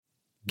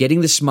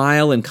Getting the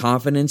smile and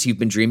confidence you've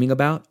been dreaming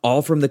about,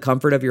 all from the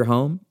comfort of your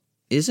home,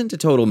 isn't a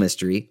total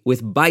mystery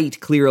with Bite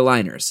clear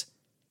aligners.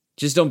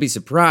 Just don't be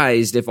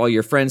surprised if all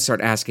your friends start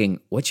asking,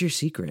 "What's your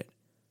secret?"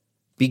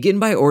 Begin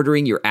by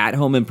ordering your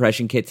at-home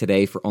impression kit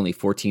today for only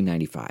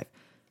 $14.95.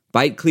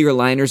 Bite clear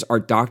aligners are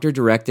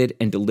doctor-directed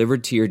and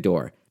delivered to your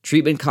door.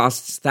 Treatment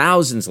costs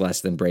thousands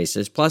less than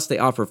braces, plus they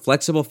offer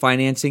flexible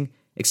financing,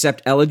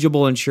 accept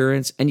eligible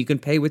insurance, and you can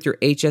pay with your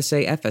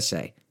HSA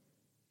FSA.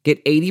 Get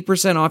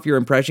 80% off your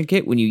impression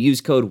kit when you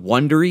use code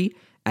WONDERY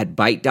at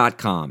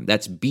Byte.com.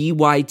 That's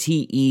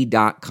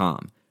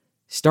BYTE.com.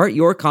 Start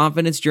your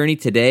confidence journey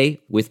today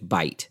with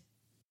Byte.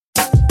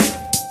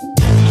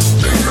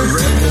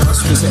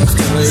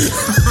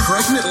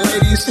 Pregnant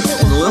ladies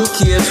and little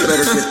kids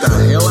better get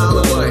the hell out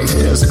of the way,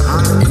 because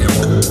I am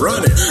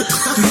running.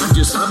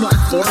 I'm like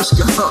Forrest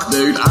Gump,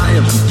 dude. I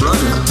am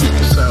running.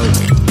 So,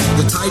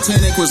 the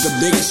Titanic was the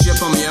biggest ship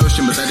on the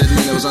ocean, but that didn't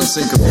mean it was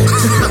unsinkable.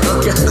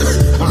 Okay.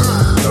 All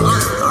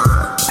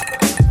right.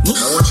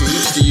 I want you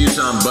each to use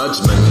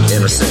ombudsman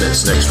in a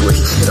sentence next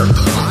week.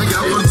 I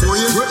got one for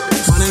you.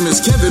 My name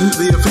is Kevin,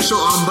 the official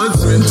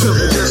ombudsman of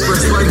the Just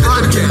Press Play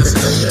podcast.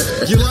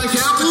 You like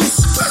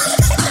apples?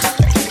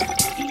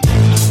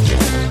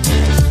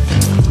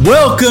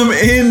 Welcome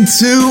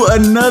into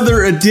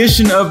another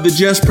edition of the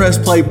Just Press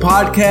Play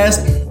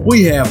podcast.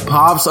 We have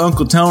Pops,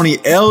 Uncle Tony,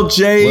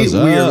 LJ.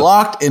 We are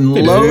locked and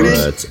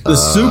loaded. The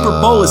Super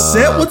Bowl is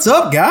set. What's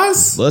up,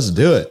 guys? Let's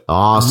do it.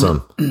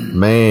 Awesome.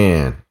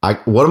 Man,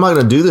 what am I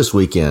going to do this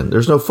weekend?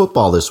 There's no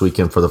football this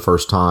weekend for the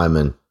first time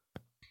in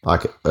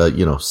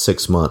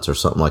 6 months or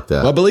something like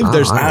that. Well, I believe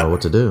there's I don't know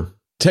what to do.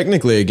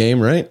 Technically a game,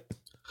 right?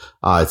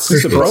 It's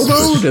the Pro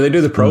Bowl? Do they do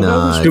the Pro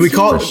Bowl? Do we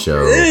call it?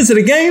 Show. Is it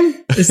a game?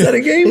 Is that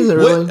a game? Is it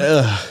really?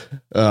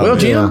 Well,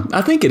 Jim,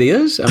 I think it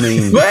is. I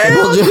mean,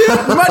 well, Jim,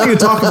 we might need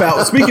to talk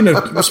about speaking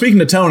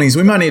of Tony's.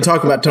 We might need to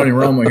talk about Tony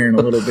Romo here in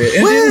a little bit,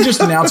 and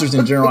just announcers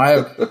in general. I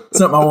have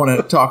something I want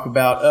to talk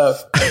about.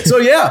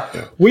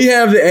 We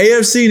have the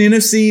AFC and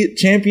NFC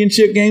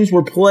championship games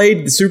were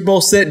played. The Super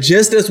Bowl set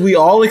just as we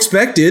all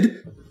expected.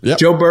 Yep.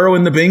 Joe Burrow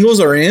and the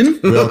Bengals are in.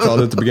 We all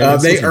called it at the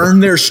beginning. They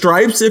earned their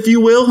stripes, if you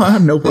will.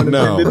 No pun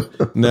intended.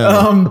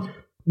 No.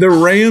 The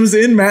Rams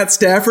in Matt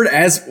Stafford,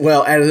 as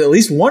well as at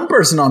least one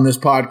person on this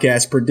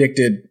podcast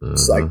predicted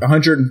like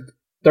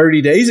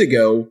 130 days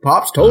ago.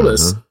 Pops told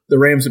us the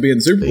Rams would be in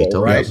the Super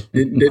Bowl, right?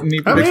 Didn't he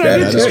predict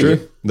that? That is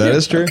true. That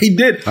is true. He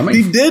did.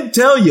 He did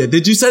tell you.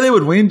 Did you say they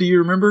would win? Do you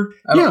remember?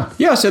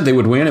 I said they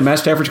would win, and Matt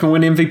Stafford's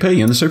going to win MVP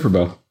in the Super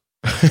Bowl.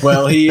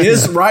 Well, he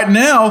is right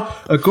now,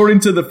 according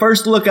to the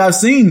first look I've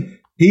seen,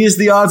 he is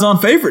the odds-on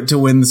favorite to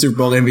win the Super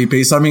Bowl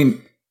MVP. So, I mean,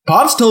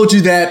 Pops told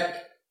you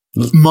that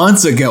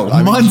months ago.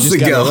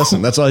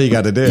 Listen, that's all you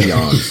got to do.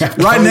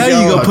 Right now,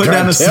 you go put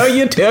down a... Tell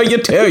you.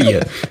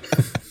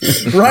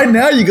 Right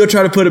now, you go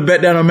try to put a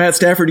bet down on Matt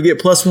Stafford to get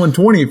plus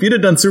 120. If you'd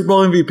have done Super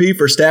Bowl MVP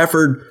for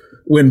Stafford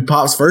when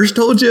Pops first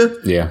told you,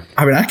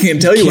 I mean, I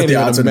can't tell you what the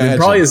odds are. They're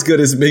probably as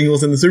good as the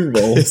Bengals in the Super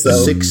Bowl.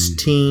 So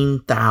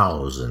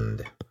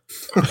 16,000.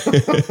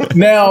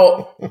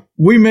 Now,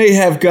 we may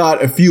have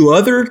got a few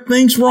other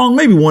things wrong,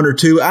 maybe one or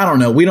two. I don't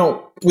know. We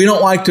don't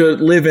like to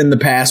live in the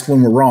past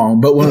when we're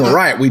wrong, but when we're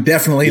right, we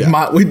definitely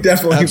like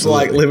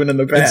living in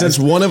the past. And since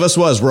one of us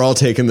was, we're all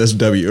taking this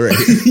W, right?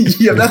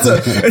 Yeah,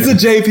 it's a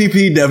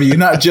JPP W,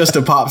 not just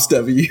a Pops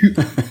W.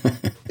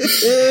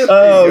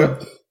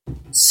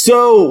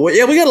 So,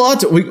 we got a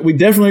lot to... We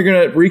definitely are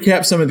going to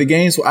recap some of the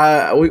games.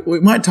 We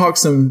might talk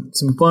some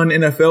fun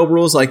NFL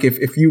rules, like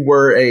if you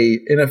were a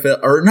NFL,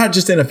 or not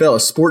just NFL, a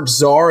sports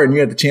czar, and you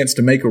had the chance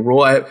to make a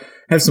rule. I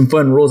have some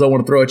fun rules I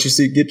want to throw at you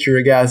so you get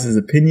your guys'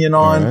 opinion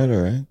on. All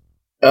right.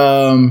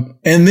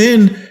 And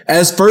then,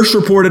 as first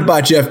reported by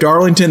Jeff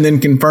Darlington,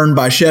 then confirmed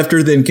by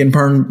Schefter, then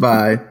confirmed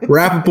by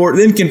Rappaport,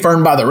 then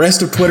confirmed by the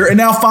rest of Twitter, and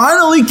now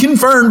finally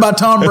confirmed by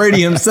Tom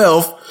Brady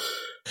himself,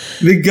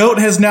 the GOAT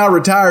has now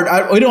retired.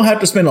 We don't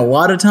have to spend a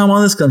lot of time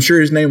on this because I'm sure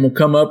his name will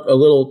come up a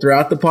little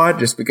throughout the pod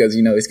just because,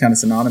 he's kind of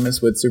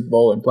synonymous with Super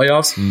Bowl and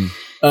playoffs.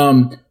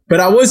 But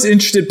I was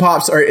interested,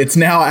 Pops. It's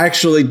now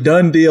actually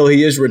done deal.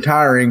 He is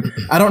retiring.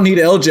 I don't need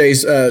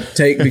LJ's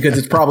take because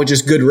it's probably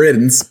just good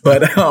riddance.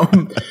 But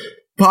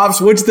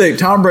Pops, what do you think?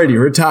 Tom Brady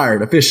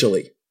retired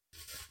officially.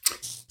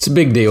 It's a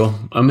big deal.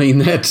 I mean,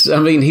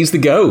 he's the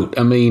GOAT.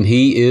 I mean,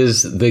 he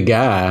is the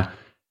guy.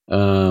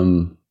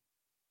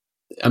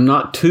 I'm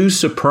not too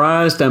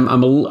surprised. I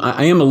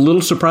am a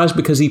little surprised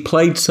because he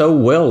played so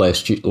well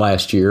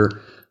last year,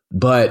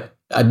 but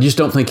I just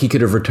don't think he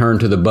could have returned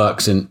to the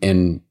Bucs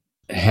and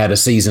had a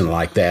season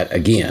like that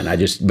again.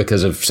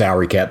 Because of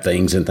salary cap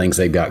things and things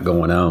they've got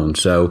going on.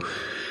 So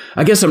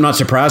I guess I'm not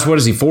surprised. What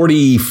is he,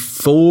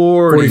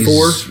 44? 44.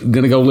 He's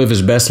going to go live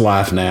his best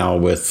life now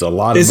with a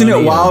lot of Isn't money.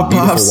 Isn't it wild,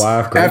 Pops?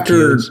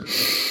 After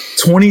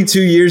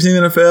 22 years in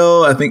the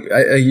NFL, I think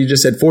you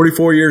just said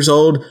 44 years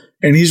old.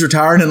 and he's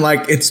retiring, and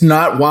like it's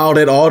not wild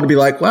at all to be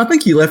like, well, I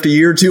think he left a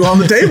year or two on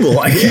the table.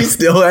 Like he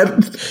still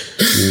had.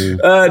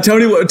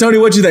 Tony,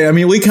 what'd you think? I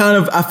mean,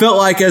 I felt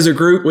like as a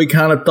group, we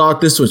kind of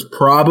thought this was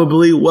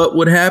probably what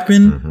would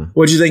happen. Mm-hmm.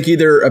 What'd you think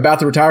either about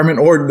the retirement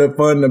or the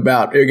fun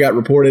about it got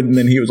reported, and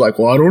then he was like,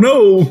 well, I don't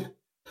know.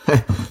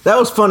 That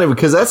was funny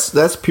because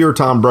that's pure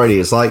Tom Brady.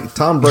 It's like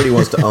Tom Brady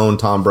wants to own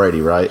Tom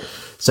Brady, right?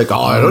 It's like,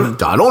 I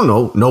don't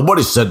know.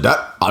 Nobody said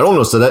that. I don't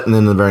know said that. And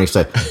then the very next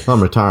day,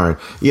 I'm retiring.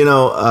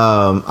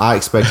 I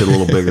expected a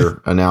little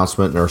bigger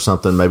announcement or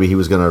something. Maybe he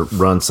was going to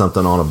run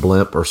something on a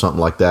blimp or something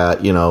like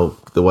that.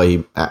 The way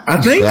he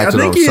I think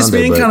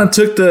ESPN kind of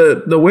took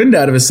the wind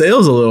out of his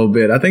sails a little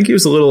bit. I think he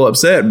was a little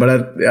upset, but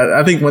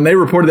I think when they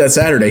reported that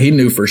Saturday, he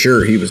knew for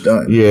sure he was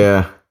done.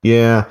 Yeah.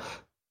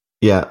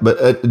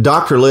 But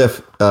Dr.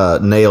 Liff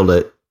nailed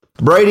it.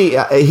 Brady,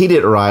 he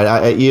did it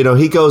right.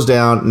 He goes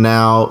down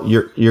now.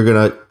 You're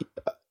gonna,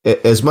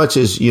 as much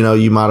as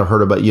you might have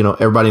heard about.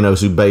 Everybody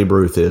knows who Babe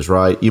Ruth is,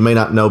 right? You may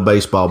not know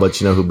baseball,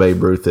 but you know who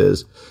Babe Ruth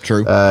is.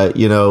 True.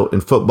 In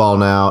football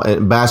now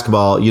and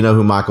basketball, you know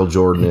who Michael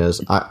Jordan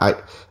is. I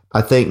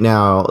think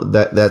now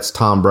that's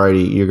Tom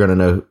Brady. You're gonna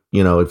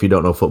know. If you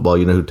don't know football,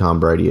 you know who Tom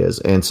Brady is,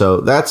 and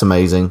so that's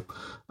amazing.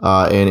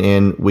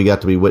 And we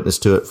got to be witness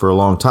to it for a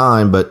long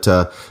time, but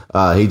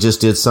he just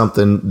did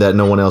something that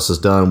no one else has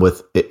done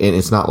with, and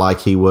it's not like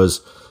he was,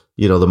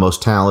 the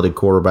most talented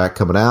quarterback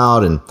coming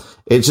out, and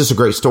it's just a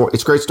great story.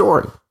 It's a great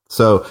story.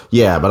 So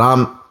yeah, but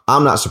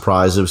I'm not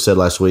surprised. As we said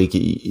last week,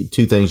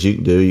 two things you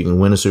can do: you can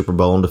win a Super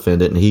Bowl and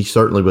defend it, and he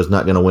certainly was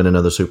not going to win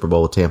another Super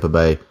Bowl with Tampa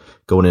Bay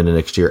going into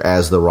next year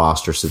as the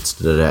roster sits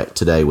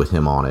today with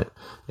him on it.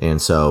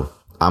 And so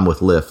I'm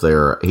with Liff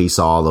there. He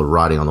saw the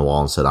writing on the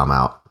wall and said, "I'm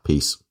out.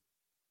 Peace."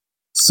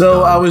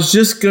 So I was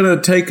just going to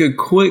take a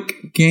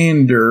quick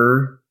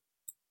gander.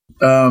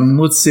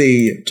 Let's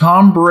see.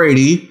 Tom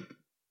Brady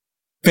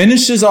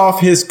finishes off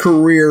his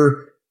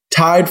career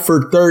tied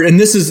for third. And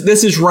this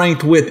is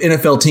ranked with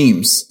NFL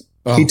teams.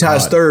 He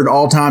ties third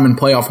all time in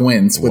playoff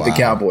wins with the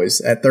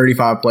Cowboys at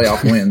 35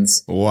 playoff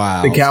wins.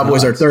 Wow. The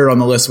Cowboys are third on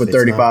the list with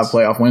 35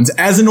 playoff wins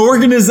as an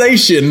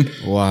organization.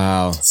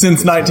 Wow.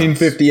 Since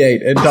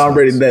 1958. And Tom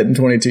Brady did that in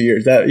 22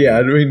 years.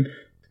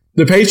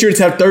 The Patriots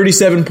have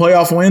 37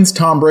 playoff wins.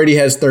 Tom Brady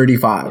has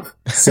 35.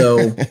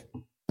 So,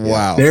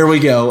 wow. There we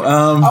go.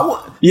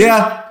 Go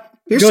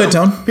ahead,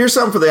 Tom. Here's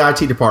something for the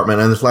IT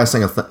department. And this last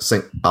thing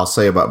I'll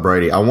say about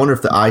Brady. I wonder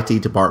if the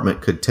IT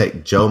department could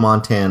take Joe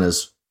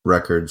Montana's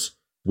records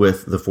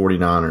with the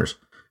 49ers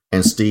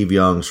and Steve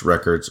Young's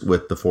records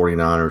with the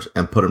 49ers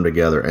and put them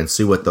together and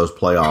see what those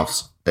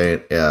playoffs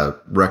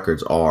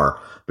records are,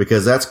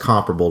 because that's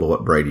comparable to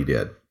what Brady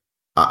did.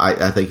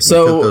 I think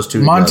so. Took those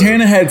two Montana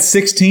together. had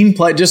 16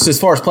 just as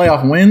far as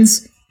playoff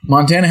wins.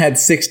 Montana had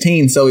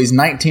 16, so he's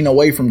 19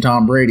 away from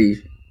Tom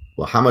Brady.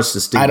 Well, how much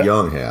does Steve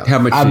Young have? How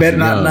much? I bet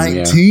not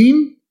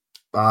 19.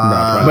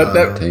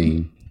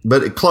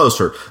 But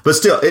closer. But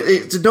still,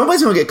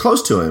 nobody's going to get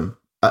close to him.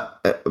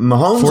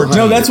 Mahomes.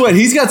 No, that's what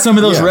he's got. Some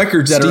of those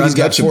records that Steve's are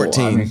got untouchable.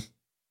 14.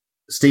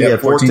 Steve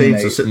had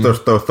 14. So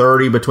throw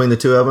 30 between the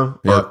two of them,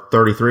 or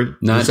 33.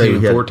 19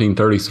 and 14,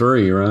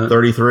 33, right?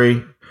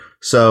 33.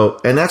 So,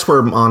 and that's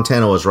where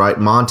Montana was, right?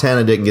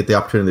 Montana didn't get the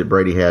opportunity that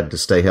Brady had to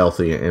stay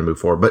healthy and move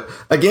forward. But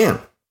again,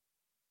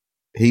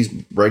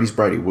 Brady's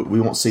Brady. We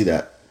won't see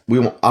that.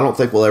 I don't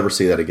think we'll ever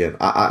see that again.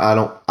 I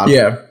don't.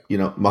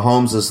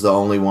 Mahomes is the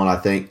only one. I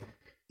think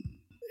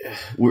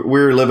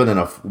we're living in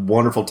a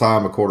wonderful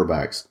time of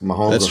quarterbacks.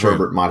 Mahomes and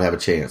Herbert might have a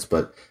chance,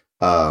 but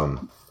I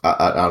don't.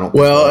 Have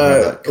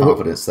that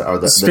confidence that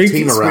the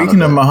team around.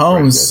 Speaking of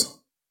Mahomes.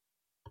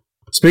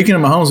 Speaking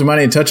of Mahomes, we might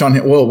need to touch on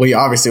him. Well, we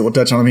obviously will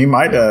touch on him. He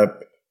might.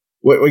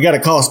 We got to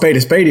call a spade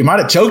a spade. He might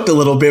have choked a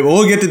little bit, but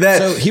we'll get to that.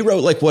 So he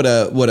wrote like what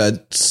a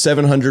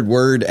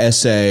 700-word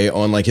essay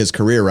on like his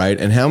career, right?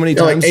 And how many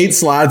times? Like 8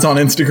 slides on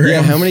Instagram.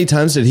 Yeah. How many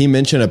times did he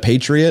mention a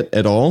Patriot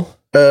at all?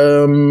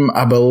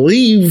 I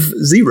believe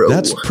 0.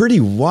 That's pretty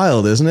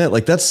wild, isn't it?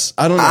 Like that's,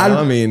 I don't know.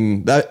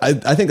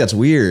 I think that's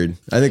weird.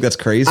 I think that's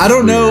crazy. I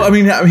don't know. I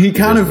mean, he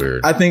kind of,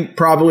 weird. I think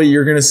probably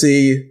you're going to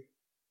see.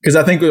 Because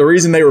I think the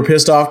reason they were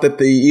pissed off that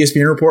the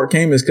ESPN report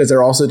came is because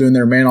they're also doing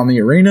their Man on the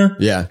Arena.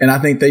 Yeah. And I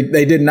think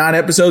they did 9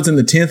 episodes and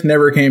the 10th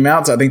never came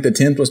out. So I think the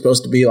 10th was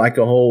supposed to be like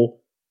a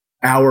whole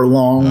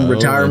hour-long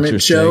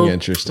retirement show.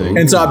 Interesting.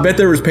 And so I bet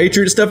there was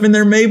Patriot stuff in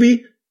there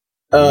maybe.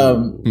 But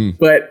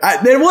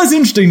it was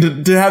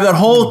interesting to have that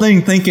whole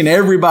thing thinking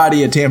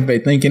everybody at Tampa Bay,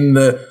 thinking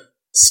the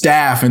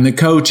staff and the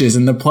coaches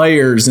and the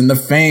players and the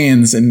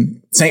fans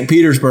and St.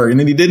 Petersburg. And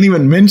then he didn't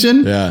even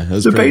mention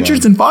the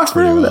Patriots in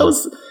Foxborough. That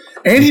was...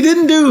 And he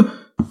didn't do.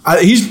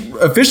 He's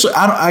officially.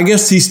 I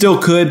guess he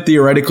still could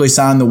theoretically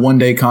sign the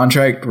 1-day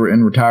contract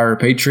and retire a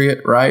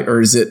Patriot, right?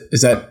 Or is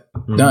that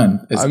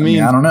done? I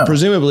don't know.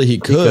 Presumably he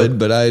could,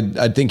 but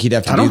I think he'd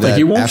have to do that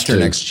after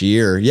next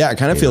year. Yeah, I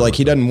kind of feel like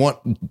he doesn't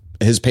want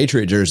his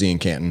Patriot jersey in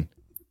Canton.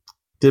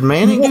 Did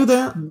Manning do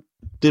that?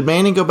 Did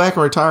Manning go back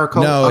and retire a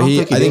Colt? No,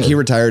 I think he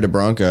retired a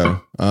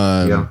Bronco.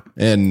 And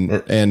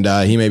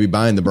he may be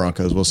buying the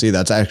Broncos. We'll see.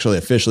 That's actually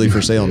officially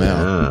for sale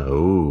now.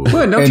 Ooh.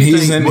 And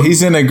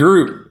he's in a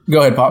group. Go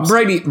ahead, Pops.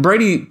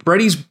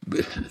 Brady's.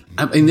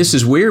 I mean, this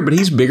is weird, but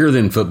he's bigger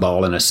than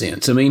football in a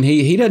sense. I mean,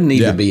 he doesn't need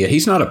to be.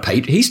 He's not a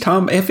Patriot. He's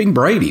Tom effing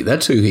Brady.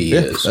 That's who he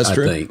is. That's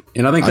true. I think,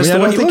 and I think that's the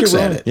way he looks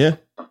at it. Yeah.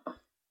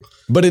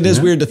 But it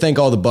is weird to thank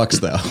all the Bucks,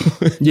 though.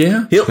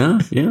 Yeah,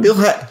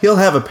 he'll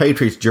have a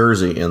Patriots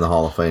jersey in the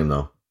Hall of Fame,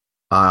 though.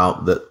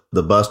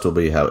 The bust will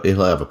be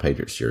he'll have a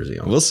Patriots jersey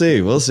on. We'll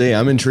see.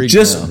 I'm intrigued.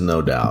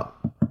 No doubt.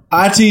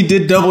 IT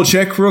did double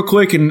check real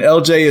quick, and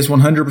LJ is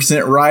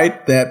 100%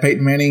 right that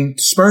Peyton Manning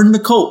spurned the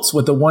Colts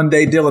with a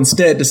one-day deal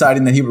instead,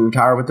 deciding that he would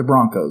retire with the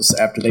Broncos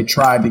after they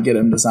tried to get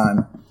him to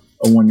sign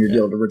a one-year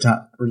deal to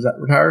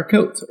retire a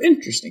coach. So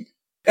interesting.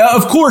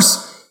 Of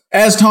course,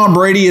 as Tom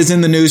Brady is in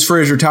the news for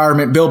his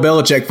retirement, Bill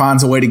Belichick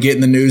finds a way to get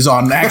in the news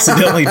on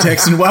accidentally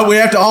texting. Well, we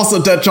have to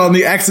also touch on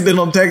the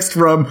accidental text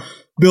from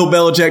Bill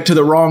Belichick to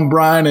the wrong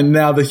Brian, and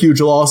now the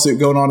huge lawsuit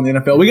going on in the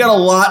NFL. We got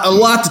a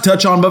lot to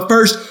touch on, but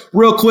first,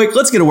 real quick,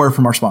 let's get a word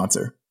from our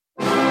sponsor.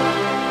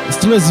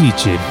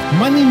 Здравствуйте.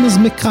 My name is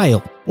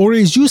Mikhail, or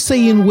as you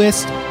say in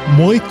West,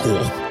 Michael.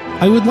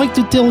 I would like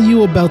to tell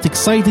you about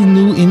exciting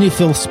new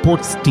NFL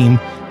sports team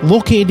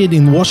located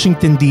in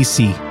Washington,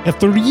 D.C.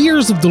 After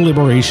years of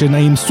deliberation, I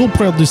am so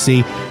proud to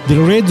say the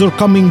Reds are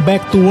coming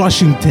back to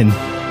Washington.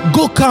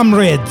 Go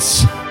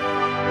Comrades!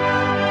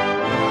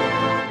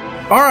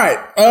 All right,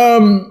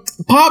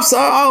 Pops,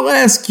 I'll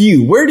ask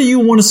you, where do you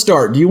want to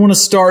start? Do you want to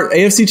start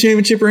AFC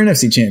Championship or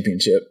NFC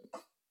Championship?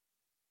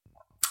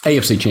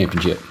 AFC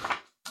Championship.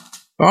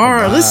 All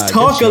right, let's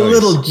talk a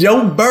little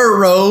Joe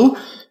Burrow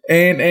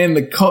and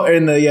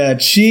the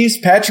Chiefs,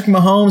 Patrick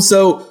Mahomes.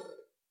 So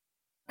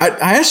I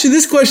asked you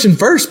this question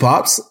first,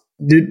 Pops.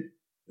 Did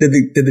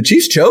the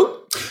Chiefs choke?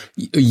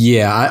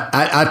 Yeah,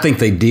 I think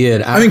they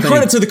did. I mean,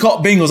 credit to the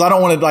Bengals. I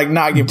don't want to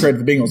not give credit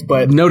to the Bengals,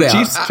 but no doubt.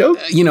 Chiefs choke.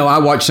 I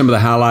watched some of the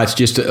highlights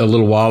just a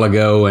little while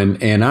ago,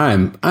 and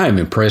I'm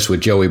impressed with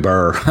Joey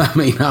Burr. I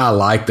mean, I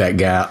like that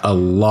guy a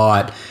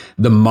lot.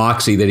 The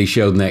moxie that he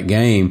showed in that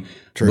game.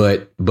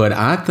 True. But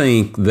I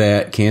think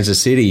that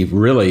Kansas City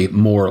really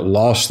more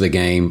lost the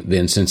game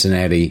than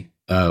Cincinnati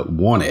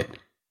won it.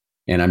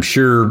 And I'm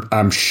sure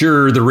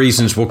the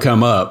reasons will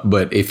come up,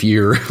 but if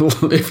you're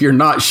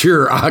not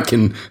sure, I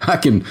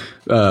can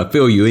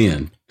fill you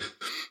in.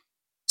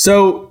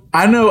 So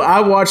I know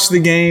I watched the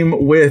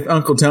game with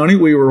Uncle Tony.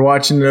 We were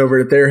watching it over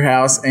at their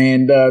house,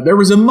 and there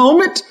was a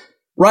moment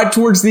right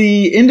towards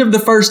the end of the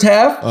first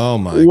half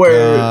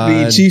where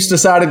the Chiefs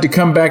decided to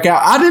come back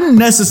out. I didn't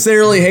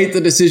necessarily hate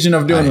the decision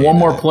of doing one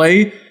more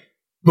play,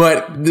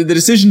 but the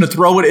decision to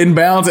throw it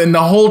inbounds, and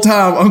the whole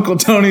time Uncle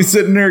Tony's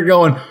sitting there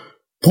going,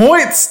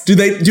 points? Do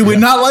we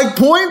not like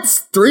points?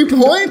 3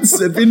 points?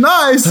 It'd be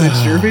nice. It'd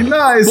sure be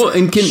nice. Well,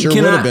 and can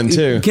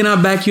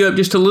I back you up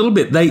just a little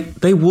bit?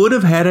 They would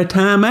have had a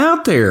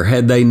timeout there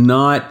had they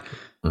not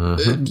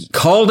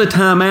called a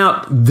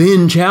timeout,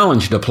 then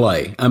challenged a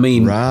play. I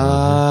mean,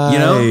 right?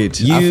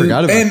 I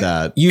forgot about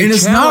that. You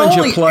challenge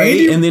a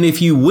play, and then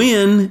if you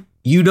win,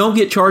 you don't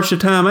get charged a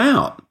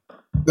timeout.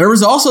 There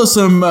was also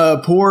some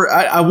poor.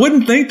 I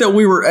wouldn't think that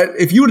we were.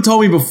 If you would have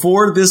told me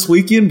before this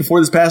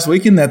past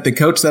weekend, that the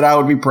coach that I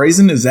would be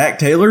praising is Zach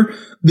Taylor,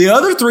 the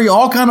other 3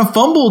 all kind of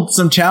fumbled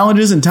some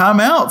challenges and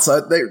timeouts.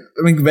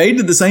 They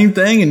did the same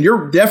thing, and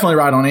you're definitely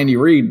right on Andy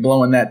Reid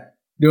doing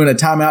a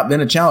timeout then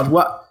a challenge.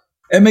 What?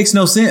 It makes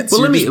no sense.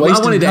 Well, I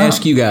wanted to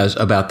ask you guys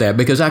about that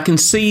because I can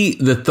see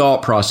the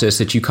thought process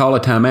that you call a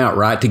timeout,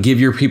 right, to give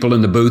your people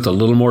in the booth a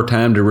little more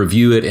time to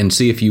review it and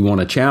see if you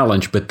want to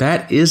challenge. But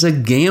that is a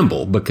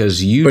gamble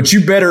because you. But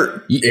you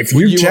better, if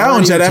you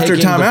challenge that after a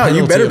timeout,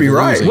 you better be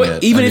right. Well,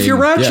 if you're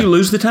right, you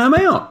lose the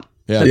timeout.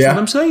 Yeah. That's what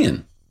I'm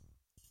saying.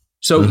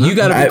 So you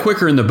got to be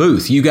quicker in the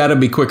booth. You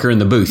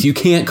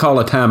can't call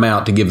a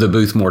timeout to give the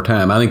booth more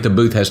time. I think the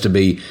booth has to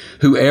be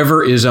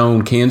whoever is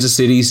on Kansas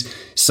City's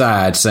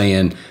side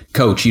saying,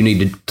 Coach, you need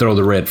to throw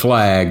the red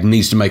flag,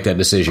 needs to make that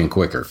decision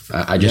quicker.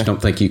 I just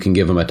don't think you can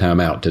give them a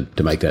timeout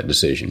to make that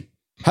decision.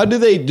 How do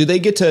they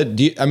get to,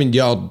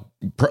 y'all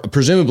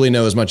presumably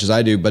know as much as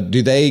I do, but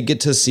do they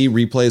get to see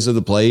replays of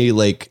the play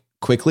like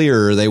quickly,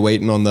 or are they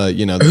waiting on the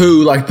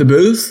who, like the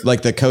booth,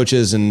 like the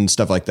coaches and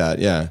stuff like that?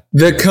 Yeah,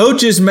 the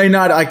coaches may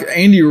not. Like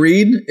Andy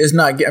Reid is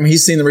not.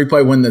 He's seen the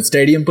replay when the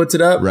stadium puts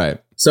it up,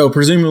 right? So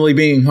presumably,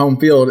 being home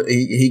field,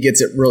 he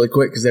gets it really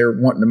quick because they're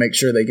wanting to make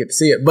sure they get to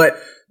see it. But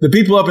the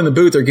people up in the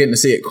booth are getting to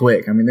see it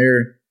quick. I mean,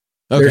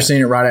 they're seeing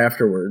it right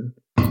afterward.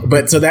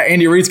 But so that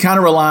Andy Reid's kind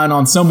of relying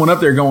on someone up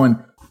there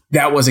going,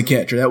 that was a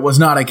catch or that was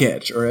not a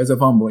catch or as a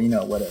fumble,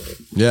 whatever.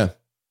 Yeah.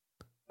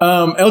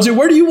 LJ,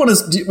 where do you want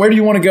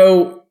to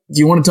go? Do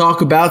you want to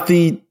talk about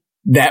the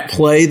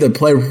play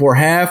before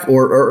half,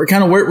 or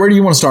kind of where do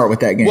you want to start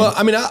with that game? Well,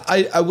 I mean,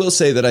 I will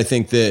say that I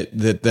think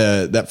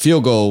that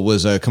field goal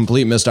was a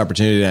complete missed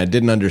opportunity, and I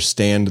didn't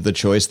understand the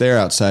choice there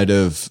outside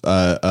of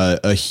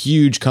a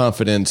huge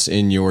confidence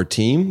in your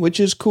team, which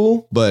is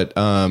cool, but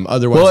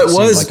otherwise, well, it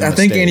was. I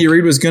think Andy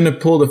Reid was going to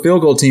pull the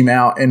field goal team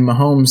out, and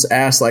Mahomes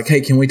asked, like,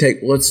 "Hey,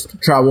 let's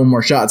try one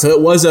more shot." So it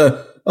was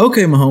a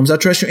okay, Mahomes, I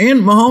trust you.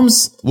 And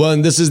Mahomes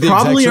and this is the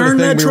probably exact sort of earned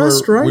thing that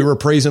trust, right? we were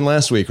praising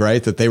last week,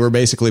 right? That they were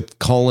basically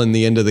calling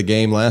the end of the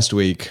game last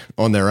week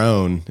on their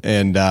own,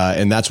 and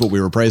that's what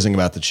we were praising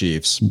about the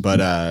Chiefs.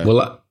 But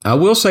I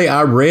will say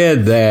I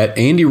read that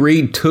Andy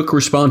Reid took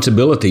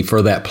responsibility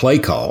for that play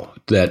call,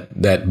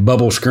 that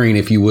bubble screen,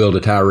 if you will, to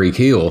Tyreek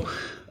Hill.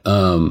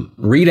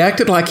 Reid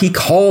acted like he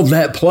called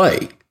that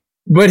play.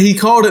 But he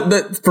called it,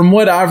 that from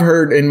what I've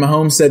heard, and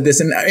Mahomes said this,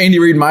 and Andy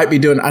Reid might be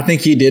doing, I think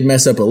he did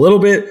mess up a little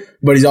bit,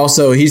 but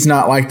he's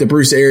not like the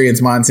Bruce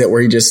Arians mindset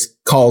where he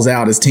just calls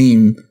out his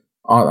team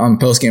on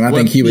postgame. I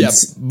think he would. Yeah,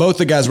 both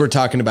the guys we're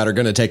talking about are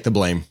going to take the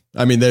blame.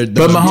 I mean, they're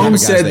but Mahomes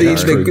said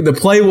the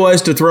play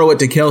was to throw it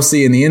to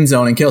Kelsey in the end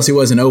zone, and Kelsey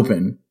wasn't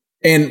open.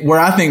 And where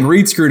I think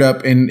Reid screwed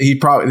up, and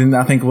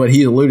I think what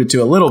he alluded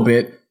to a little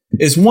bit,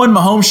 is one,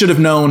 Mahomes should have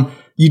known.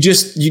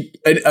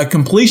 A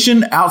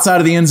completion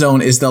outside of the end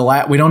zone is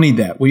we don't need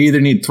that. We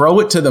either need to throw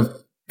it to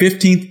the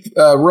 15th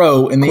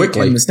row in the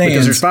stands,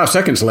 because there's 5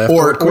 seconds left,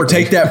 or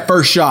take that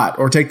first shot,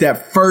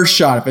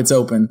 if it's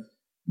open.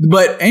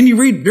 But Andy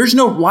Reid,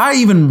 why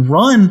even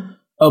run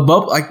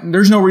above? Like,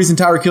 there's no reason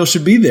Tyreek Hill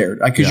should be there,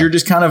 because you're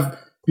just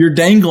you're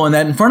dangling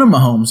that in front of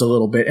Mahomes a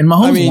little bit, and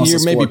Mahomes wants to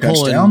score a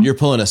touchdown. You're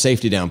pulling a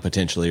safety down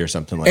potentially or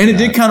something like that. And it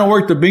did kind of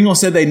work. The Bengals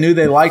said they knew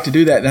they liked to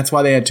do that. That's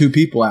why they had 2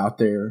 people out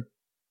there.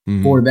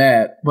 For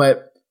that.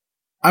 But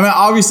I mean,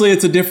 obviously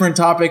it's a different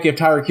topic if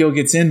Tyreek Hill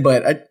gets in,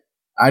 but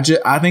I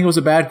think it was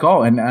a bad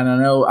call. And I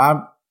know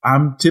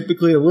I'm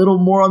typically a little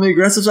more on the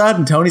aggressive side,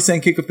 and Tony's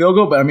saying kick a field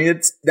goal, but I mean,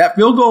 it's that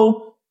field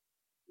goal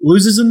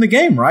loses him the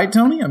game, right,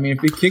 Tony? I mean,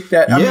 if he kicked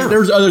that, I mean,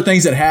 there's other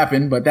things that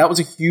happened, but that was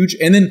a huge,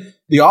 and then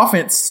the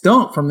offense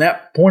stunk from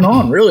that point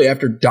on, really,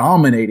 after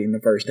dominating the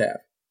first half.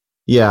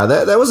 Yeah,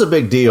 that was a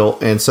big deal.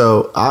 And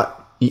so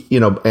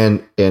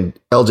and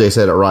LJ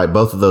said it right.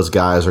 Both of those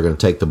guys are going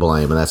to take the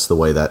blame, and that's the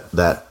way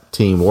that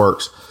team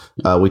works.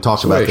 We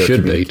talked about their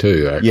should be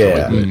too.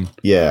 Actually.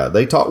 Yeah.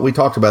 We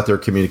talked about their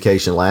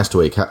communication last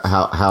week.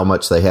 How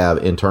much they have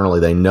internally.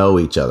 They know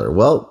each other.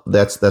 Well,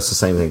 that's the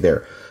same thing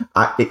there.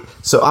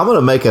 So I'm going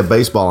to make a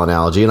baseball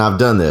analogy, and I've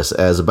done this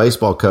as a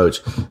baseball coach.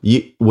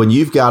 When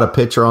you've got a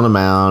pitcher on the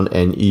mound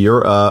and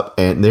you're up,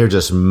 and they're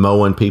just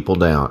mowing people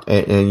down,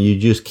 and you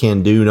just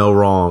can do no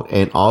wrong,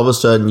 and all of a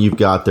sudden you've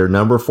got their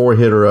number 4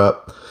 hitter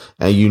up,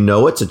 and you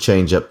know it's a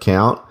changeup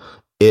count.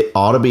 It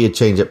ought to be a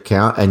changeup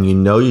count, and you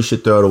know you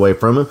should throw it away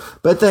from him,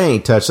 but they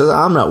ain't touched it.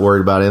 I'm not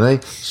worried about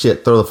anything.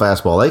 Shit, throw the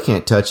fastball. They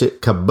can't touch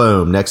it.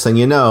 Kaboom. Next thing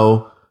you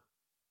know,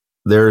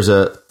 there's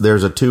a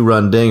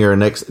 2-run dinger,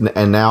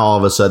 and now all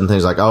of a sudden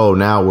things like, oh,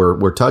 now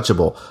we're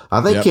touchable. I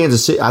think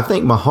Kansas City. I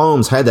think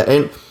Mahomes had that,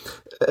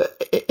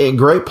 and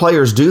great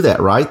players do that,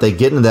 right? They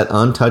get into that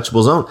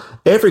untouchable zone.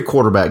 Every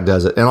quarterback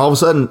does it. And all of a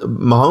sudden,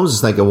 Mahomes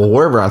is thinking, well,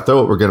 wherever I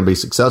throw it, we're going to be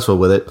successful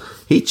with it.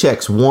 He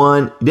checks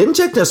one. He didn't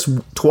check this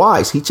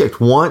twice. He checked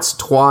once,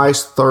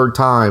 twice, third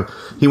time.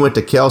 He went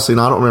to Kelsey,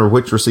 and I don't remember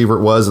which receiver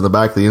it was in the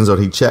back of the end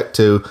zone he checked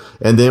to,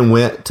 and then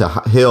went to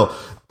Hill.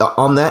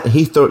 On that,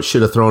 he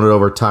should have thrown it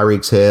over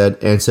Tyreek's head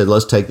and said,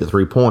 let's take the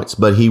 3 points.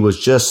 But he was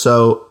just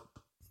so...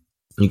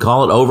 You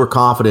call it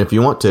overconfident if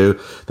you want to,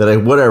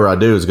 that whatever I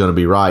do is going to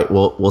be right.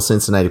 Well,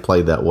 Cincinnati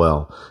played that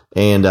well.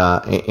 And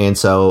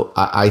so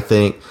I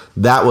think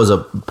that was a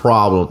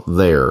problem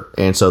there.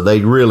 And so they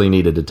really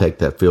needed to take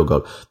that field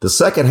goal. The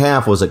second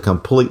half was a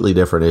completely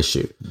different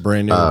issue.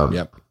 Brand new.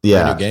 Brand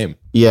new game.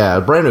 Yeah.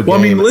 Brand new game. Well,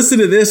 I mean, listen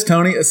to this,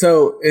 Tony.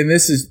 So, and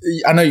this is,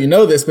 I know you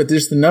know this, but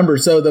there's the number.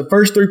 So the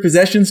first 3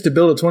 possessions to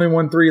build a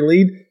 21-3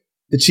 lead,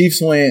 the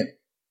Chiefs went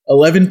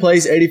 11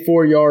 plays,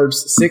 84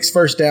 yards, 6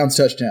 first downs,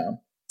 touchdown.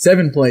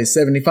 7 plays,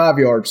 75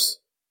 yards,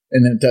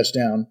 and then a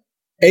touchdown.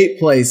 8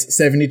 plays,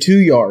 72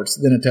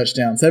 yards, then a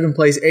touchdown. 7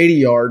 plays, 80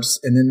 yards,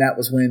 and then that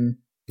was when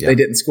they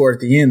didn't score at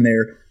the end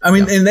there. I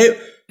mean, and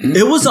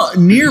it was a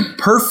near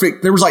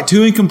perfect. There was like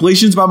 2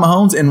 incompletions by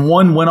Mahomes, and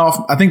one went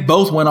off. I think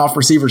both went off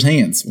receivers'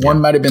 hands.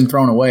 One might have been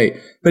thrown away,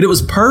 but it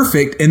was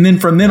perfect. And then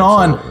from then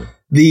on,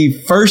 the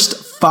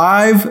first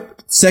 5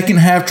 second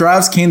half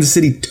drives, Kansas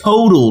City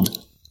totaled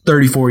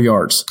 34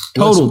 yards.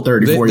 Total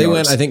 34 yards. They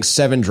went, I think,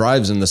 7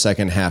 drives in the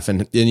second half.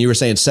 And you were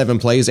saying 7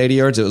 plays, 80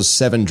 yards. It was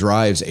 7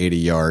 drives, 80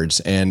 yards.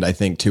 And I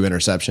think 2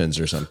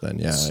 interceptions or something.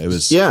 Yeah, it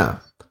was. Yeah.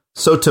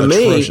 So to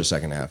me, atrocious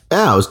second half.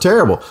 Yeah, it was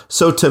terrible.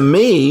 So to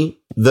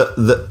me,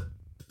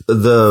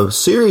 the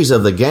series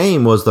of the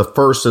game was the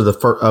first of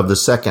the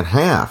second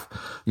half.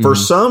 For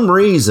some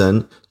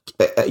reason,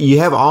 you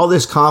have all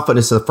this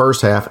confidence in the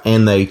first half,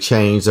 and they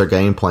changed their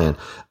game plan.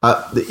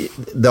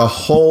 The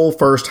whole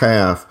first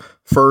half.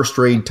 First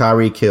read,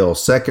 Tyreek Hill.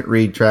 Second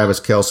read, Travis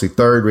Kelsey.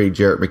 Third read,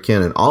 Jerick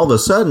McKinnon. All of a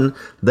sudden,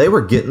 they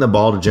were getting the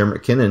ball to Jerick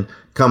McKinnon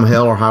come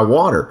hell or high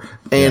water.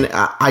 And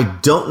I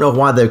don't know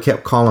why they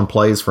kept calling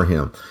plays for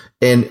him.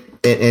 And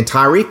And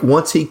Tyreek,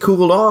 once he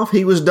cooled off,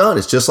 he was done.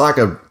 It's just like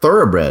a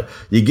thoroughbred.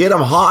 You get him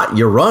hot,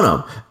 you run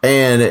him.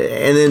 And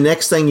then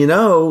next thing you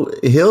know,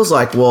 Hill's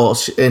like, well,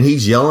 and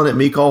he's yelling at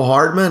Mecole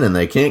Hardman, and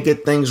they can't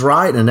get things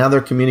right. And now their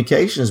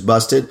communication is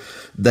busted.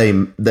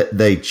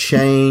 They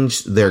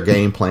changed their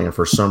game plan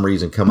for some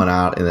reason coming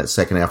out in that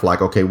second half.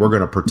 Like, okay, we're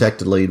going to protect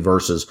the lead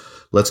versus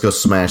let's go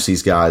smash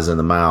these guys in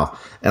the mouth.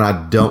 And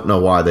I don't know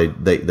why they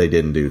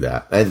didn't do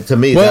that. And to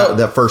me,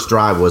 that first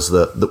drive was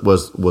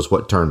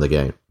what turned the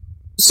game.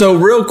 So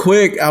real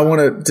quick, I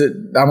want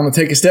to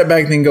take a step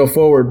back and then go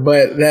forward.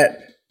 But that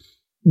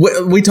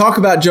we talk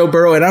about Joe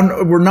Burrow,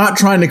 and we're not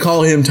trying to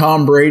call him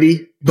Tom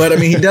Brady, but I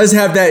mean he does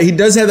have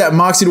that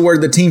moxie to where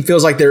the team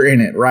feels like they're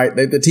in it, right?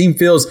 The team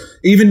feels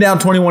even down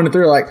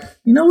 21-3, like,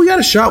 we got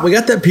a shot. We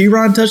got that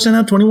P-Ron touchdown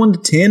now,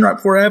 21-10 right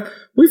before half.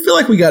 We feel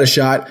like we got a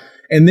shot,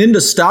 and then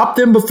to stop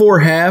them before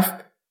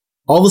half.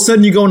 All of a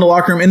sudden, you go in the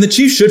locker room, and the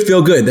Chiefs should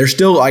feel good. They're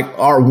still like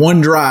our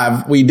one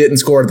drive, we didn't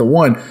score at the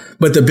one.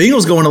 But the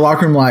Bengals go in the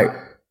locker room like,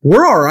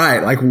 we're all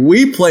right. Like,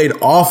 we played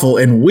awful,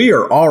 and we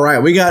are all right.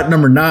 We got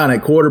number 9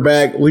 at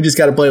quarterback. We just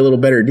got to play a little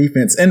better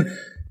defense. And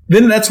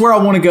then that's where I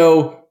want to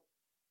go.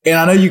 And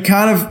I know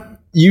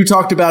you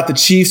talked about the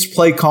Chiefs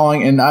play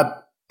calling, and I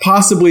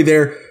possibly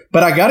there.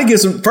 But I got to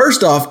give some –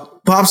 first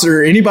off, Pops,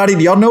 or anybody,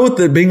 do y'all know what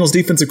the Bengals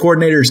defensive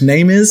coordinator's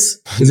name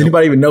is? Does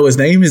anybody even know his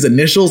name, his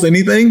initials,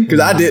 anything? Because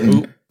I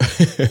didn't.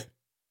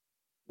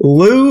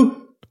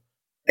 Lou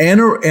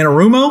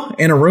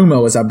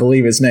Anarumo is, I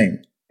believe, his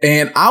name.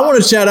 And I want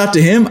to shout out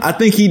to him. I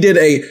think he did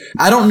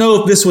I don't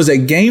know if this was a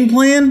game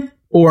plan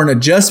or an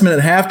adjustment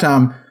at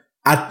halftime.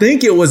 I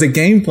think it was a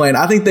game plan.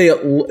 I think they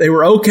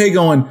were okay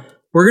going,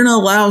 we're going to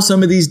allow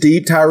some of these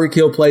deep Tyreek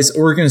Hill plays.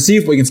 We're going to see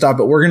if we can stop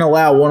it. We're going to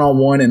allow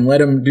one-on-one and let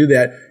them do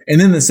that. And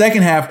then the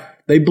second half,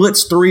 they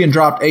blitzed 3 and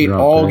dropped 8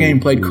 all game,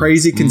 played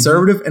crazy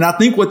conservative. And I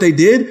think what they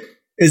did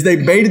is they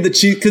baited the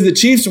Chiefs, because the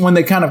Chiefs, when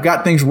they kind of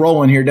got things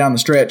rolling here down the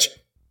stretch,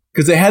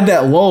 because they had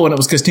that lull, and it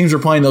was because teams were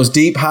playing those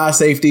deep high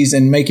safeties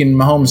and making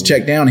Mahomes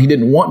check down. He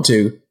didn't want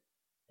to.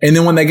 And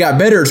then when they got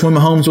better, it's when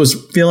Mahomes was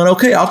feeling,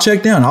 okay, I'll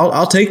check down.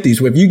 I'll take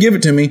these. If you give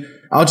it to me,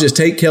 I'll just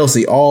take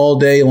Kelsey all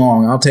day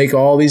long. I'll take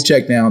all these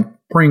check down,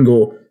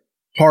 Pringle,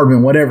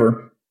 Hardman,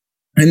 whatever.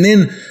 And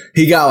then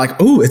he got like,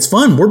 oh, it's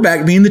fun. We're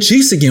back being the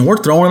Chiefs again. We're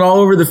throwing it all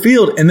over the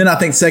field. And then I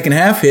think second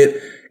half hit,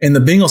 and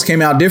the Bengals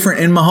came out different.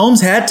 And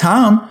Mahomes had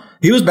time.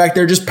 He was back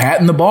there just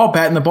patting the ball,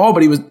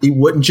 but he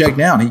wouldn't check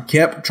down. He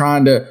kept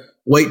trying to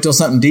wait till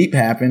something deep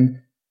happened.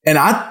 And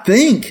I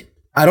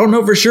don't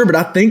know for sure, but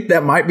I think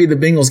that might be the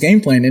Bengals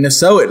game plan. And if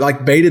so, it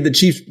like baited the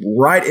Chiefs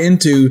right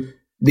into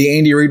the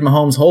Andy Reid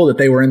Mahomes hole that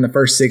they were in the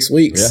first 6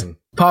 weeks. Yeah.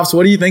 Pops,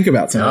 what do you think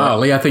about some of that?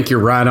 Lee, I think you're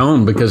right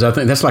on, because I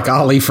think that's like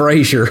Ollie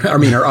Frazier.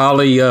 or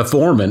Ollie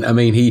Foreman. I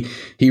mean,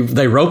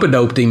 they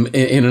rope-a-doped him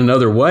in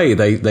another way.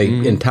 They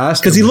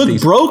enticed him. Because he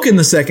looked broke in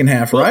the second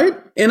half, right?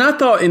 And I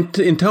thought,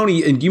 and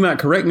Tony, and you might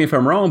correct me if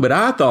I'm wrong, but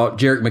I thought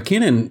Jerick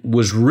McKinnon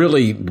was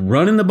really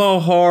running the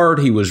ball hard.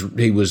 He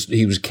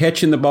was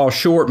catching the ball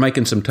short,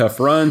 making some tough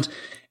runs.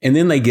 And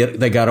then they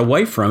got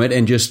away from it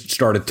and just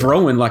started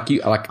throwing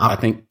I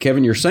think,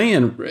 Kevin, you're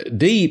saying,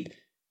 deep.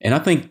 And I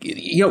think,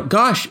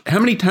 gosh, how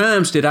many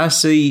times did I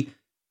see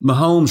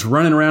Mahomes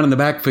running around in the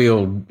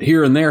backfield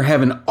here and there,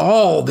 having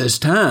all this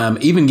time,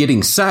 even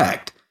getting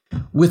sacked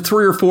with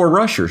 3 or 4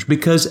 rushers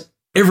because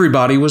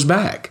everybody was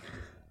back?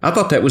 I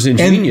thought that was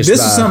ingenious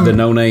by the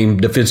no-name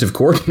defensive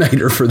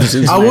coordinator for the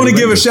Cincinnati I want to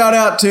give a Bengals. shout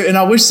out to, and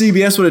I wish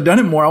CBS would have done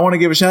it more. I want to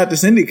give a shout out to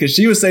Cindy, because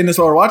she was saying this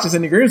while we were watching.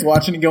 Cindy Greer was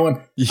watching and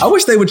going, I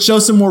wish they would show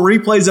some more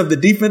replays of the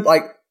defense,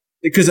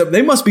 because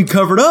they must be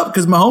covered up,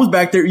 because Mahomes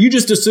back there, you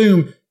just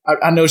assume.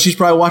 I know she's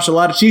probably watched a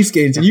lot of Chiefs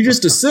games, and you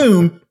just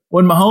assume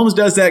when Mahomes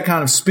does that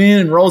kind of spin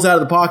and rolls out of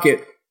the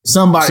pocket,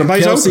 somebody's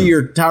Kelsey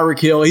open, or Tyreek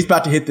Hill, he's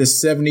about to hit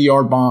this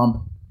 70-yard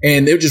bomb,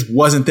 and it just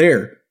wasn't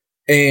there.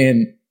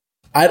 And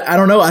I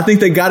don't know. I think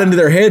they got into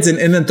their heads,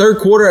 and then third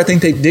quarter, I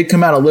think they did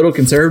come out a little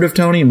conservative,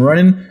 Tony, and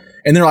running,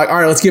 and they're like, all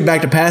right, let's get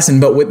back to passing,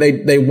 but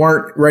they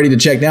weren't ready to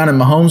check down, and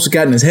Mahomes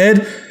got in his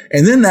head,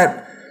 and then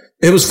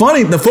it was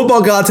funny. The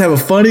football gods have a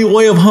funny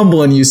way of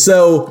humbling you,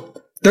 so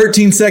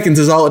 13 seconds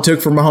is all it took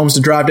for Mahomes to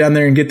drive down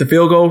there and get the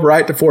field goal,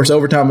 right, to force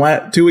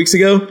overtime 2 weeks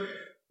ago.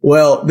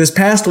 Well, this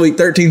past week,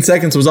 13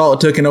 seconds was all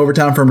it took in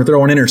overtime for him to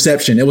throw an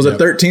interception. It was a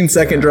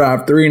 13-second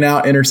drive,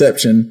 3-and-out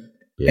interception,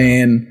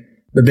 and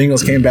the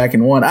Bengals came back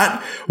and won.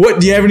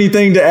 Do you have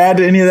anything to add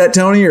to any of that,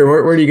 Tony, or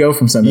where do you go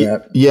from some of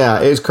that? Yeah,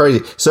 it was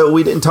crazy. So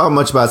we didn't talk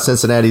much about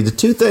Cincinnati. The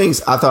two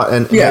things I thought,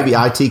 and maybe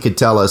IT could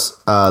tell us,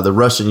 the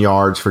rushing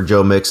yards for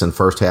Joe Mixon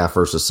first half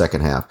versus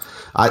second half.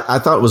 I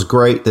thought it was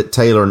great that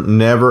Taylor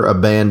never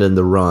abandoned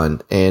the run,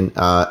 and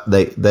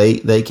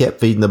they kept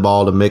feeding the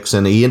ball to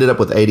Mixon. He ended up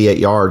with 88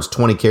 yards,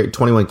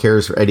 21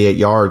 carries for 88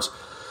 yards.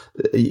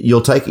 You'll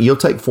take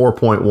 4.1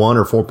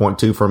 or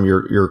 4.2 from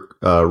your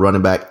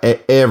running back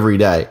every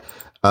day.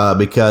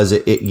 Because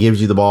it gives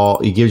you the ball,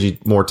 it gives you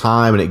more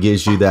time, and it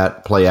gives you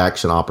that play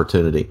action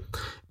opportunity.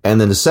 And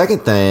then the second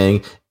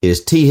thing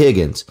is T.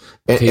 Higgins.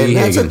 And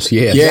that's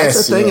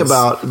the thing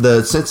about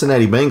the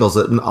Cincinnati Bengals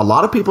that a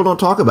lot of people don't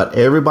talk about.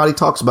 Everybody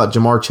talks about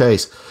Jamar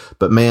Chase.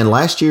 But, man,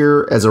 last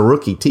year as a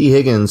rookie, T.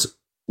 Higgins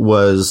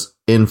was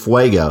in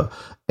fuego.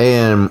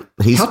 And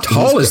how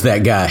tall is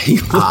that guy? He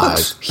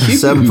looks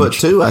huge.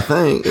 7'2", I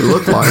think. It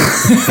looked like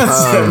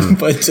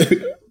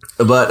 7'2".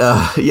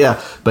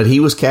 But he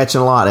was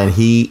catching a lot, and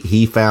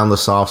he found the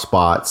soft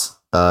spots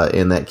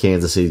in that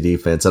Kansas City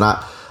defense. And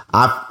I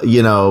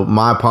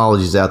my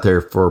apologies out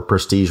there for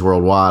Prestige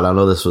Worldwide. I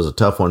know this was a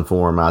tough one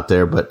for him out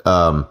there, but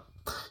I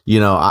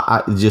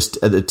just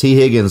the T.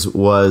 Higgins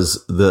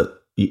was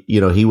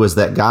he was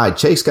that guy.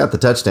 Chase got the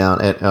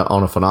touchdown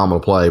on a phenomenal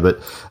play,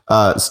 but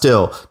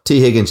still, T.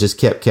 Higgins just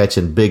kept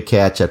catching big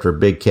catch after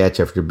big catch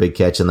after big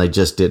catch, and they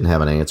just didn't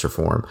have an answer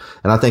for him.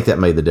 And I think that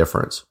made the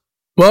difference.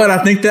 Well, and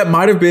I think that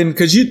might have been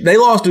because they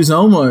lost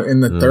Uzoma in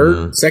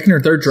the second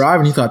or third drive,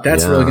 and you thought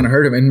that's really going to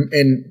hurt him.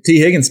 And T.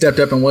 Higgins stepped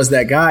up and was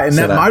that guy. And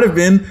that might have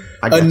been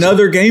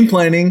another game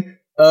planning.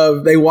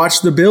 They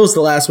watched the Bills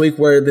the last week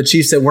where the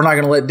Chiefs said, we're not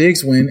going to let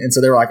Diggs win. And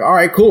so they were like, all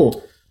right,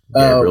 cool.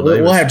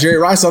 We'll have Jerry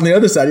Rice on the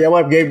other side. Yeah,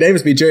 we'll have Gabe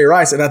Davis be Jerry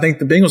Rice. And I think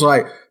the Bengals are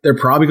like, they're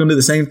probably going to do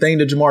the same thing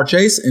to Jamar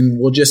Chase, and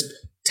we'll just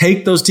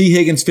take those T.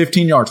 Higgins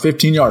 15 yards.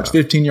 And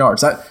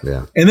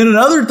then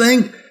another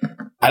thing,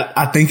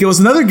 I think it was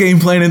another game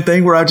planning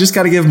thing where I just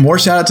got to give more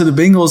shout out to the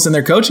Bengals and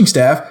their coaching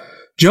staff.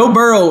 Joe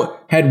Burrow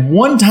had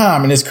one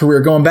time in his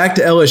career going back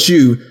to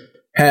LSU,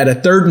 had a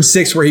 3rd and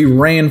 6 where he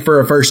ran for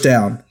a first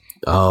down.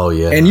 Oh,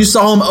 yeah. And you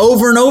saw him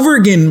over and over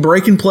again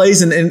breaking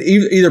plays and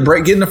either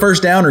getting a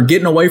first down or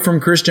getting away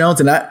from Chris Jones.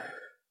 And I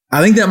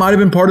think that might have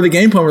been part of the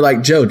game plan. We're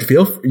like, Joe,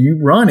 you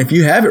run. If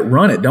you have it,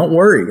 run it. Don't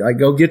worry. Like,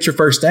 go get your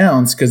first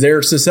downs because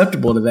they're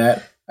susceptible to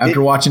that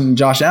after watching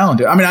Josh Allen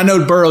do it. I mean, I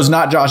know Burrow's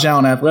not Josh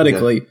Allen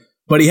athletically,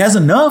 but he has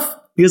enough.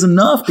 He has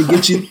enough to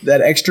get you that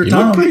extra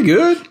time. Look pretty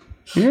good.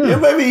 Yeah,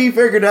 maybe he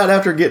figured out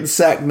after getting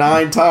sacked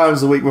 9 times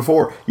the week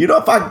before,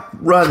 if I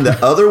run the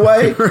other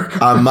way,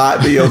 I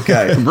might be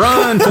okay.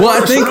 Run.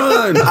 Well,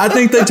 I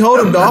think they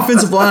told him the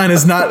offensive line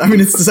is not,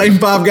 it's the same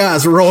 5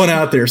 guys rolling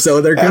out there, so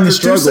they're going to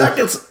struggle. 2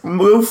 seconds,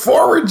 move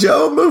forward,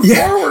 Joe,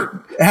 forward.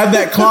 Have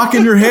that clock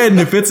in your head,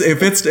 and if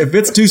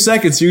it's 2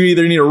 seconds, you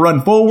either need to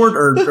run forward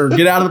or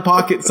get out of the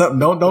pocket. Something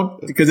don't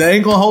because it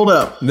ain't gonna hold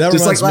up. That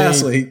just reminds like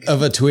last me week.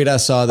 of a tweet I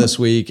saw this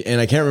week, and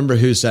I can't remember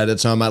who said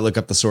it, so I might look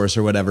up the source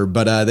or whatever.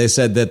 But they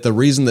said that the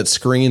reason that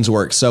screens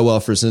work so well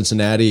for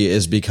Cincinnati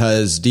is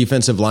because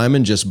defensive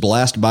linemen just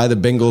blast by the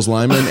Bengals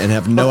linemen and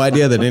have no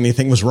idea that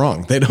anything was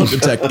wrong. They don't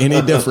detect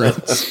any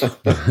difference.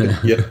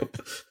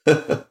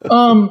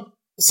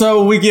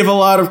 So we give a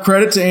lot of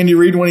credit to Andy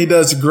Reid when he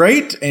does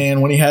great,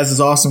 and when he has his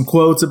awesome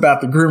quotes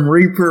about the Grim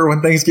Reaper.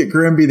 When things get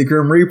grim, be the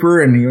Grim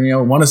Reaper, and he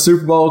won a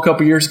Super Bowl a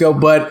couple years ago.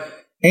 But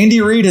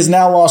Andy Reid has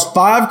now lost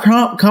 5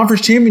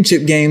 conference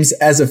championship games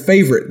as a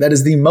favorite. That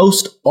is the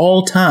most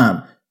all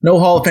time. No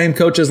Hall of Fame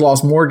coach has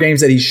lost more games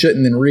that he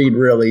shouldn't than Reid.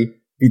 Really, if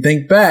you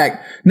think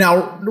back,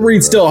 now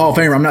Reid's still a Hall of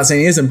Famer. I'm not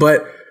saying he isn't,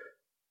 but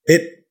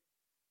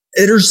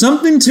there's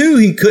something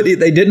too.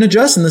 They didn't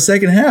adjust in the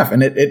second half,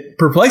 and it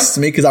perplexes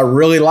me because I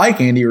really like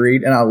Andy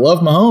Reid and I love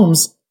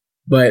Mahomes,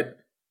 but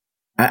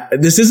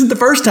this isn't the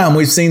first time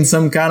we've seen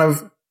some kind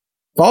of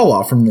fall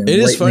off from them. It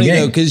is funny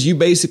though, because you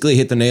basically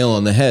hit the nail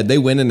on the head. They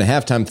went into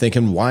halftime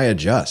thinking, why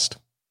adjust?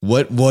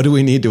 What do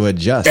we need to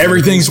adjust?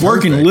 Everything's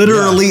working.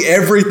 Literally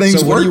everything's working.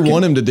 So what do you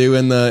want him to do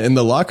in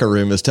the locker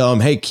room is tell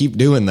him, hey, keep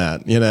doing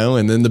that,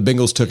 and then the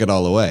Bengals took it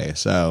all away.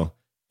 So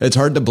it's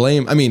hard to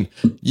blame. I mean,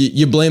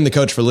 you blame the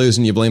coach for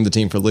losing, you blame the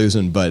team for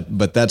losing,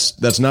 but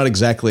that's not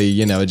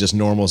exactly, a just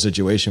normal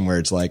situation where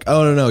it's like,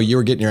 oh, no, you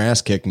were getting your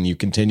ass kicked and you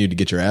continued to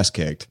get your ass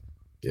kicked.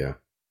 Yeah.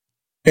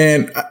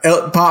 And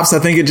Pops, I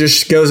think it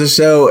just goes to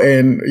show,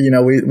 and,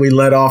 we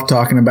let off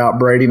talking about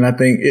Brady, and I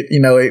think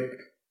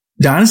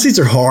dynasties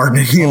are hard in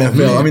the NFL.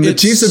 Man, I mean, the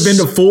Chiefs have been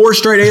to 4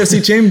 straight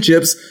AFC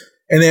championships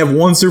and they have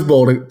 1 Super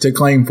Bowl to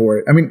claim for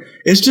it. I mean,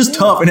 it's just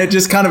tough. And it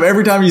just kind of,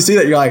 every time you see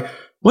that, you're like,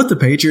 what the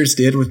Patriots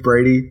did with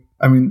Brady.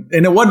 I mean,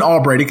 and it wasn't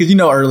all Brady because,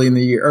 early in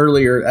the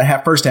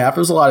year, first half,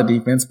 there was a lot of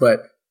defense, but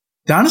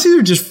dynasties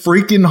are just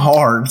freaking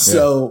hard. Yeah.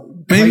 So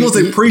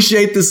Bengals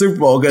appreciate the Super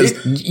Bowl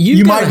because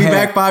you might be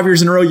back 5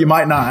 years in a row. You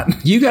might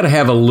not. You got to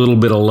have a little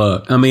bit of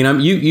luck. I mean,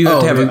 you have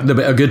to have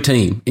a good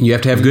team, and you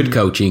have to have good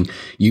coaching.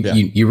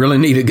 You really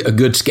need a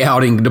good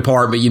scouting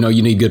department.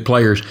 You need good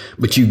players,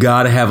 but you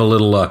got to have a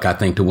little luck, I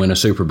think, to win a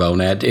Super Bowl.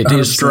 Now, it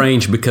is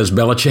strange because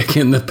Belichick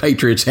and the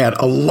Patriots had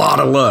a lot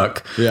of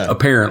luck,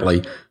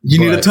 apparently. You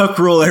need a tuck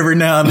rule every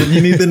now and then. You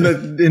need them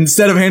to,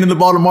 instead of handing the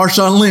ball to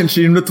Marshawn Lynch,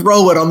 you need to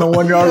throw it on the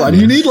 1 yard line.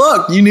 You need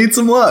luck. You need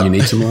some luck.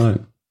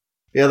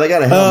 Yeah, they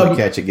got a helmet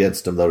catch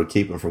against them though to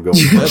keep them from going.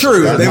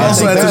 True. They've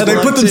also they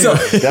put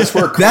themselves. That's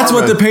what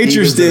the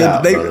Patriots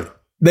did.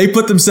 They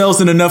put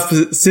themselves in enough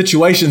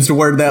situations to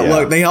where that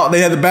luck. They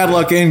had the bad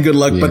luck and good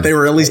luck, but they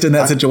were at least in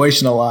that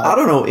situation a lot. I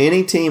don't know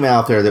any team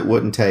out there that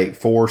wouldn't take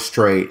 4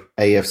 straight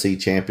AFC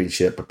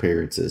championship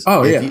appearances.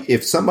 Oh,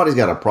 if somebody's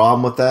got a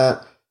problem with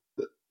that,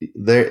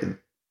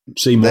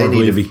 Seymour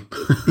Levy.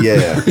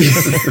 Yeah.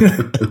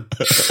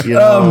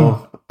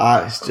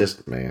 It's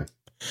just, man,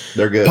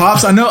 they're good.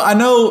 Pops, I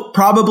know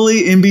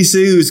probably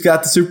NBC, who's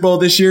got the Super Bowl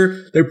this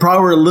year, they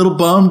probably were a little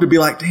bummed to be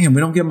like, damn,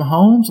 we don't get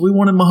Mahomes. We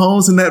wanted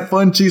Mahomes in that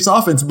fun Chiefs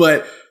offense.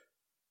 But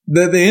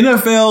the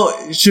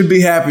NFL should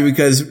be happy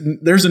because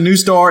there's a new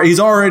star. He's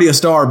already a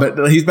star,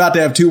 but he's about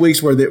to have 2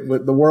 weeks where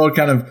the world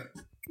kind of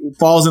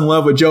falls in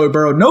love with Joey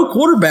Burrow. No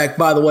quarterback,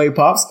 by the way,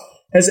 Pops,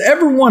 has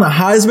ever won a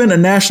Heisman, a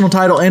national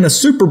title, and a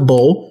Super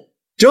Bowl.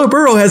 Joey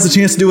Burrow has the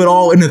chance to do it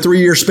all in a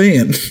 3-year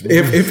span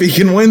if he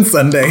can win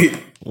Sunday.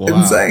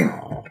 Wow. Insane.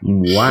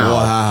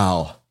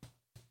 Wow.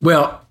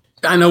 Well,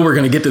 I know we're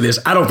going to get to this.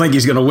 I don't think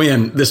he's going to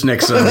win this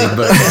next Sunday,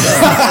 but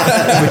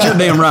you're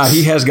damn right.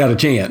 He has got a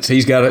chance.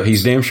 He's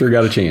damn sure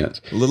got a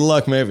chance. A little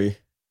luck, maybe.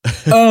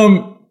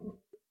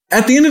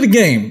 At the end of the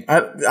game,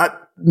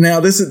 now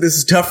this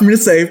is tough for me to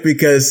say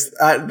because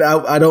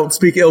I don't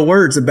speak ill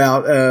words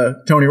about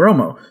Tony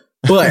Romo,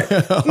 but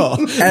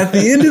at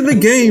the end of the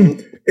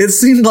game, it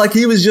seemed like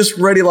he was just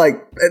ready. Like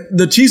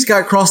the Chiefs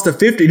got across the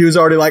 50, he was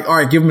already like, all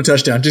right, give him a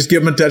touchdown. Just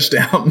give him a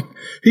touchdown.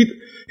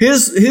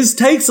 His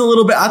takes a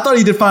little bit. I thought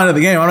he did fine in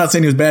the game. I'm not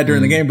saying he was bad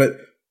during the game, but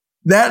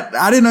that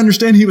I didn't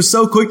understand. He was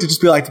so quick to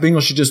just be like, the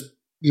Bengals should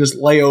just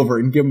lay over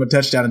and give him a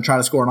touchdown and try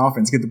to score an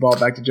offense, get the ball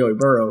back to Joey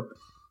Burrow.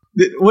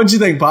 What did you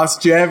think, Pops?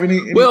 Did you have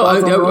any well,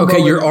 thoughts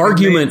okay, your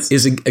argument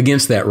is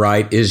against that,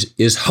 right?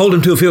 Is hold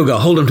him to a field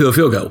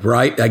goal,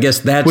 right? I guess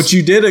that's what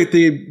you did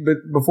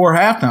before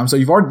halftime, so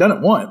you've already done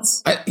it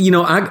once.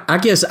 I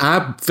guess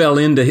I fell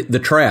into the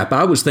trap.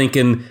 I was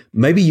thinking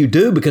maybe you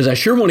do because I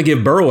sure want to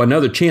give Burrow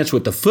another chance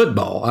with the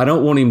football. I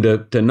don't want him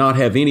to not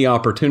have any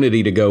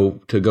opportunity to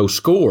go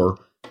score.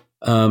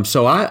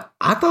 So I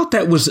thought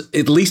that was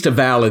at least a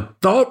valid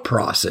thought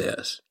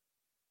process.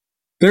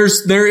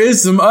 There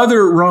is some other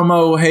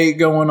Romo hate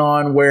going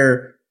on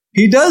where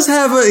he does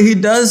have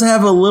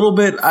a little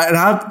bit, and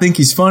I think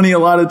he's funny a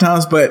lot of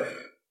times, but a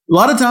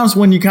lot of times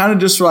when you kind of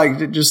just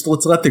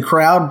let's let the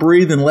crowd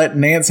breathe and let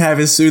Nance have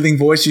his soothing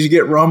voice, you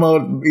get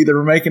Romo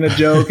either making a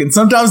joke, and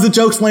sometimes the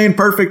jokes land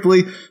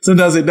perfectly,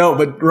 sometimes they don't,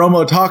 but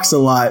Romo talks a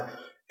lot.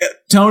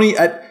 Tony,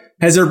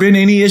 has there been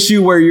any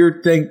issue where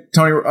you think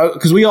Tony,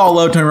 because we all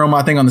love Tony Romo,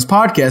 I think, on this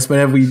podcast, but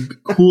have we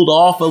cooled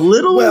off a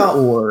little?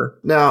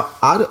 Now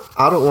I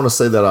don't want to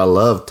say that I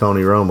love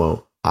Tony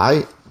Romo.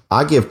 I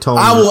give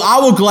Tony. I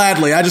will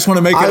gladly. I just want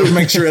to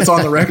make sure it's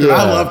on the record. Yeah,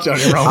 I love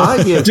Tony Romo.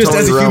 I give just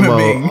Tony as a Romo, human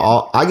being.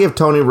 I give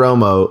Tony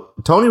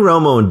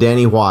Romo and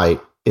Danny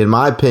White, in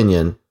my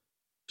opinion,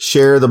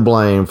 share the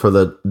blame for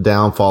the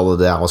downfall of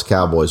the Dallas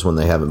Cowboys when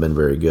they haven't been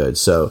very good.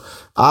 So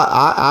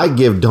I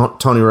give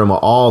Tony Romo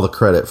all the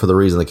credit for the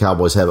reason the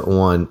Cowboys haven't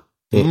won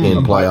in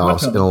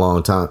playoffs in a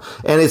long time.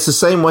 And it's the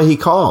same way he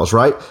calls,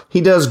 right?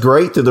 He does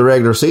great through the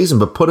regular season,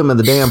 but put him in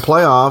the damn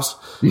playoffs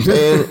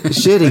and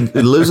shit,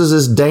 he loses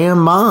his damn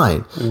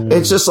mind.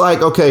 It's just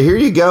like, okay, here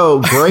you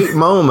go. Great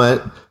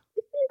moment.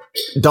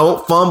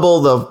 Don't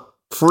fumble the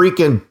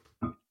freaking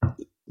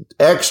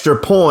extra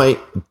point,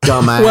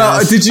 dumbass.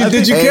 Well, did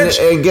you catch?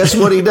 And guess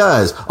what he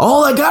does?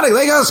 Oh, they got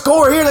to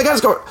score here. They got to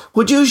score.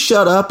 Would you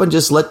shut up and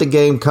just let the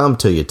game come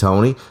to you,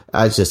 Tony?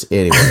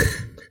 Anyway.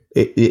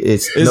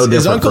 It's no different.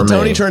 Is Uncle for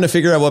Tony me. trying to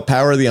figure out what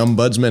power the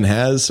ombudsman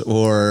has,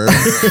 or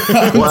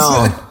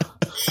Well,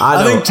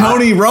 I think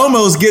Tony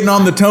Romo's getting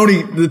on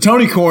the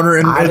Tony corner,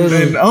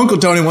 and Uncle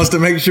Tony wants to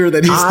make sure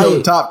that he's still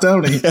the top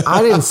Tony.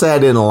 I didn't say I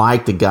didn't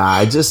like the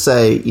guy. I just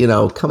say,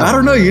 come on. I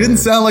don't know. Man. You didn't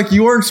sound like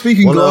you weren't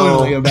speaking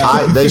glowingly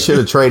about it. They should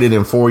have traded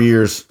him 4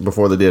 years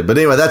before they did. But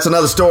anyway, that's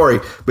another story.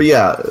 But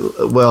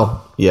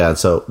yeah,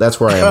 so that's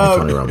where I am with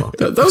Tony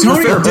Romo. Those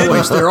are fair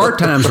points. There are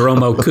times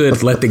Romo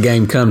could let the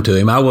game come to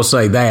him. I will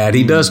say that.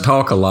 He does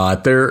talk a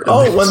lot.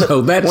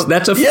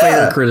 That's a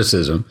fair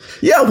criticism.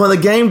 Yeah, when the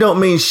game don't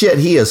mean shit,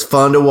 he is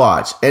fun to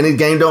watch. And the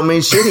game don't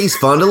mean shit, he's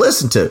fun to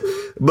listen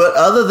to. But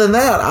other than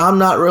that, I'm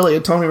not really a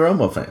Tony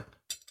Romo fan.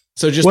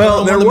 So just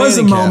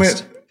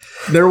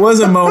there was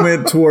a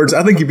moment towards,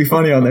 I think he'd be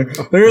funny on there.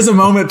 There is a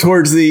moment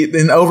towards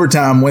in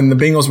overtime when the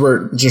Bengals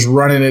were just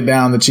running it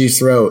down the Chiefs'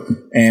 throat,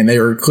 and they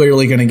were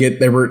clearly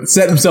they were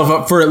setting themselves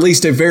up for at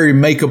least a very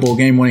makeable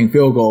game-winning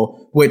field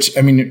goal, which,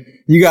 I mean,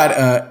 you got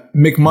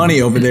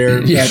McMoney over there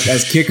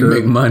as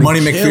kicker,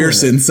 Money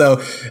McPherson.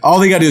 So all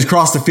they got to do is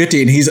cross the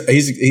 50, and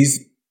he's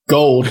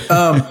gold.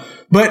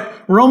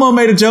 But Romo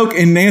made a joke,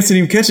 and Nance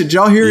didn't even catch it. Did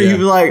y'all hear it? He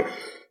was like,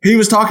 he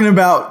was talking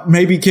about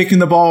maybe kicking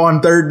the ball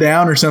on third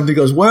down or something. He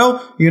goes,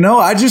 well, you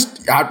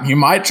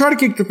might try to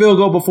kick the field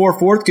goal before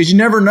fourth because you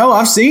never know.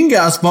 I've seen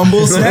guys fumble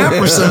a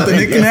snap or something.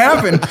 It can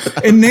happen.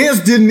 And Nance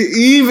didn't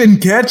even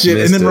catch it.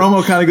 And then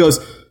Romo kind of goes,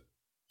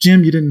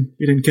 Jim, you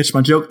didn't catch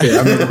my joke there.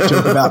 I made a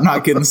joke about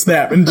not getting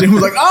snapped. And Jim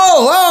was like,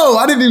 oh,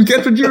 I didn't even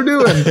catch what you were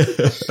doing.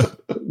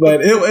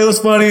 But it was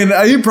funny, and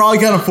he probably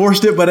kind of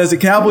forced it. But as a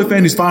Cowboy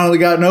fan who's finally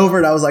gotten over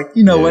it, I was like,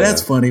 what?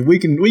 That's funny. We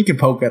can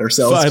poke at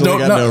ourselves. I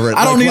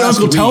don't need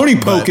Uncle Tony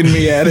poking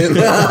me at it.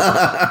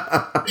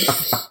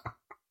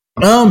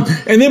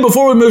 And then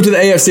before we move to the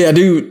AFC, I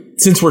do,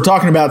 since we're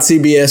talking about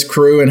CBS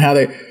Crew and how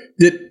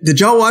Did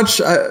y'all watch?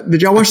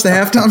 Did y'all watch the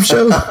halftime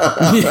show?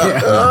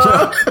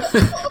 Yeah.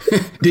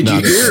 Did you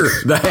hear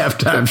the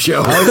halftime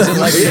show? Oh, was it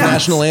like the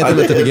national anthem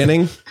at the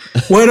beginning?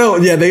 Well, no,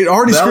 yeah, they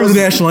already screwed the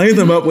national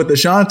anthem up with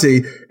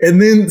Ashanti, and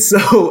then so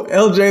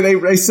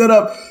LJ they set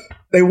up.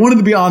 They wanted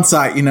to be on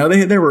site. You know,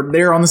 they were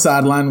there on the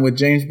sideline with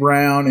James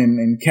Brown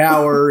and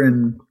Cower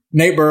and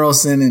Nate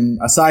Burleson and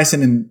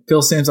Sison and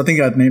Phil Simms. I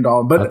think I've named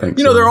all, but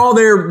they're all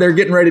there. They're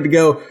getting ready to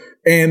go.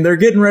 And they're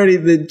getting ready.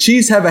 The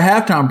Chiefs have a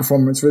halftime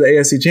performance for the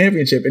AFC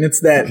Championship, and it's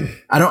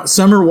that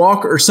Summer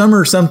Walker or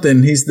Summer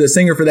something. He's the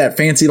singer for that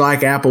Fancy Like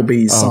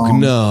Applebee's song. Oh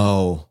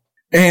no!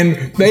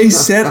 And they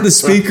set the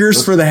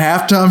speakers for the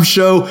halftime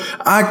show.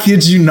 I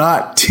kid you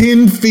not,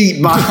 10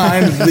 feet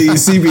behind the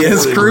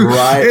CBS crew,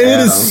 and it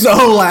is so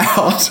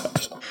loud.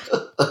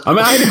 I mean,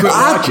 I had to quit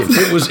watching.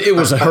 It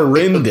was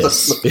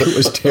horrendous. It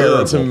was terrible.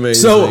 That's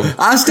amazing. So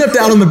I stepped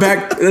out on the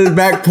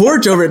back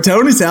porch over at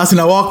Tony's house, and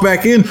I walked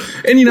back in,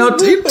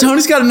 and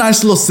Tony's got a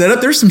nice little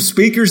setup. There's some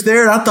speakers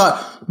there, and I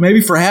thought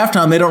maybe for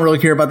halftime they don't really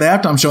care about the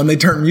halftime show, and they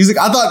turn music.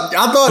 I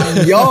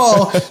thought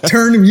y'all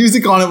turned the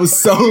music on. It was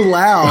so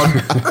loud,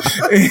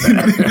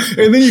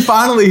 and then you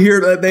finally hear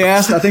that they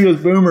asked. I think it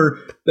was Boomer.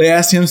 They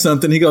asked him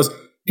something. He goes,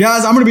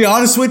 "Guys, I'm going to be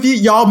honest with you.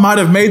 Y'all might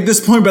have made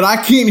this point, but I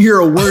can't hear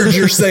a word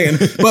you're saying.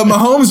 But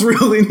Mahomes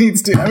really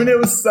needs to." I mean, it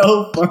was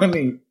so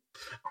funny.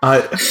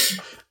 I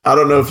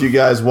don't know if you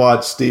guys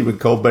watched Stephen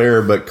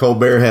Colbert, but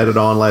Colbert had it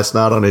on last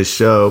night on his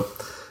show,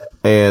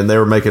 and they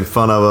were making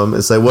fun of him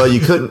and say, "Well, you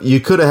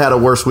could have had a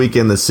worse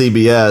weekend than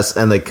CBS,"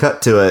 and they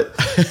cut to it,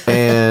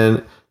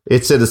 and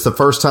it said it's the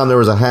first time there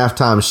was a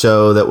halftime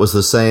show that was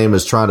the same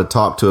as trying to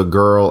talk to a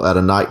girl at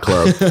a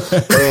nightclub.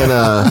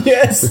 And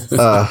Yes.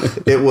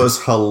 It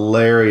was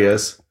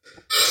hilarious.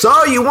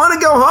 So you want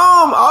to go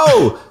home?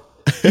 Oh,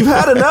 you've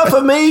had enough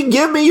of me?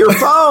 Give me your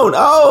phone.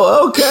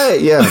 Oh, okay.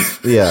 Yeah.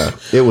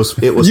 It was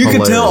You hilarious.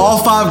 could tell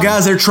all five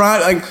guys, they're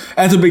trying, like,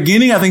 at the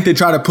beginning, I think they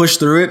try to push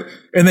through it,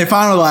 and they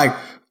finally, like,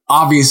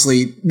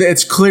 obviously,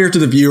 it's clear to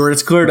the viewer,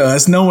 it's clear to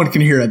us, no one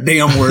can hear a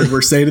damn word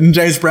we're saying. And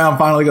James Brown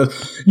finally goes,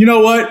 "You know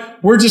what?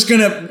 We're just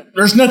going to,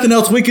 there's nothing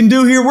else we can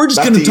do here. We're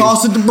just going to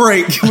toss it to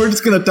break. We're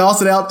just going to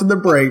toss it out to the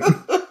break."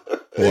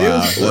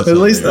 Wow. At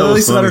least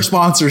let our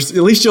sponsors,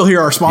 at least you'll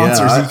hear our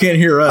sponsors. Yeah, you can't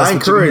hear us. I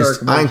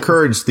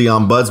encouraged the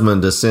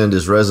ombudsman to send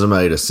his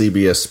resume to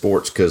CBS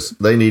Sports because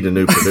they need a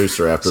new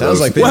producer after Sounds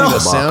those. like they need a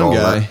sound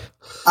guy.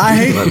 I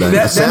hate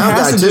that sound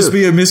has guy to just too.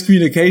 be a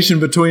miscommunication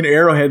between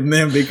Arrowhead and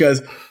them,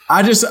 because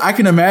I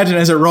can imagine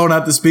as they're rolling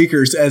out the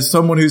speakers as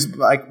someone who's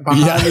like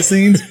behind the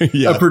scenes,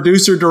 a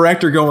producer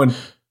director going,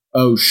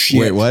 "Oh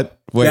shit. Wait, what?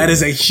 That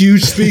is a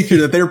huge speaker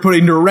that they're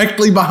putting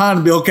directly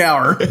behind Bill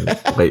Cowher."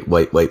 Wait.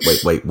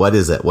 What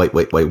is that? Wait.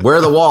 Where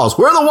are the walls?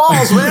 Where are the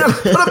walls, man?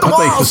 Put up the I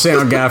think the walls.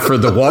 sound guy for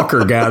the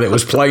Walker guy that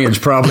was playing is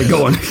probably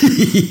going,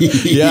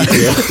 Yeah.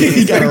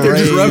 He's back there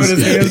just rubbing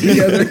his hands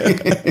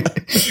together.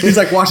 He's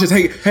like, "Watch this.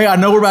 Hey, I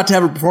know we're about to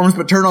have a performance,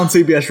 but turn on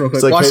CBS real quick.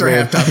 It's like, Watch hey, our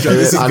man, halftime show.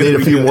 This is I gonna need a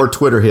be few good." more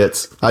Twitter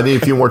hits.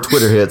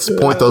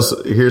 Point those.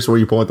 Here's where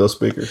you point those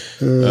speakers.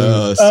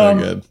 Oh, that's so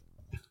good.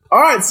 All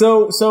right,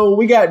 so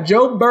we got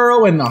Joe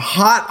Burrow and the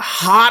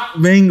hot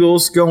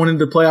Bengals going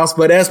into the playoffs,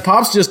 but as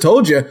Pops just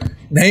told you,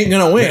 they ain't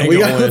gonna win.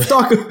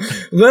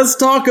 Let's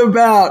talk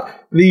about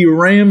the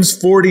Rams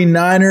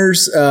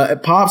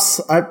 49ers.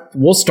 Pops,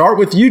 we'll start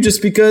with you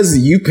just because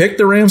you picked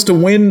the Rams to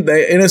win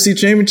the NFC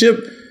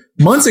Championship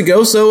months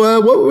ago.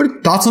 So what were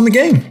your thoughts on the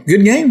game?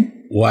 Good game.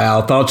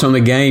 Wow, thoughts on the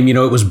game. You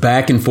know, it was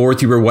back and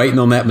forth. You were waiting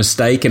on that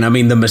mistake, and I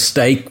mean the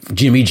mistake,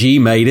 Jimmy G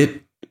made it.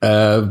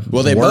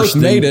 Well, they both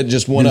made it.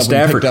 Just one of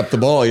them picked up the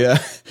ball.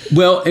 Yeah.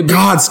 Well,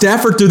 God,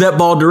 Stafford threw that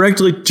ball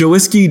directly.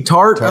 Jowiski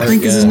Tart, I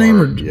think is his name,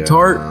 or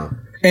Tart.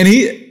 And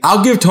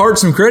I'll give Tart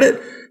some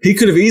credit. He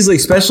could have easily,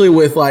 especially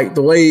with like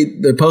the way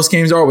the post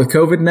games are with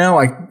COVID now,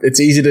 like it's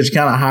easy to just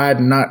kind of hide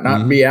and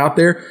not be out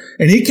there.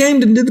 And he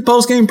came and did the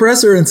post game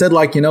presser and said,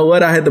 like, "You know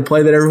what? I had the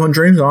play that everyone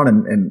dreams on,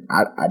 and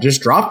I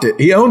just dropped it."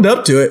 He owned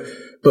up to it.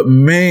 But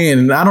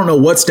man, I don't know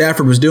what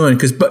Stafford was doing,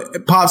 because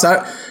Pops,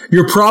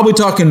 you're probably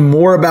talking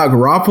more about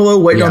Garoppolo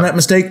waiting on that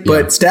mistake.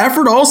 But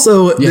Stafford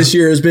also this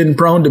year has been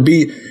prone to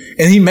be,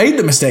 and he made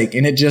the mistake,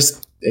 and it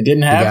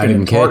didn't happen.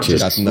 didn't catch it.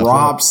 Just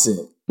drops it.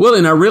 Well,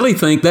 and I really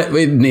think that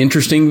an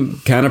interesting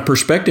kind of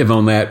perspective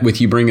on that, with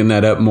you bringing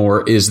that up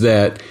more, is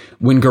that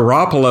when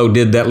Garoppolo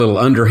did that little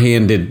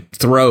underhanded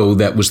throw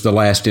that was the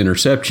last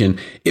interception,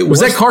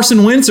 was that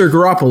Carson Wentz or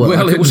Garoppolo?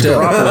 Well, it was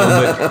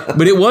Garoppolo,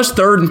 but it was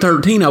 3rd and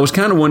 13. I was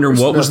kind of wondering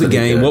what was the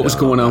game, what was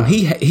going on.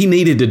 He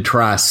needed to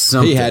try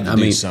something. He had to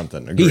do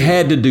something. Agreed. He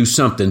had to do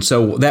something.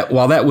 So that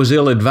while that was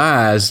ill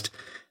advised,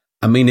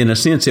 I mean, in a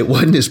sense, it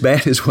wasn't as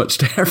bad as what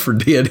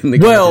Stafford did in the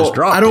game. Just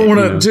dropped I don't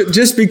want to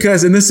just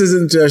because, and this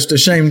isn't just to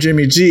shame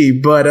Jimmy G,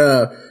 but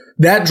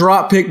that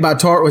drop pick by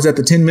Tart was at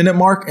the 10-minute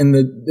mark, and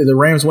the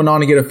Rams went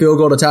on to get a field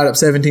goal to tie it up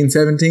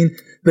 17-17.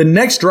 The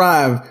next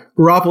drive,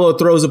 Garoppolo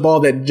throws a ball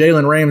that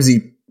Jalen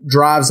Ramsey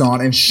drives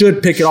on and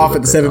should pick it off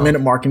at the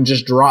 7-minute mark and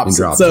just drops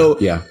it. So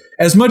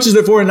as much as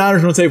the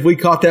 49ers would say if we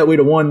caught that, we'd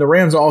have won, the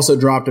Rams also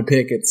dropped a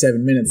pick at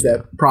 7 minutes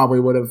that probably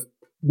would have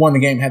won the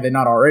game had they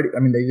not already. I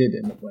mean, they did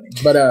end up winning.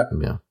 But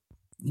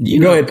Yeah.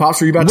 go ahead,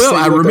 Pops. Were you about to say?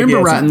 Well, I remember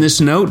writing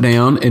this note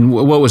down, and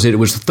what was it? It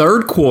was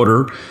third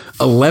quarter,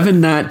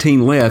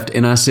 11:19 left,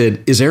 and I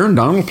said, "Is Aaron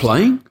Donald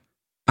playing?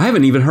 I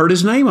haven't even heard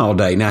his name all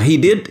day." Now he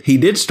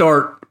did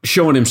start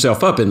showing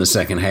himself up in the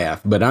second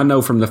half, but I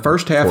know from the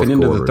first half and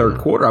into the third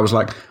quarter, I was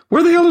like,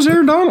 "Where the hell is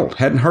Aaron Donald?"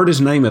 Hadn't heard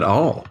his name at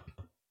all.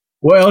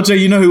 Well, LJ,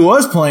 you know who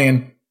was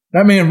playing?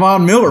 That man,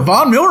 Von Miller.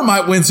 Von Miller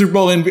might win Super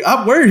Bowl MVP.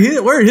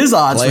 Where are his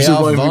odds for Super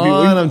Bowl MVP?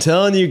 Von, I'm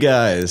telling you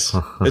guys.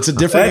 It's a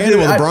different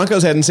animal. The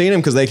Broncos hadn't seen him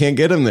because they can't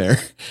get him there.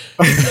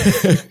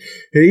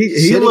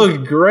 He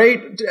looked great.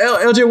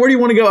 LJ, where do you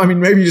want to go? I mean,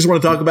 maybe you just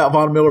want to talk about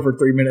Von Miller for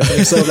 3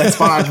 minutes, so that's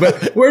fine.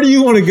 But where do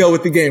you want to go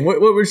with the game? What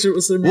were your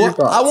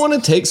thoughts? I want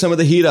to take some of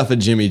the heat off of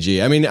Jimmy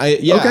G. I mean,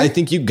 I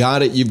think you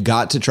got it. You've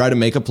got to try to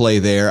make a play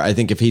there. I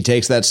think if he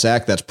takes that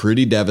sack, that's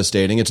pretty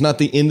devastating. It's not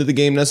the end of the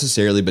game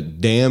necessarily, but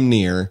damn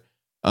near.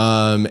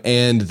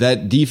 And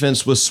that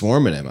defense was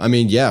swarming him. I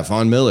mean, yeah,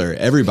 Von Miller,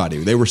 everybody,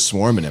 they were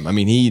swarming him. I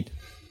mean,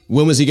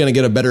 when was he going to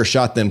get a better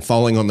shot than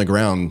falling on the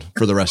ground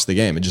for the rest of the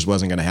game? It just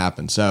wasn't going to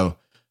happen. So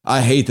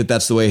I hate that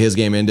that's the way his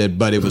game ended,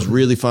 but it was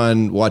really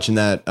fun watching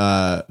that,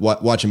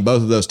 watching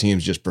both of those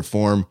teams just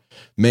perform.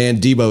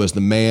 Man, Debo is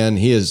the man.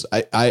 He is.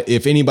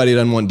 If anybody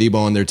doesn't want Debo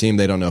on their team,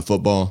 they don't know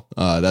football.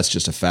 That's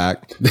just a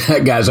fact.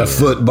 That guy's a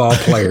football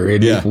player.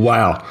 Yeah.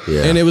 Wow.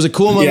 Yeah. And it was a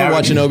cool moment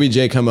watching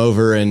OBJ come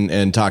over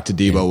and talk to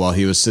Debo while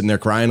he was sitting there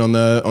crying on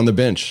the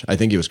bench. I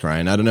think he was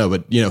crying. I don't know,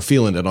 but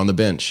feeling it on the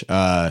bench.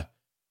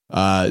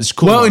 It's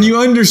cool. Well, and you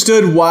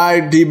understood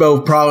why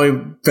Debo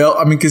probably felt.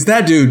 I mean, because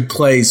that dude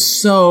plays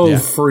so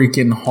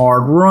freaking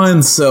hard,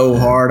 runs so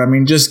hard. I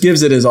mean, just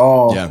gives it his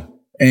all. Yeah.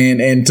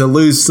 And to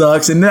lose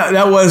sucks. And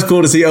that was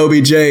cool to see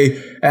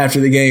OBJ after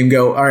the game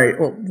go, all right,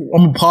 well, I'm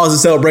going to pause the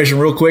celebration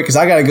real quick because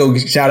I got to go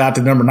shout out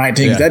to number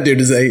 19 because that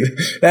dude is a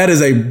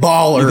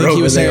baller. You think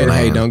he was there. saying,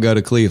 hey, don't go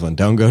to Cleveland.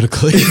 Don't go to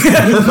Cleveland.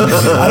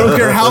 I don't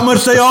care how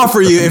much they offer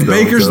you. If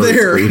Baker's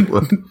there,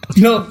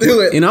 don't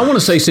do it. And I want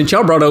to say, since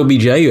y'all brought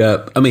OBJ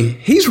up, I mean,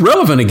 he's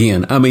relevant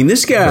again. I mean,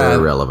 this guy,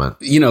 very relevant.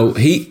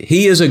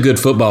 He is a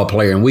good football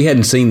player, and we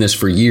hadn't seen this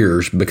for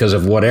years because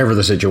of whatever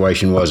the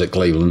situation was at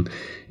Cleveland.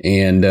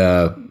 And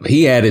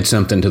he added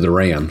something to the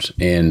Rams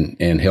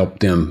and helped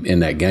them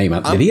in that game.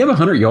 Did he have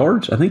 100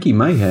 yards? I think he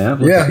may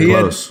have. Yeah, he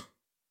close.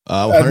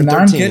 Had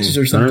 9 catches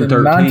or something.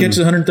 9 catches,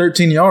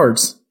 113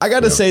 yards. I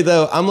got to say,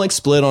 though, I'm like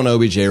split on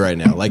OBJ right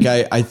now. Like,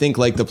 I think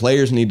like the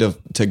players need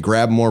to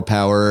grab more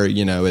power. I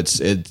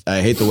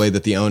hate the way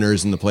that the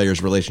owners and the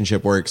players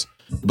relationship works.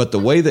 But the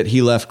way that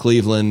he left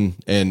Cleveland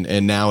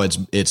and now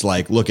it's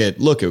like, look at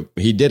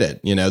he did it.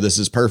 This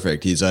is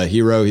perfect. He's a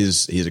hero.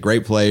 He's a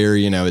great player.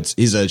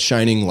 He's a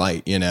shining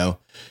light, and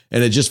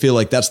I just feel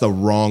like that's the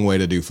wrong way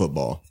to do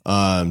football.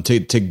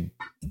 To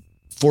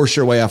force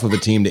your way off of a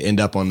team to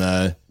end up on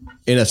the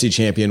NFC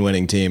champion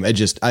winning team. I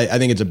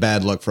think it's a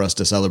bad look for us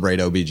to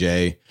celebrate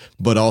OBJ,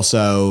 but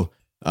also,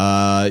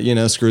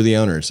 screw the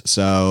owners.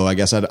 So I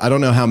guess I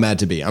don't know how mad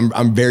to be.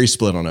 I'm very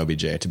split on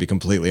OBJ, to be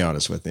completely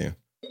honest with you.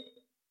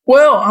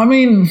 Well, I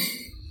mean,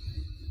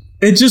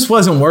 it just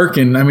wasn't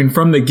working. I mean,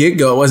 from the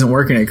get-go, it wasn't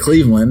working at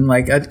Cleveland.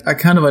 Like, I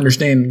kind of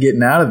understand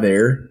getting out of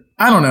there.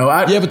 I don't know.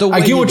 But the way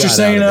I get what you're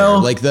saying, though.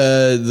 Like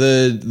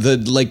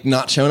the like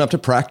not showing up to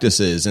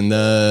practices and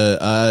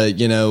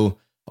the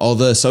all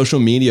the social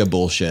media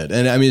bullshit,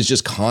 and I mean it's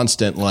just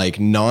constant like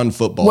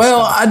non-football.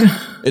 Well,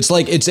 stuff. It's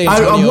like it's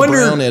Antonio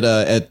Brown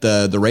at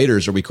the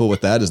Raiders. Are we cool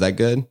with that? Is that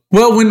good?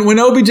 Well, when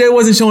OBJ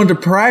wasn't showing to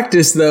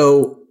practice,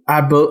 though,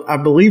 I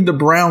believe the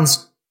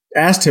Browns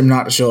asked him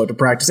not to show up to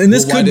practice, and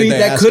this could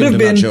have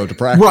been show up to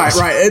practice.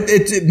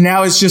 Right.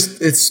 Now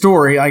it's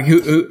story. Like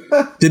who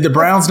did the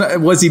Browns?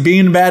 Was he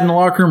being bad in the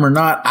locker room or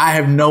not? I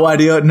have no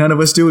idea. None of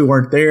us do. We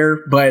weren't there,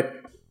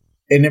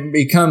 and it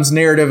becomes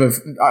narrative of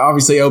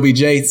obviously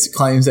OBJ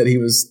claims that he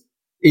was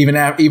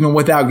even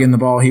without getting the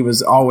ball, he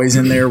was always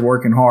in there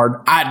working hard.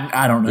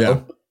 I don't know.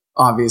 Yeah.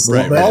 Obviously,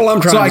 right. All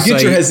I'm trying to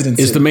say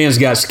is the man's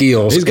got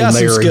skills. He's got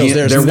some skills.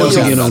 They're once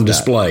again on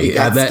display.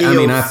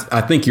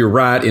 I think you're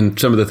right in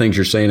some of the things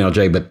you're saying,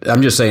 LJ. But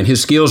I'm just saying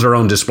his skills are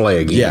on display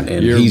again,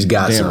 and he's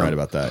got damn some. Right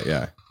about that.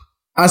 Yeah,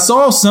 I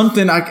saw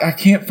something. I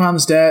can't find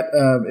the stat.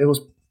 It was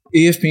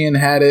ESPN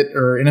had it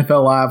or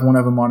NFL Live, one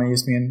of them on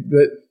ESPN.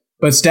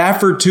 But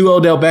Stafford to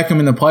Odell Beckham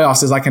in the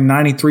playoffs is like a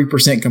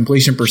 93%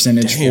 completion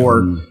percentage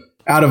for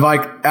out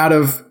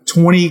of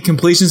 20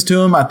 completions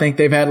to him. I think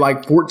they've had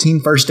like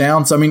 14 first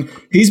downs. I mean,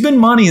 he's been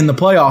money in the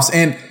playoffs.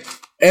 And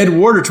Ed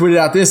Warder tweeted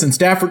out this, and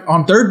Stafford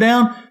on third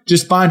down,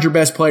 just find your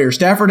best player.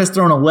 Stafford has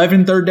thrown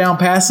 11 third down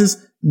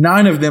passes,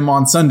 9 of them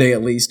on Sunday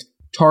at least,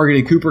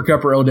 targeted Cooper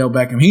Kupp or Odell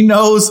Beckham. He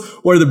knows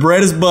where the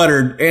bread is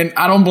buttered, and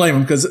I don't blame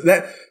him because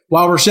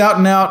while we're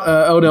shouting out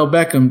Odell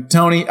Beckham,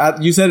 Tony,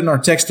 you said it in our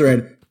text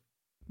thread,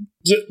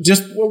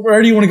 just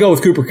where do you want to go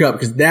with Cooper Kupp?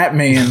 Because that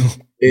man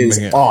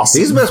is awesome.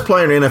 He's the best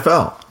player in the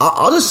NFL.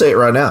 I'll just say it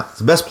right now. It's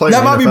the best player in the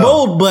NFL. That might be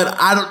bold, but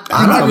I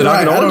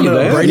don't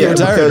know. Brady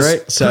retired,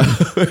 right? So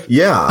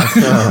yeah.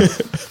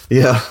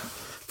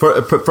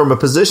 from a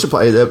position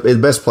play, the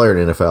best player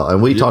in the NFL.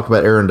 And we talked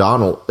about Aaron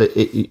Donald.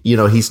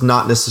 He's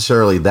not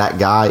necessarily that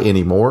guy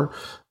anymore,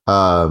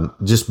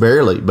 just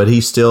barely, but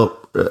he still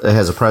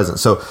has a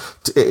presence. So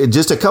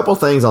just a couple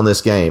things on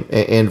this game.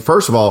 And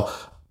first of all,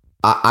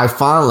 I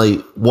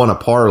finally won a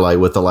parlay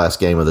with the last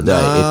game of the day.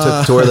 It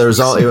took to where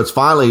it was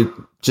finally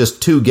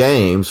just 2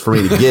 games for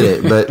me to get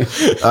it, but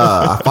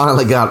I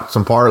finally got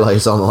some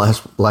parlays on the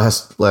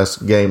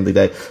last game of the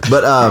day.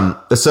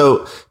 But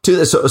so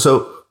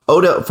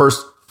Odell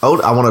first.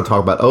 I want to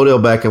talk about Odell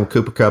Beckham,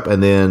 Cooper Kupp,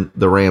 and then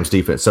the Rams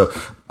defense. So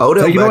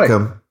Odell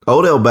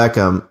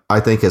Beckham, I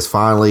think, has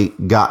finally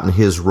gotten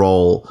his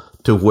role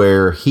to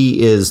where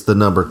he is the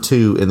number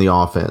 2 in the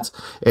offense.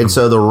 And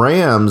so the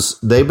Rams,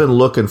 they've been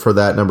looking for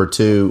that number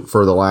 2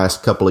 for the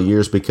last couple of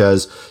years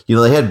because,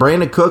 they had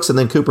Brandon Cooks and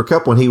then Cooper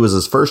Kupp when he was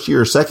his first year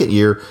or second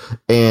year,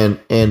 and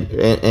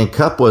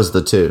Kupp was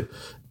the 2.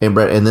 And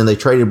then they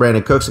traded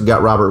Brandon Cooks and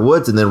got Robert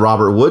Woods, and then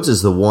Robert Woods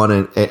is the 1,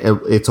 and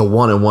it's a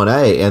 1 and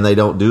 1A, and they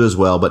don't do as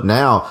well. But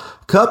now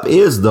Kupp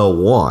is the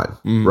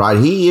 1, right?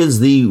 He is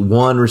the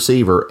 1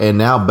 receiver, and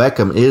now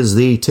Beckham is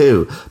the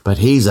 2, but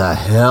he's a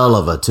hell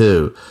of a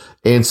 2.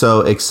 And so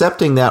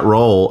accepting that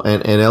role,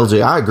 and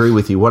LJ, I agree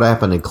with you. What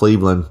happened in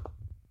Cleveland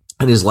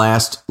in his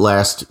last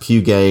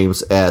few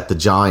games at the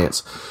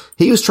Giants,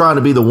 he was trying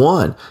to be the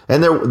 1,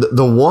 and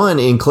the 1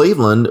 in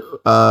Cleveland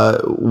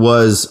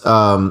was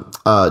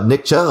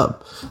Nick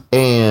Chubb,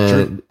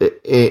 and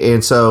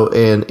so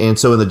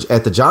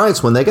at the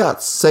Giants when they got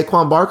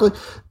Saquon Barkley,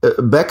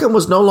 Beckham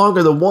was no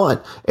longer the 1,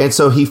 and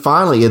so he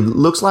finally, it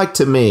looks like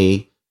to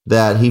me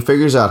that he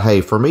figures out,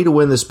 hey, for me to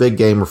win this big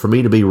game or for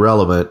me to be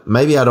relevant,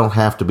 maybe I don't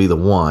have to be the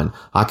 1.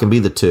 I can be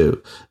the 2.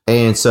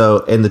 And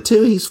the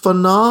 2, he's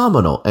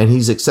phenomenal. And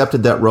he's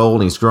accepted that role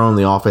and he's grown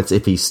the offense.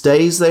 If he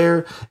stays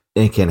there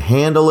and can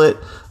handle it,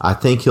 I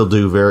think he'll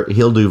do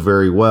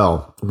very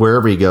well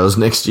wherever he goes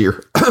next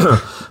year.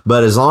 Because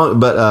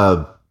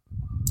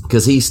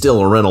he's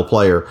still a rental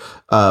player.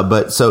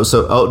 But so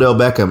Odell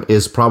Beckham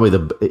is probably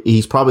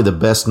the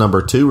best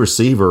number 2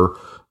 receiver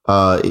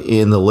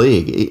in the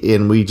league.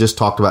 And we just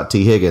talked about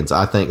T. Higgins.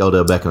 I think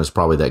Odell Beckham is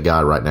probably that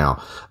guy right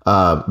now.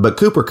 But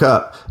Cooper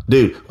Kupp,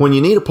 dude, when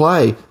you need a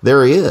play,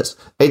 there he is.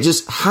 It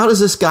just, how does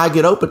this guy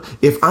get open?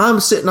 If I'm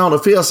sitting on the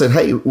field saying,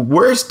 hey,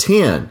 where's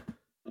 10?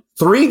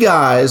 3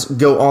 guys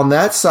go on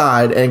that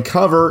side and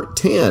cover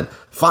 10.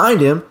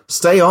 Find him,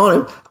 stay on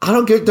him. I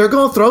don't get, they're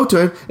going to throw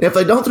to him. And if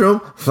they don't throw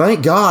him,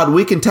 thank God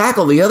we can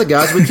tackle the other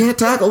guys. We can't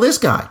tackle this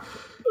guy.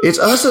 It's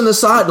us on the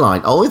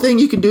sideline. Only thing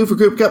you can do for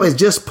Cooper Kupp is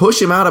just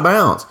push him out of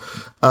bounds.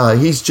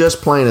 He's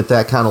just playing at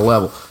that kind of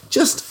level.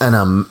 Just an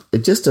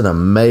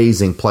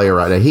amazing player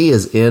right now. He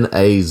is in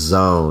a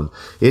zone.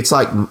 It's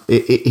like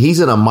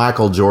he's in a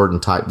Michael Jordan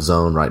type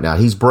zone right now.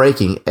 He's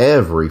breaking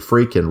every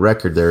freaking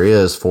record there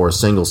is for a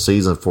single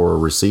season for a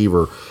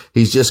receiver.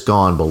 He's just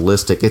gone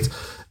ballistic. It's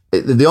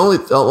the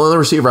only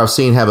receiver I've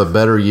seen have a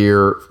better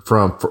year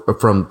from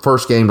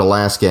first game to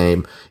last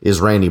game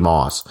is Randy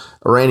Moss.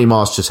 Randy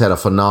Moss just had a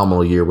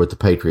phenomenal year with the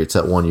Patriots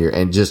that one year,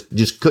 and just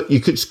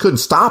couldn't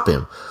stop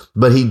him.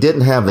 But he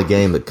didn't have the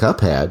game that Kupp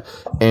had,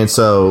 and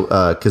so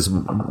because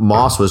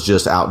Moss was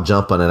just out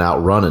jumping and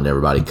out running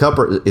everybody. Kupp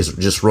is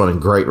just running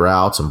great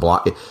routes and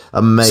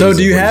amazing. So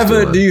do you have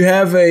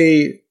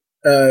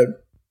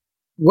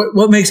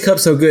what makes Kupp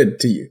so good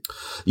to you?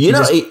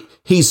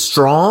 He's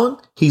strong.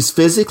 He's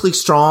physically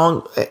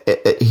strong.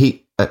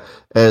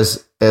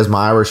 As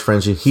my Irish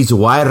friends, he's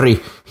wiry.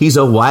 He's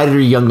a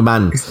wiry young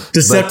man.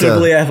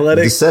 Deceptively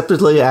athletic.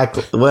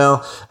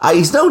 Well,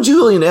 he's no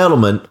Julian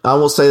Edelman. I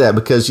won't say that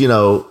because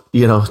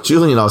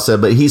Julian all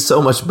said, but he's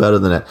so much better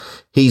than that.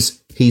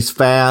 He's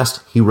fast.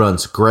 He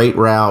runs great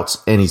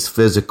routes, and he's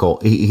physical.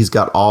 He's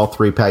got all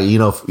 3 pack. You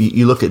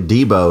look at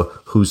Debo,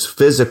 who's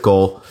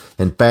physical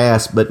and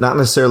fast, but not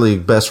necessarily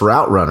the best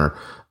route runner.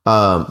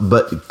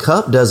 But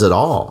Kupp does it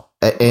all.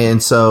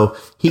 And so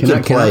can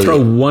play. Can I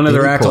throw one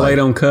other accolade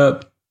on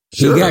Kupp?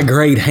 Sure. He got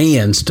great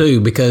hands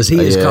too, because he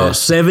has caught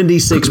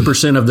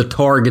 76% of the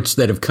targets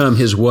that have come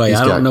his way.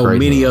 I don't know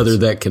many other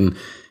that can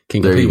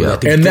compete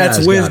with that. And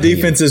that's with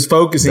defenses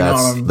focusing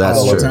on him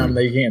all the time.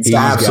 They can't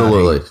stop.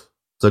 Absolutely.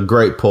 It's a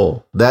great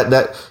pull.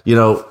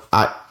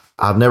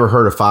 I've never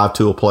heard a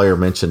 5-tool player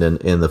mentioned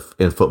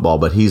in football,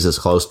 but he's as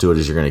close to it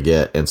as you're going to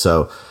get. And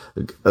so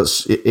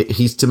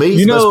he's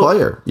the best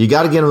player. You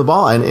got to get him the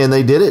ball, and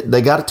they did it.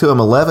 They got it to him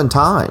 11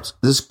 times.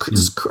 This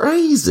is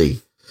crazy,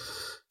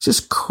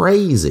 just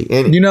crazy.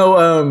 And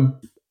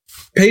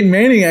Peyton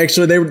Manning,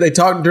 actually, they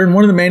talked during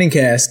one of the Manning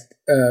cast.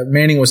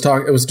 Manning was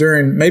talking. It was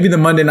during maybe the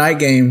Monday night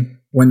game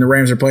when the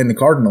Rams are playing the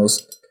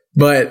Cardinals,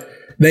 but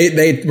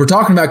they were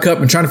talking about Kupp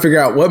and trying to figure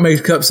out what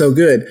makes Kupp so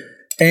good.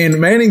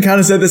 And Manning kind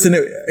of said this, and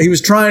he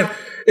was trying.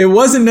 It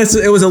wasn't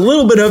necessarily. It was a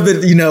little bit of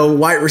the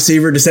white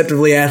receiver,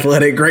 deceptively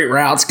athletic, great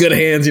routes, good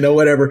hands,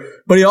 whatever.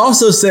 But he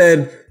also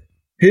said,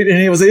 and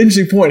it was an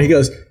interesting point. He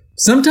goes,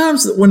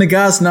 sometimes when a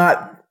guy's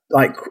not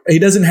he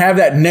doesn't have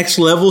that next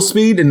level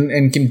speed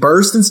and can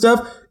burst and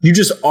stuff, you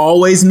just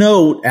always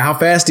know how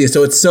fast he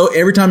is. So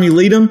every time you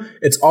lead him,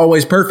 it's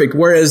always perfect.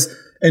 Whereas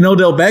And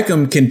Odell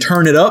Beckham can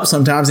turn it up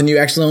sometimes and you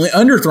accidentally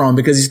underthrow him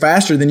because he's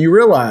faster than you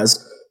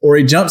realized or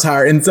he jumps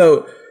higher. And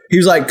so he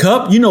was like,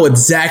 Kupp, you know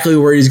exactly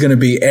where he's going to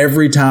be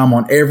every time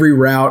on every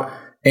route.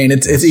 And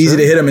it's easy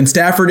to hit him. And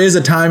Stafford is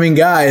a timing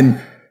guy.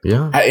 And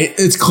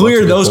it's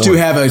clear those two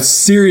have a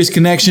serious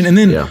connection. And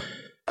then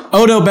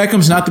Odell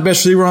Beckham's not the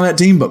best receiver on that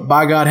team, but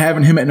by God,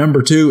 having him at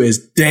number 2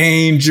 is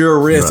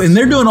dangerous. And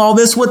they're doing all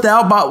this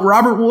without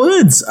Robert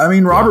Woods. I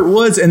mean, Robert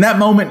Woods in that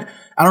moment,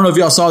 I don't know if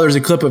y'all saw, there's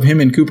a clip of him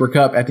and Cooper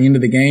Kupp at the end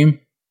of the game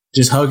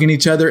just hugging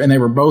each other, and they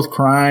were both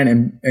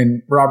crying.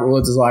 And Robert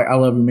Woods is like, I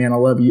love you, man. I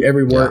love you.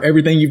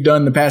 Everything you've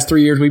done the past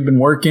 3 years, we've been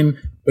working.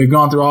 We've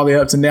gone through all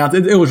the ups and downs.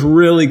 It was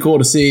really cool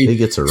to see, he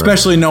gets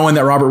especially knowing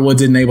that Robert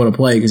Woods isn't able to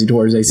play because he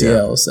tore his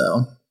ACL.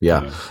 So.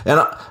 Yeah.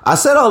 And I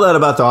said all that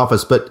about the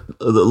office, but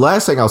the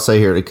last thing I'll say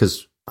here,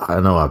 because I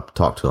know I've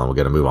talked too long, we're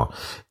going to move on.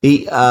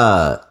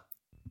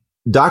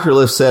 Dr.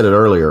 Lift said it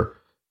earlier.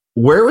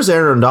 Where was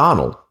Aaron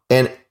Donald?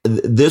 And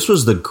this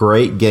was the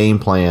great game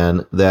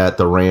plan that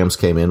the Rams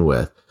came in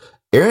with.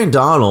 Aaron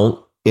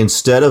Donald,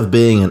 instead of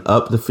being an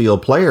up the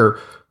field player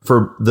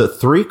for the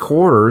 3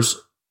 quarters,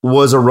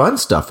 was a run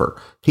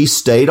stuffer. He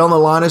stayed on the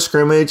line of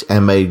scrimmage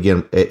and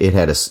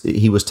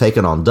he was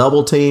taken on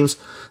double teams.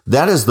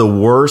 That is the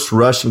worst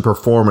rushing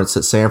performance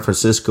that San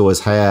Francisco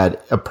has had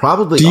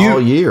probably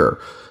all year.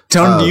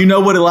 Tony, do you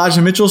know what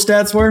Elijah Mitchell's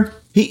stats were?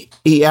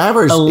 He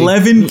averaged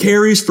 11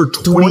 carries for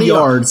 20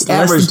 yards,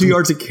 less than 2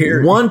 yards a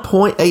carry.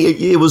 1.8.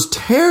 It was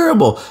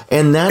terrible,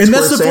 and that's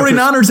the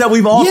 49ers that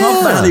we've all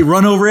talked about. They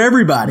run over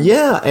everybody.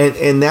 Yeah,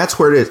 and that's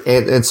where it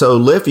is. And so,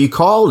 Liff, you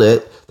called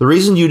it. The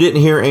reason you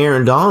didn't hear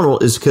Aaron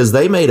Donald is because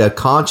they made a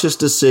conscious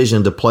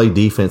decision to play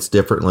defense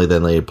differently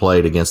than they had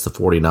played against the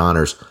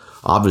 49ers.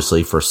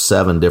 Obviously, for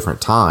 7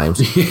 different times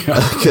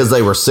because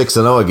they were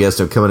 6-0 against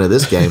him coming into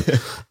this game.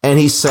 And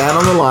he sat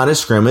on the line of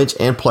scrimmage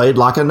and played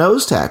like a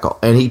nose tackle.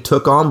 And he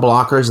took on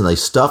blockers and they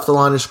stuffed the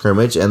line of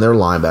scrimmage and their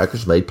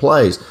linebackers made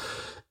plays.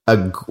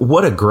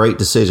 What a great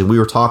decision. We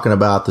were talking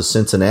about the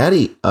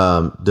Cincinnati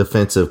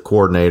defensive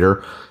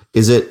coordinator.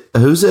 Who's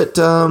it?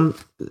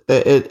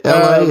 At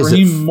LA?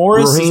 Raheem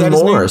Morris. Raheem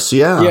Morris,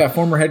 yeah,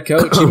 former head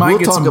coach. He might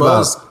get some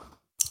buzz.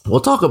 We'll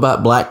talk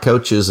about black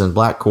coaches and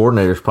black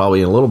coordinators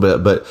probably in a little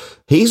bit, but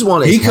he's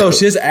one. He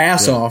coached his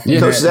ass off. He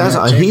coached his ass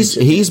off.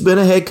 He's been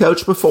a head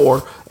coach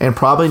before and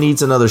probably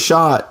needs another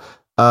shot.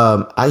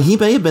 He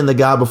may have been the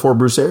guy before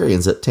Bruce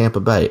Arians at Tampa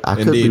Bay. I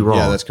could be wrong.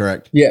 Yeah, that's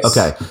correct. Yes.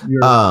 Okay.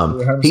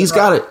 He's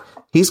got it.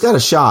 He's got a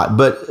shot,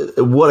 but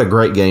what a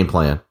great game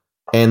plan.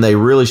 And they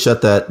really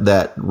shut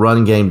that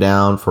run game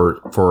down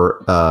for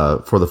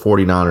the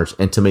 49ers.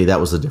 And to me, that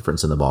was the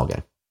difference in the ball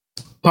game.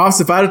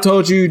 Pops, if I'd have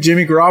told you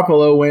Jimmy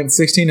Garoppolo went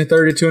 16 to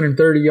 30,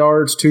 230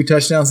 yards, 2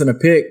 touchdowns, and a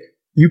pick,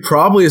 you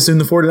probably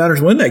assumed the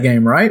 49ers win that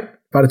game, right? If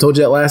I'd have told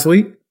you that last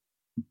week.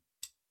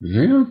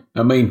 Yeah.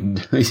 I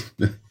mean,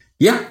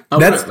 yeah. I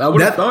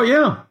would have thought,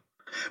 yeah.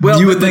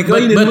 Well, you would think,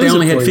 but they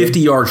only had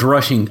 50 yards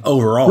rushing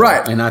overall.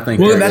 Right. And I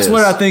think that's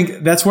where I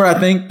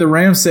think the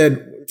Rams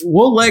said,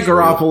 we'll let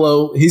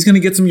Garoppolo, he's going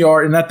to get some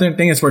yards. And I think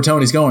that's where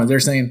Tony's going. They're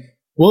saying,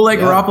 we'll let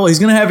Garoppolo, he's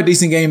going to have a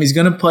decent game. He's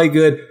going to play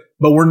good.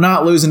 But we're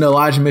not losing to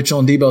Elijah Mitchell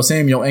and Deebo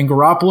Samuel. And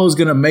Garoppolo's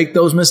going to make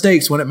those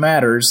mistakes when it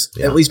matters,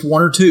 at least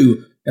 1 or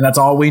 2. And that's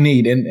all we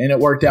need. And it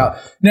worked out.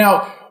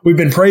 Now, we've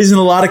been praising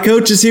a lot of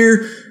coaches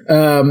here.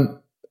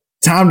 Time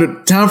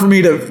for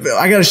me to –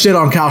 I got to shit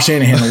on Kyle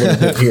Shanahan a little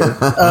bit here.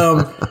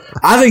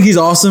 I think he's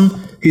awesome.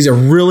 He's a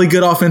really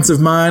good offensive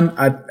mind.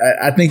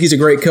 I think he's a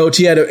great coach.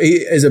 He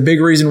is a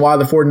big reason why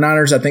the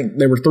 49ers, I think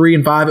they were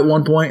 3-5 at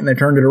one point, and they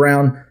turned it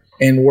around.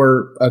 And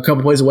we're a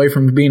couple plays away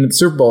from being at the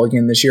Super Bowl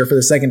again this year for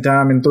the second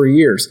time in 3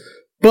 years.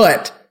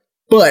 But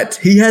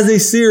he has a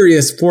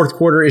serious 4th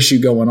quarter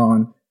issue going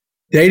on.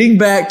 Dating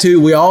back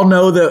to, we all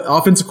know the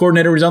offensive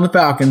coordinator was on the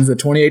Falcons, the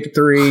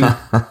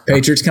 28-3.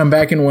 Patriots come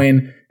back and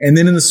win. And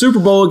then in the Super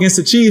Bowl against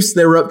the Chiefs,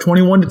 they were up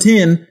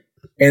 21-10,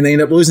 and they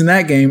ended up losing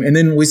that game. And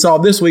then we saw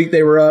this week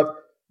they were up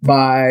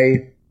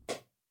by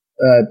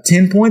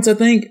 10 points, I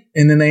think,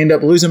 and then they end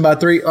up losing by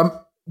 3.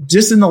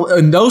 Just in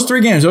those 3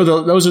 games,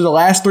 those are the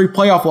last 3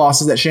 playoff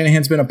losses that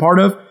Shanahan's been a part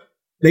of.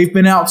 They've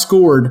been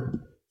outscored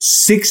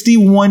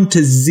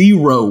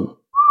 61-0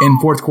 in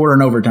 4th quarter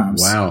and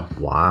overtimes.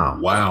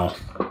 Wow.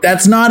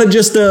 That's not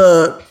just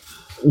a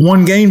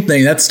 1 game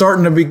thing. That's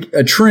starting to be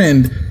a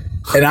trend.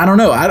 And I don't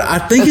know. I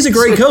think he's a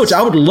great coach.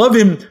 I would love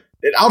him.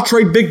 I'll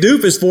trade Big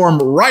Doofus for him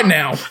right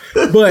now.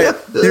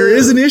 But there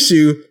is an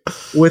issue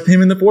with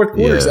him in the 4th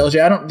quarter.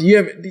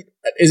 LJ,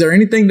 is there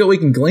anything that we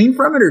can glean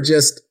from it, or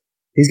just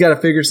he's got to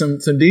figure some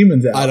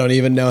demons out? I don't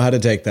even know how to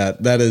take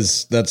that. I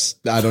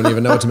don't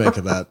even know what to make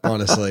of that,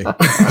 honestly.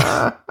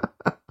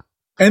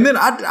 And then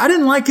I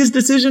didn't like his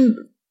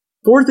decision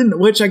 4th, in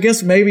which I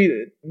guess maybe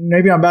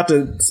I'm about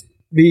to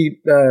be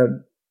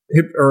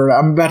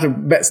I'm about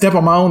to step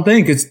on my own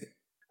thing, because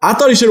I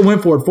thought he should have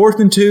went for it. 4th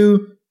and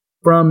 2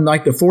 from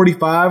like the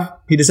 45.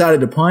 He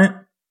decided to punt.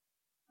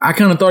 I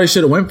kind of thought he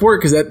should have went for it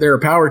because they're a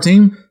power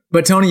team.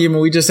 But Tony,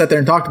 we just sat there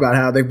and talked about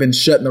how they've been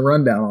shutting the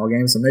run down all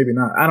game, so maybe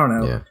not. I don't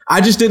know. Yeah.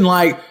 I just didn't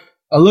like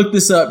 – I looked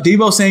this up.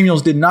 Deebo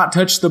Samuels did not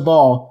touch the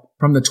ball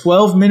from the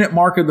 12-minute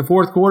mark of the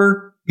fourth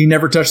quarter, he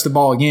never touched the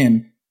ball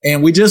again.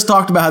 And we just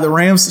talked about how the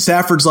Rams,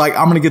 Stafford's like,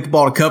 I'm going to get the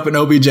ball to Kupp and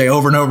OBJ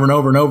over and over and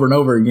over and over and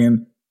over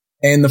again.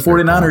 And the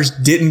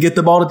 49ers didn't get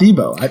the ball to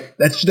Debo.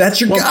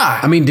 That's your guy.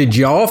 I mean, did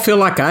y'all feel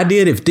like I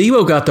did? If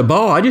Debo got the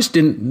ball, I just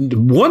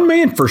didn't. One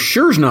man for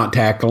sure is not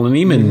tackling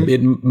him,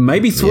 and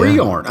maybe three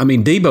aren't. I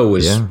mean, Debo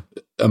was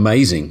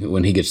amazing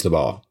when he gets the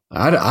ball.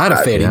 I'd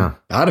have fed him.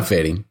 I'd have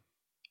fed him.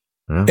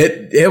 Yeah.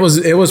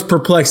 It was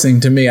perplexing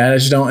to me. I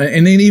just don't.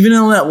 And then even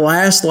on that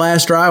last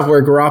drive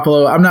where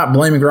Garoppolo, I'm not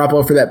blaming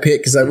Garoppolo for that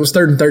pick because it was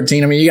 3rd and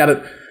 13. I mean, you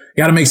got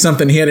to make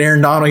something. He had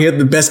Aaron Donald. He had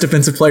the best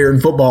defensive player in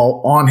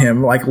football on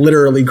him, like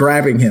literally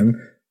grabbing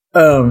him.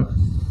 But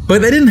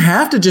they didn't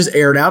have to just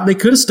air it out. They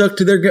could have stuck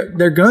to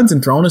their guns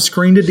and thrown a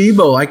screen to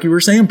Debo, like you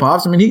were saying,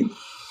 Pops. I mean,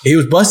 he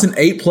was busting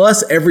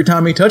 8+ every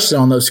time he touched it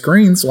on those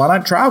screens. Why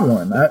not try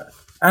one?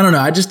 I don't know.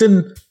 I just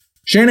didn't.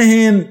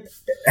 Shanahan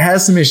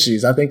has some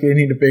issues. I think they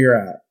need to figure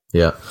out.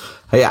 Yeah.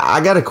 Hey,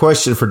 I got a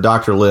question for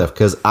Dr. Liff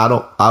because I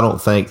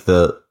don't think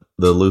the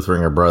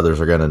Lutheringer brothers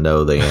are going to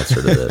know the answer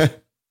to this.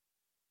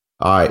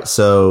 All right,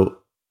 so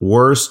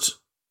worst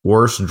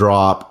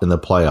drop in the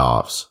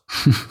playoffs.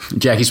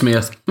 Jackie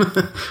Smith.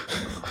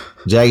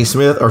 Jackie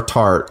Smith or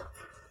Tart?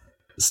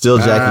 Still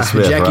Jackie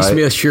Smith, Jackie right?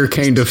 Smith sure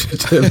came to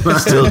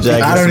mind. Still Jackie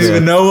Smith. I don't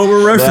even know what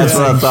we're referencing. That's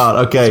what I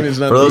thought. Okay,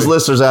 for those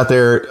listeners out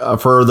there,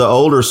 for the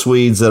older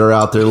Swedes that are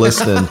out there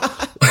listening,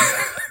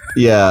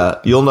 yeah,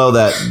 you'll know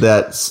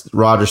that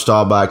Roger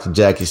Staubach to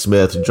Jackie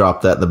Smith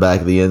dropped that in the back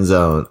of the end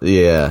zone.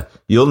 Yeah,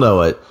 you'll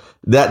know it.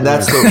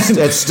 That's still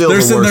they're the sitting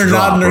worst there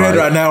drop, nodding their head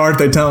right now, aren't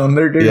they, Tone?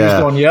 They're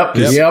just going, yep.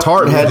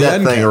 Tart had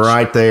that thing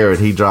right there, and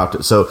he dropped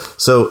it.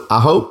 So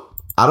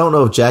I don't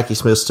know if Jackie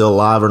Smith's still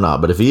alive or not,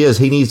 but if he is,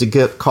 he needs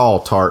to call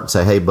Tart and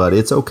say, "Hey, buddy,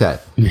 it's okay.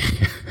 You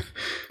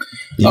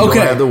don't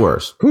have the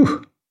worst."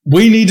 Whew.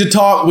 We need to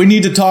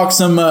talk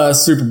some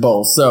Super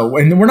Bowls. So,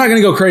 and we're not going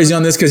to go crazy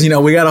on this because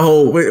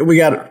we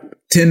got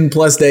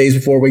 10+ days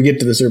before we get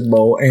to the Super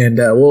Bowl, and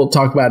we'll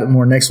talk about it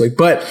more next week.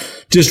 But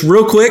just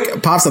real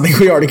quick, Pops, I think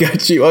we already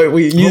got you.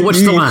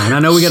 What's the line? I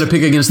know we got to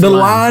pick against the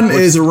line. The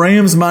line is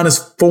Rams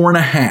minus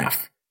 4.5.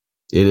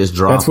 It is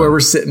dropping. That's where we're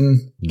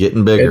sitting.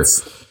 Getting bigger.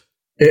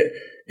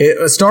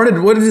 It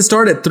started. What did it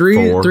start at?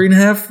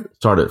 3.5.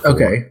 Started at 4.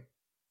 Okay,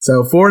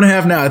 so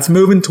 4.5 now. It's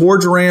moving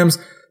towards Rams.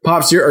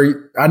 Pops,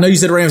 I know you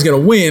said Rams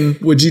going to win.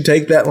 Would you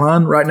take that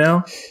line right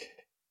now?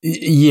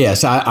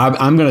 Yes,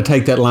 I'm going to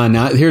take that line.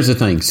 Now, here's the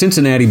thing.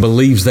 Cincinnati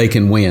believes they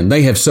can win.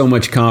 They have so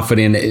much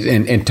confidence.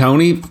 And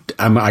Tony,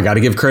 I got to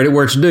give credit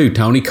where it's due.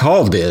 Tony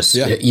called this.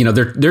 Yeah.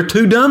 They're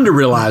too dumb to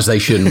realize they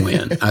shouldn't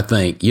win, I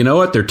think. You know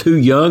what? They're too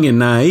young and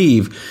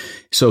naive.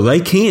 So they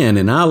can.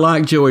 And I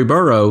like Joey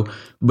Burrow.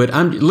 But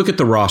look at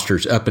the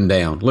rosters up and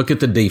down. Look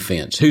at the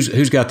defense.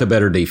 Who's got the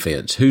better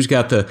defense? Who's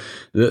got the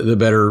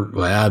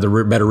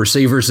better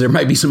receivers? There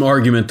may be some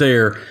argument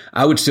there.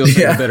 I would still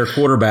say the better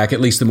quarterback,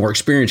 at least the more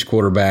experienced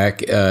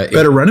quarterback.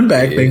 Better running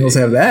back. Bengals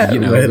have that.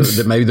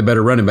 Maybe the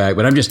better running back.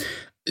 But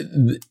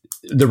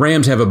the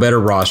Rams have a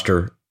better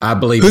roster. I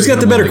believe. Who's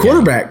got the better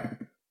quarterback?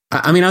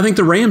 I mean, I think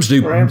the Rams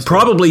do.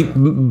 Probably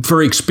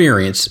for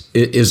experience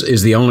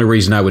is the only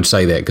reason I would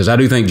say that, because I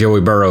do think Joey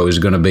Burrow is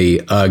going to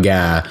be a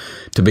guy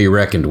to be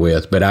reckoned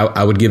with. But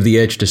I would give the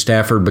edge to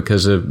Stafford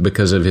because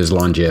of his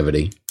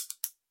longevity.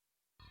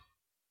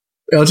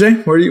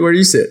 LJ, where do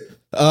you sit?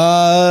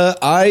 So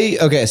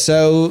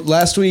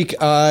last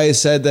week I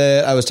said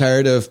that I was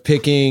tired of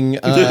picking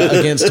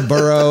against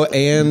Burrow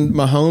and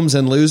Mahomes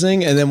and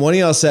losing, and then one of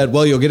y'all said,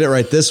 "Well, you'll get it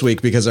right this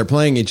week because they're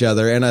playing each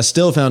other," and I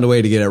still found a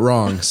way to get it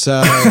wrong.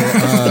 So,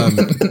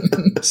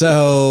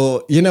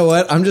 so you know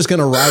what? I'm just going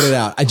to ride it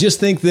out. I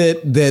just think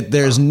that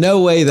there's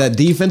no way that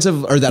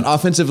defensive or that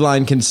offensive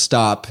line can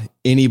stop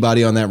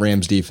anybody on that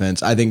Rams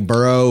defense. I think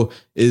Burrow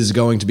is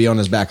going to be on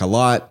his back a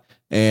lot.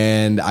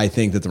 And I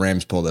think that the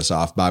Rams pull this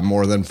off by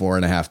more than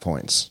 4.5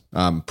 points.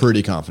 I'm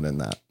pretty confident in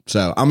that.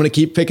 So I'm going to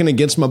keep picking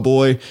against my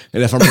boy.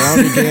 And if I'm wrong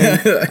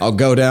again, I'll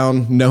go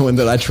down knowing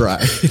that I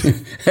tried.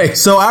 Hey,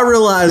 so I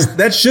realized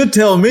that should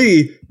tell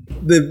me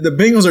the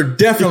Bengals are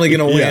definitely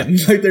going to win.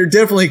 Yeah. Like they're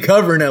definitely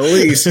covering at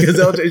least because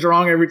LJ's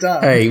wrong every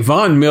time. Hey,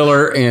 Von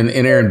Miller and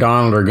Aaron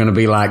Donald are going to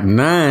be like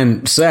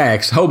 9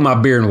 sacks. Hold my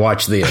beer and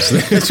watch this.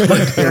 That's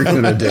what they're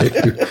going to do.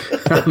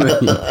 I mean,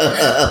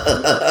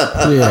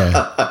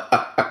 yeah.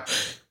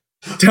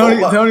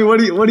 Tony,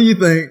 what do you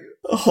think?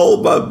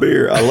 Hold my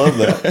beer. I love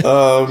that.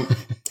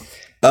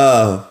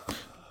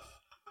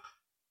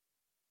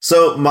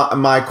 So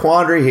my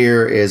quandary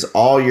here is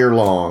all year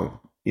long,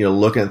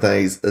 looking at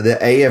things, the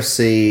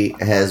AFC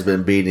has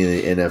been beating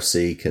the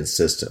NFC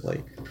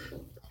consistently.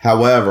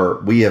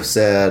 However, we have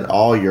said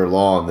all year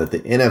long that the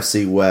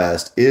NFC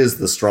West is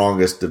the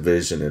strongest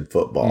division in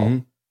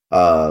football.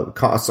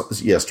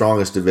 Mm-hmm.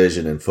 Strongest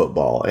division in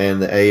football.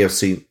 And the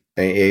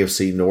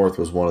AFC North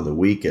was one of the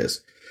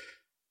weakest.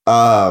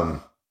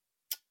 With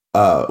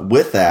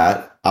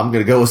that, I'm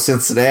going to go with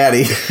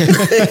Cincinnati.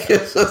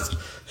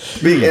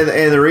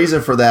 And the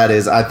reason for that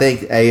is I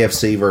think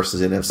AFC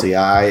versus NFC.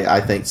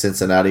 I think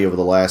Cincinnati over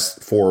the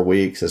last 4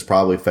 weeks has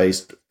probably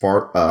faced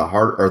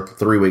hard, or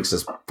 3 weeks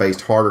has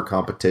faced harder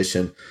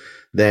competition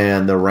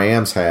than the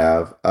Rams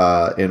have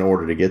in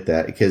order to get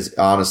that. Because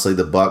honestly,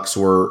 the Bucs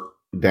were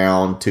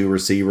down 2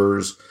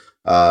 receivers.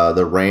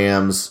 The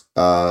Rams,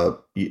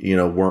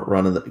 weren't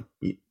running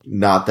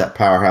not that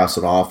powerhouse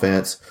on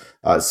offense.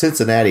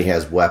 Cincinnati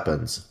has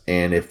weapons,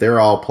 and if they're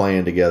all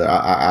playing together,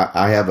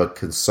 I have a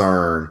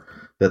concern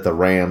that the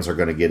Rams are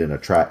going to get in a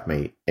track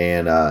meet.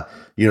 And,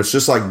 it's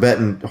just like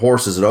betting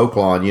horses at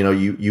Oaklawn.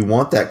 You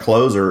want that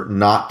closer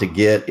not to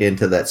get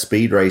into that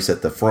speed race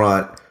at the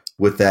front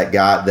with that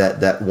guy,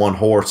 that one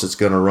horse that's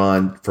going to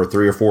run for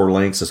 3 or 4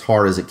 lengths as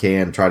hard as it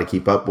can and try to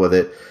keep up with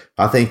it.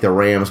 I think the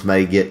Rams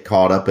may get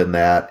caught up in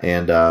that,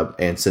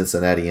 and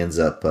Cincinnati ends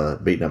up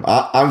beating them.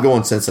 I'm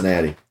going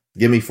Cincinnati.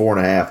 Give me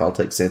 4.5. I'll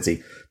take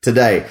Cincy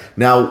today.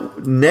 Now,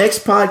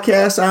 next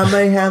podcast, I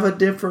may have a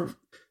different.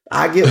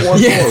 I get one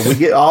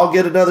more. I'll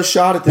get another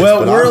shot at this.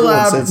 Well, we're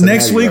allowed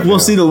next week. We'll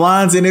see the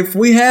lines, and if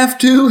we have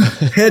to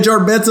hedge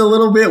our bets a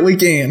little bit, we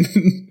can.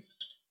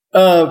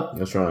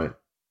 That's right.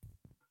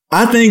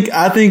 I think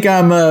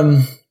I'm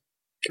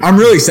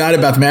really excited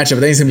about the matchup.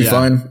 I think it's gonna be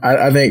fun.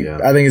 I think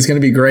it's gonna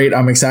be great.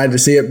 I'm excited to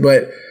see it,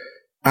 but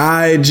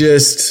I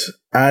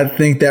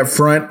think that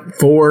front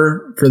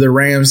four for the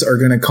Rams are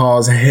gonna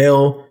cause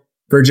hell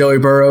for Joey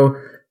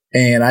Burrow.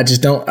 And I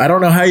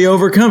don't know how you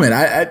overcome it.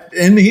 I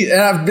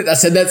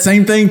said that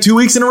same thing 2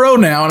 weeks in a row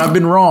now, and I've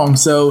been wrong.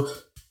 So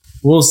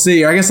we'll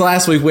see. I guess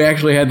last week we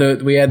actually had the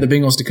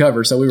Bengals to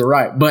cover, so we were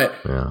right. But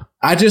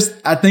I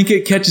think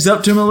it catches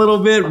up to him a little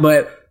bit.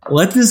 But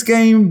let this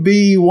game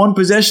be one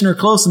possession or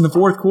close in the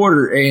fourth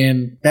quarter,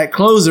 and that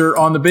closer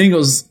on the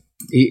Bengals,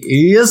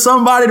 he is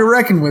somebody to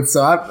reckon with.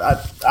 So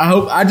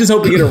I just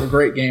hope we get a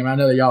great game. I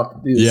know that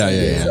y'all do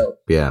this.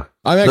 Yeah.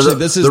 I'm actually,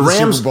 this is the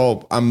Rams, Super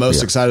Bowl I'm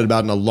most excited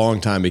about in a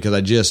long time because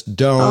I just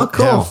don't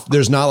have,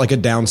 there's not like a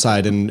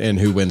downside in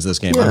who wins this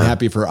game. I'm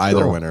happy for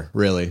either winner,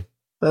 really.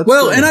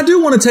 And I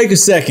do want to take a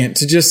second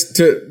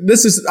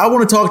I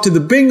want to talk to the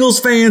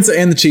Bengals fans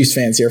and the Chiefs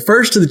fans here.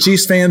 First to the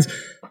Chiefs fans,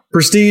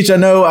 Prestige, I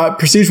know,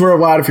 Prestige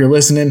Worldwide, if you're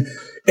listening,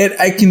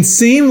 it can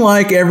seem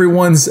like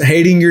everyone's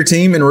hating your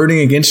team and rooting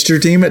against your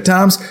team at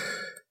times.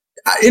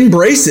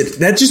 Embrace it.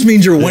 That just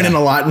means you're winning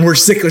a lot, and we're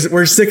sick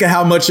of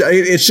how much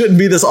it shouldn't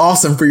be this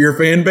awesome for your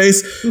fan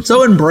base.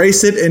 So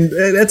embrace it, and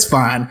that's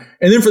fine.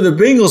 And then for the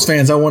Bengals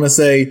fans, I want to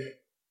say,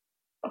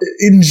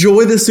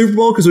 enjoy the Super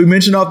Bowl, because we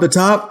mentioned off the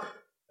top.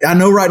 I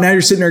know right now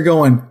you're sitting there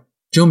going,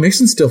 Joe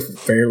Mixon's still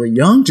fairly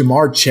young.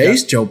 Jamar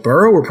Chase, Joe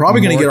Burrow. We're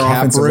probably going to get our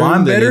offensive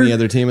line better than any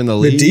other team in the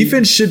league. The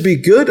defense should be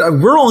good.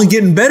 We're only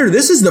getting better.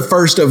 This is the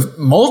first of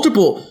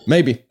multiple.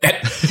 Maybe.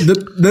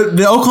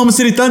 The Oklahoma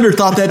City Thunder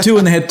thought that too,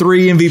 and they had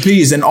 3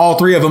 MVPs, and all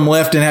 3 of them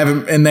left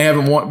and they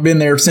haven't been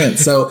there since.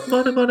 So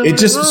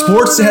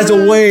sports has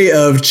a way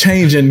of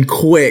changing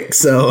quick.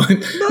 So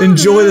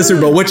enjoy the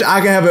Super Bowl, which I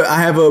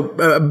have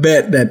a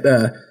bet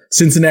that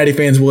Cincinnati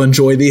fans will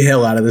enjoy the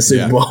hell out of the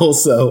Super Bowl.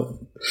 So,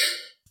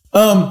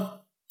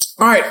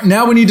 all right,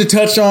 now we need to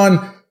touch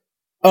on.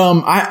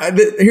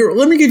 Here,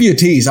 let me give you a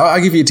tease. I'll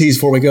give you a tease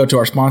before we go to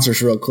our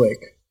sponsors real quick.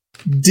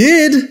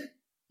 Did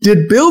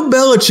Bill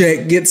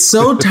Belichick get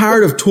so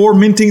tired of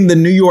tormenting the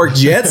New York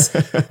Jets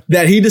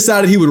that he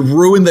decided he would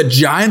ruin the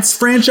Giants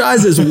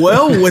franchise as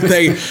well with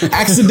a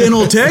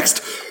accidental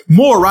text?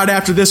 More right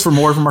after this for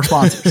more from our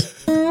sponsors.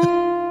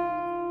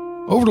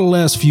 Over the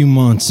last few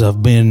months,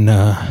 I've been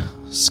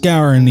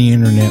scouring the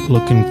internet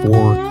looking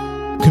for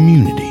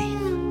community.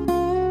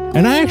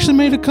 And I actually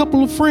made a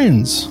couple of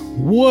friends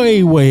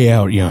way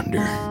out yonder.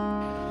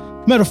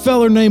 Met a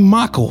feller named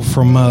Michael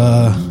from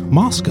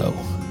Moscow.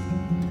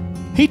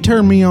 He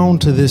turned me on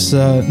to this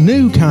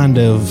new kind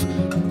of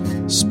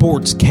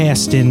sports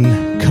casting,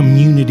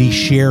 community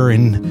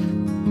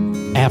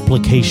sharing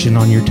application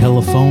on your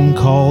telephone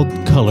called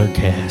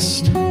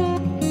Colorcast.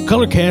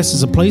 Colorcast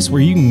is a place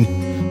where you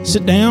can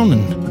sit down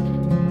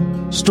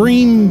and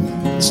stream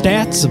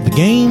stats of the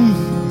game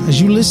as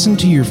you listen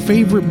to your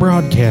favorite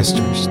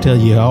broadcasters tell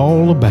you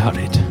all about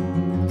it.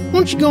 Why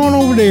don't you go on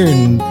over there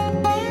and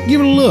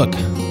give it a look?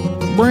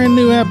 Brand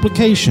new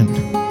application.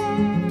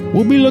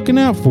 We'll be looking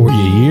out for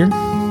you here.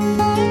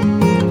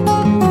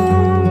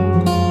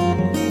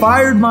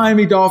 Fired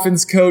Miami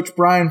Dolphins coach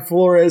Brian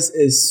Flores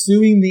is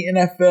suing the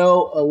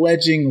NFL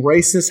alleging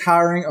racist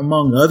hiring,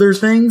 among other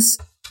things.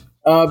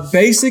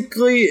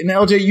 Basically, and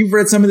LJ, you've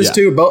read some of this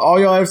too, but all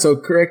y'all have, so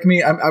correct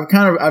me.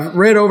 I've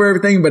read over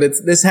everything, but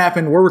this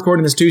happened. We're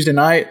recording this Tuesday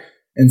night,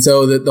 and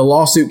so the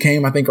lawsuit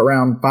came, I think,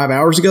 around 5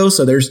 hours ago.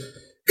 So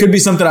could be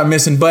something I'm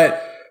missing,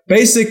 but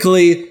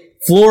basically,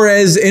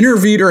 Flores had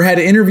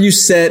an interview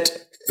set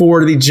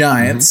for the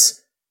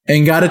Giants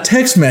and got a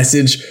text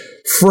message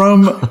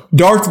from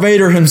Darth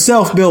Vader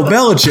himself, Bill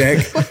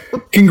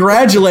Belichick,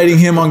 congratulating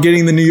him on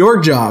getting the New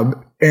York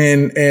job,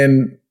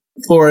 and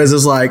Flores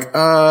is like,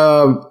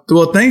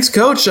 well, thanks,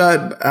 coach.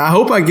 I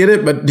hope I get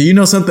it, but do you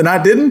know something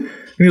I didn't?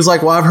 he was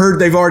like, well, I've heard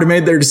they've already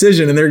made their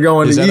decision and they're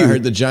going to you. I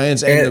heard the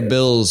Giants and the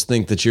Bills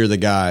think that you're the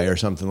guy or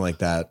something like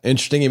that.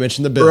 Interesting. You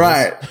mentioned the Bills.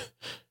 Right.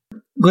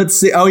 Let's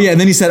see. Oh, yeah. And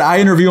then he said, I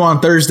interview on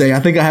Thursday. I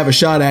think I have a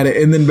shot at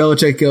it. And then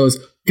Belichick goes,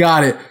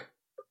 got it.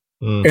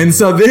 And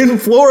so then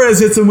Flores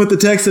hits him with the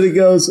text and he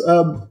goes,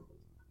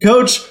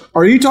 Coach,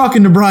 are you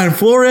talking to Brian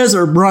Flores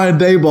or Brian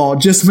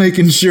Daboll? Just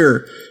making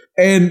sure.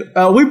 And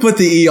we put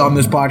the E on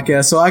this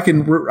podcast, so I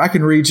can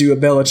read you a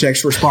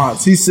Belichick's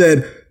response. He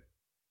said,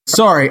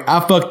 sorry,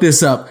 I fucked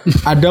this up.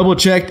 I double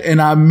checked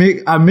and I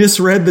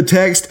misread the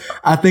text.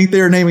 I think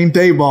they're naming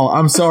Daboll.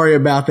 I'm sorry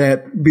about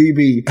that,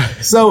 BB.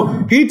 So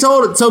he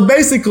told it. So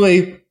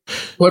basically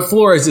what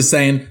Flores is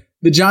saying,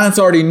 the Giants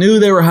already knew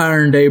they were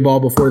hiring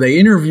Daboll before they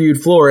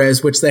interviewed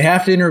Flores, which they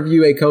have to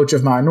interview a coach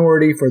of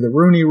minority for the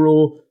Rooney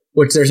Rule,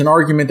 which there's an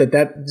argument that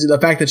the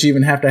fact that you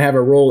even have to have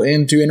a role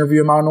in to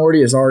interview a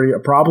minority is already a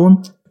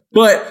problem.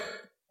 But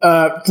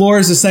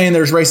Flores is saying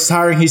there's racist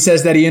hiring. He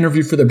says that he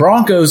interviewed for the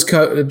Broncos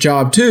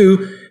job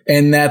too,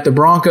 and that the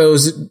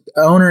Broncos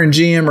owner and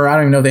GM, or I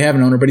don't even know if they have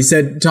an owner, but he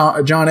said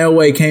John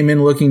Elway came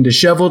in looking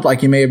disheveled, like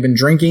he may have been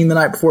drinking the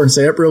night before and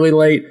stayed up really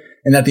late,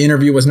 and that the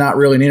interview was not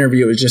really an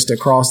interview. It was just to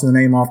cross the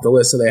name off the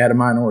list so they had a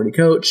minority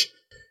coach.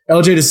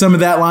 LJ, does some of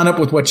that line up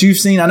with what you've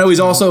seen? I know he's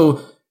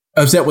also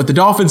upset with the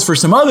Dolphins for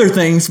some other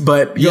things,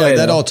 but yeah,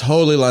 that all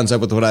totally lines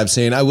up with what I've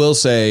seen. I will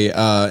say,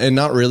 and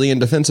not really in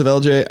defense of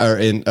LJ or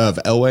of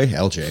Elway,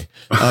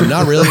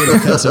 not really in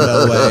defense of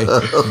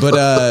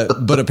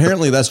Elway, but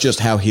apparently that's just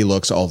how he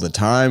looks all the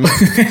time.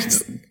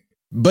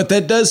 But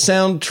that does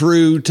sound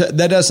true.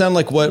 That does sound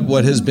like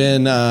what has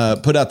been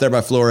put out there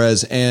by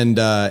Flores, and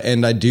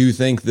I do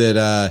think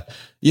that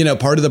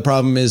part of the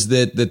problem is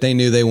that they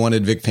knew they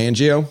wanted Vic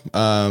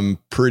Fangio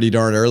pretty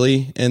darn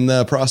early in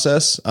the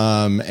process,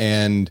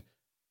 and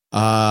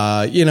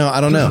I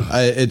don't know.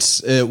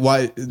 It's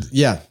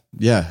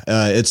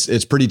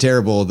pretty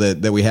terrible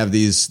that we have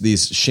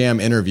these sham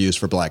interviews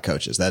for black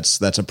coaches.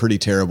 That's a pretty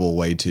terrible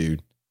way to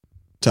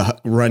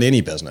run any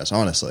business,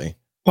 honestly.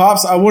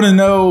 Pops, I want to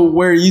know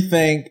where you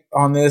think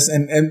on this.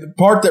 And the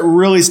part that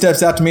really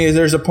steps out to me is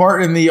there's a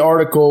part in the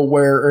article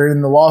or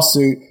in the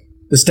lawsuit,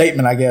 the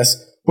statement, I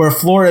guess, where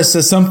Flores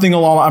says something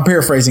I'm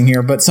paraphrasing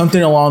here, but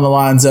something along the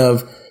lines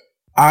of,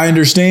 I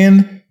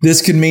understand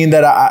this could mean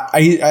that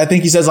I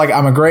think he says, like,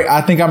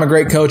 I think I'm a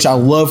great coach. I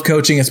love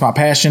coaching. It's my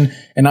passion.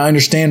 And I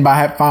understand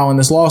by filing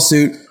this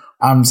lawsuit,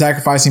 I'm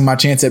sacrificing my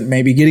chance at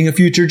maybe getting a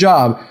future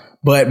job.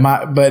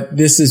 But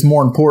this is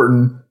more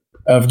important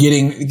of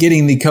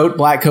getting the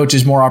black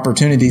coaches more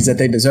opportunities that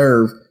they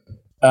deserve.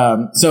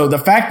 So the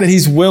fact that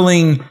he's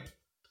willing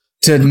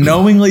to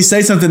knowingly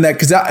say something that,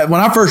 because when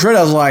I first read it,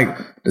 I was like,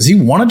 does he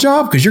want a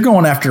job? Because you're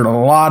going after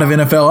a lot of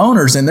NFL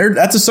owners, and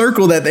that's a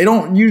circle that they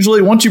don't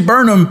usually, once you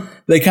burn them,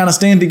 they kind of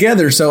stand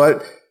together.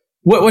 So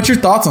what's your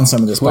thoughts on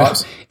some of this,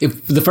 Pops?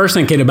 If the first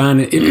thing came to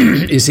mind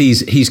is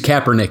he's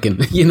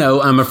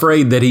Kaepernicking. I'm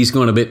afraid that he's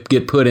going to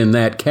get put in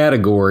that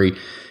category.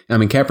 I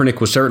mean, Kaepernick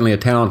was certainly a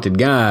talented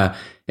guy,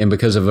 and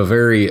because of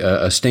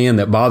a stand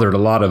that bothered a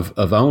lot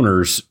of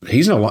owners,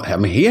 he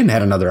hadn't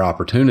had another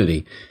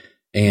opportunity,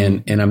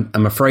 and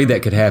I'm afraid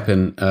that could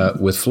happen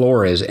with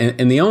Flores.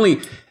 And the only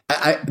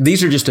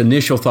these are just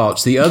initial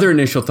thoughts. The other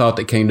initial thought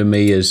that came to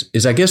me is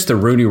I guess the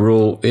Rooney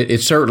Rule.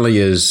 It certainly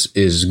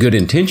is good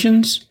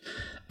intentions.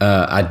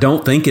 I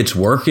don't think it's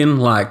working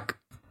like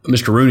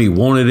Mr. Rooney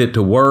wanted it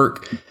to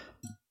work.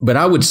 But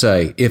I would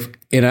say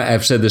and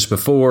I've said this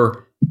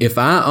before, if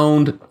I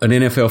owned an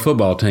NFL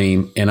football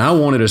team and I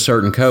wanted a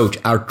certain coach,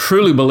 I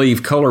truly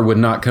believe color would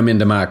not come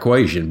into my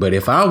equation. But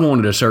if I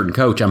wanted a certain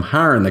coach, I'm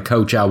hiring the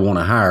coach I want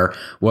to hire,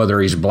 whether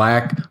he's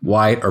black,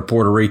 white, or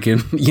Puerto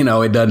Rican.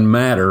 It doesn't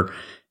matter.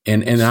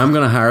 And I'm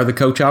going to hire the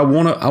coach I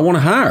want to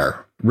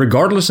hire,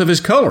 regardless of his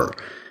color.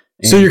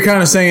 So you're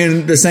kind of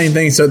saying the same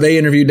thing. So they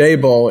interviewed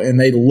Daboll and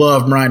they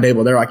love Brian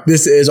Daboll. They're like,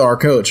 this is our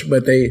coach.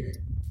 But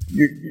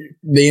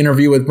the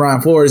interview with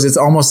Brian Flores, it's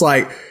almost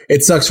like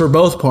it sucks for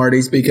both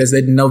parties because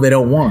they know they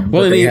don't want him.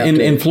 Well,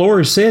 and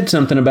Flores said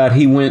something about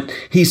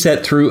he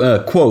sat through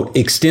a, quote,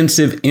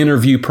 extensive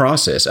interview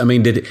process. I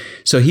mean,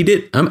 he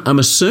did. I'm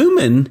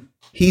assuming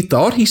he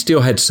thought he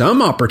still had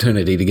some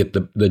opportunity to get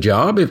the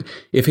job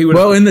if he would.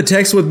 Well, in the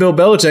text with Bill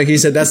Belichick, he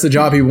said that's the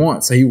job he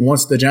wants. So he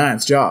wants the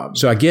Giants job.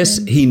 So I guess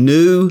he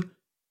knew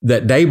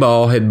that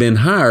Daboll had been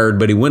hired,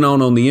 but he went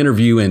on the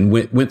interview and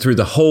went through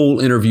the whole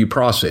interview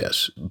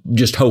process,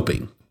 just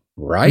hoping,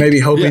 right? Maybe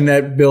hoping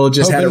that Bill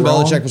just had it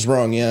wrong. Belichick was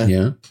wrong, yeah.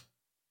 Yeah.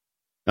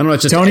 I don't know.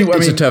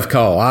 It's a tough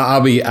call.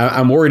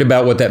 I'm worried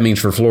about what that means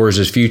for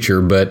Flores'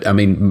 future, but I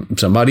mean,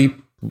 somebody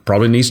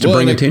probably needs to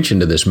bring attention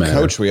to this matter.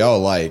 Coach we all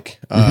like,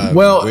 we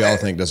all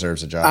think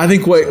deserves a job. I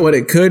think what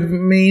it could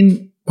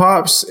mean,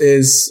 Pops,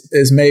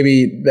 is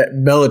maybe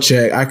that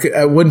Belichick.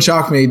 It wouldn't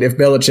shock me if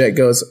Belichick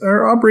goes,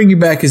 I'll bring you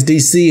back as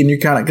DC, and you're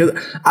kind of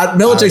because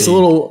Belichick's a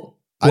little.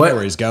 I know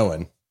where he's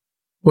going.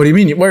 What do you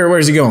mean? Where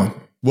is he going?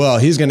 Well,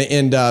 he's going to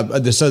end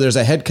up. So there's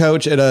a head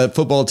coach at a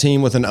football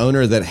team with an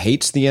owner that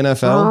hates the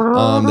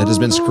NFL, that has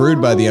been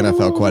screwed by the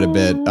NFL quite a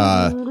bit.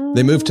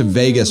 They moved to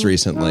Vegas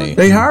recently.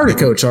 They hired a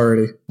coach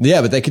already.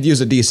 Yeah, but they could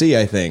use a DC,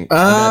 I think.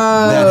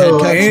 That head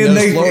coach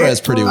knows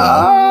Flores pretty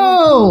well.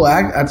 Oh,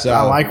 I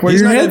like where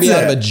he's your not going head's to be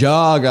out at.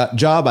 of a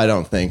job, I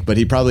don't think, but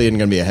he probably isn't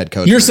going to be a head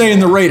coach. You're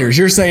saying the Raiders.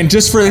 You're saying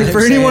just for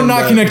anyone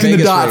not connecting the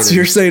Vegas dots, Raiders.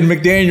 you're saying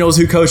McDaniels,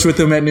 who coached with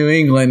them at New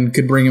England,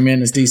 could bring him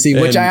in as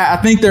DC, which I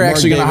think they're Mark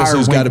actually going to Davis, hire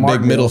who's Wink got a big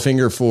Martindale. middle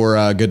finger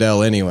for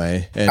Goodell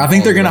anyway. And I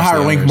think they're all the going to rest of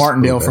hire the Wink owners.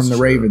 Martindale from the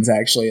true. Ravens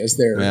actually as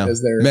their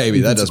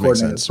maybe that defensive does make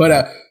coordinator. sense.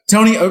 But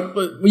Tony,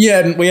 we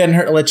hadn't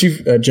heard. Let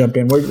you jump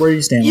in. Where are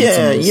you standing? with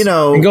some Yeah, of this? you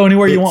know, and go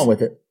anywhere you want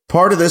with it.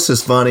 Part of this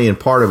is funny and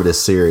part of it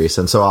is serious.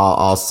 And so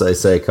I'll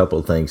say a couple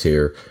of things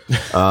here.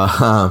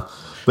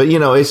 But, you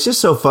know, it's just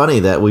so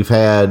funny that we've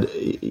had,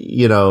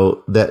 you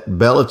know, that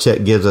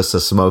Belichick gives us a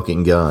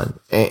smoking gun.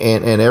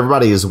 And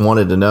everybody has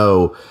wanted to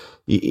know,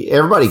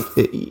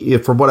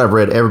 from what I've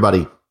read,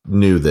 everybody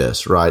knew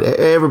this, right?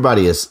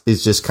 Everybody is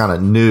just kind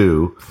of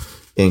new,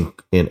 in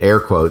air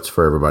quotes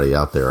for everybody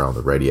out there on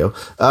the radio,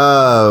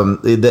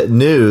 that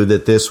knew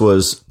that this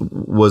was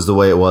the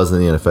way it was in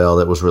the NFL.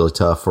 That was really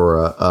tough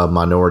for a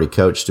minority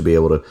coach to be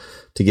able to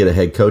get a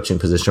head coaching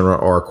position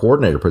or a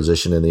coordinator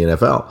position in the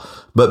NFL.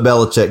 But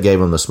Belichick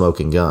gave him the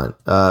smoking gun,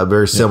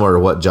 very similar to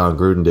what John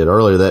Gruden did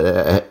earlier.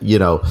 That you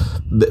know,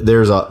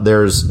 there's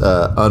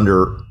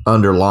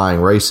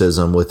underlying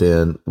racism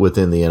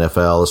within the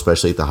NFL,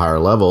 especially at the higher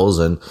levels,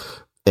 and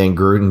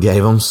Gruden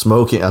gave him a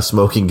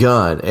smoking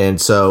gun, and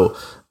so.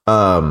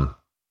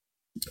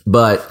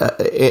 But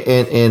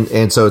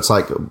so it's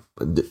like,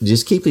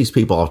 just keep these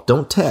people off.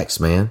 Don't text,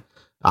 man.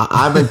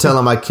 I've been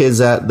telling my kids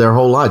that their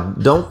whole life.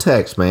 Don't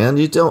text, man.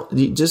 You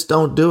just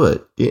don't do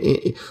it.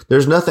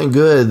 There's nothing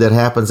good that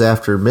happens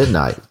after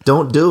midnight.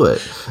 Don't do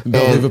it.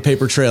 Don't leave a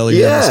paper trail of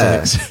your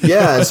mistakes.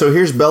 Yeah. And so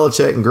here's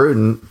Belichick and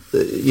Gruden,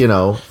 you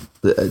know,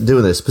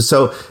 doing this.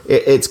 So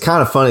it's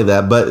kind of funny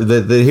that, but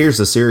here's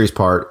the serious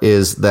part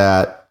is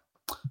that,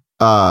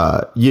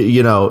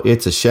 you know,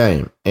 it's a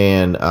shame.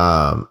 And,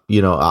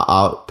 you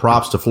know,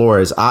 props to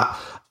Flores.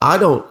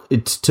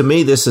 To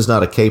me, this is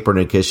not a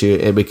Kaepernick issue,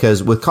 and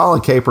because with Colin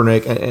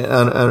Kaepernick,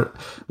 and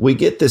we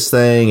get this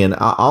thing, and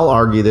I'll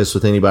argue this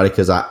with anybody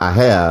because I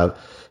have.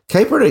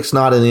 Kaepernick's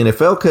not in the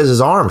NFL because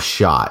his arm's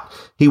shot.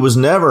 He was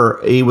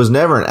never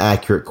an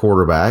accurate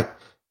quarterback.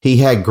 He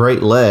had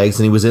great legs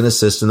and he was in a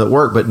system that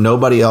worked, but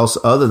nobody else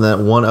other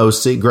than one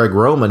OC, Greg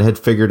Roman, had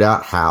figured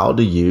out how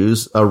to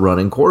use a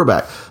running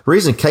quarterback. The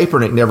reason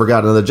Kaepernick never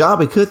got another job,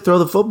 he could throw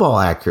the football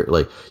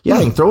accurately. Yeah,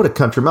 he can throw it a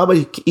country mile, but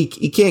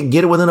he can't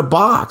get it within a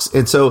box.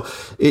 And so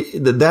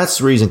that's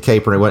the reason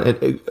Kaepernick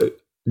went.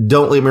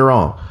 Don't leave me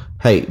wrong.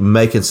 Hey,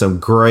 making some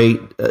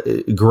great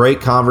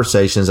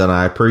conversations, and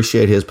I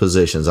appreciate his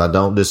positions. I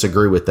don't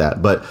disagree with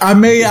that, but I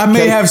may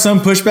have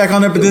some pushback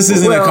on that, but this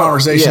isn't a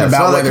conversation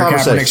about whether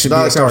Kaepernick should be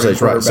a starting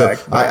quarterback.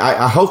 So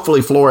I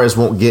hopefully Flores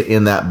won't get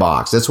in that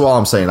box. That's all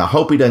I'm saying. I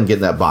hope he doesn't get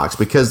in that box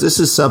because this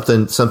is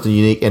something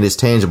unique and it's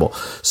tangible.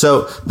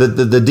 So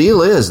the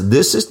deal is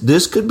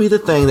this could be the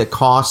thing that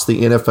costs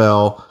the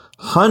NFL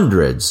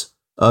hundreds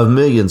of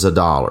millions of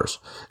dollars.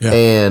 Yeah.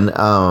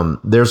 And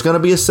there's going to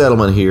be a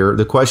settlement here.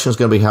 The question is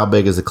going to be how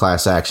big is the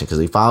class action, because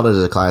he filed it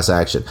as a class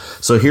action.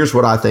 So here's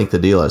what I think the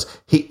deal is.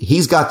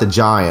 He's got the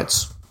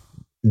Giants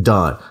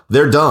done.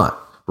 They're done,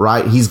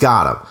 right? He's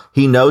got them.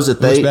 He knows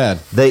that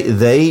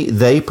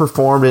they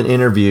performed an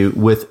interview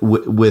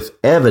with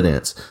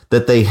evidence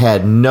that they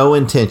had no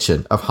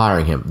intention of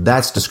hiring him.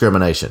 That's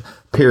discrimination.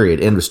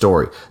 Period. End of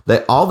story.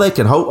 All the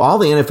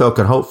NFL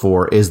can hope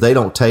for is they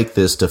don't take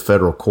this to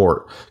federal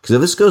court. Because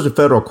if this goes to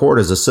federal court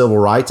as a Civil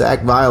Rights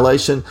Act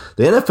violation,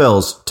 the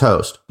NFL's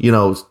toast. You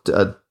know,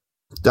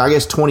 I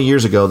guess 20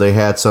 years ago they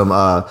had some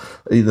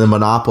the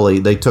monopoly.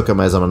 They took them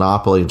as a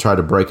monopoly and tried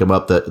to break them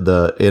up,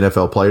 the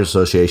NFL Players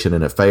Association,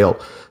 and it failed.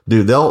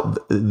 Dude,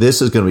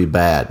 this is going to be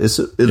bad.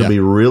 It'll be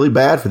really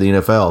bad for the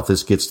NFL if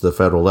this gets to the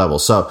federal level.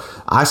 So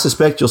I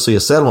suspect you'll see a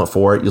settlement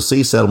for it. You'll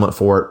see a settlement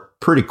for it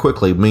pretty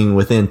quickly, meaning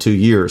within 2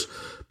 years.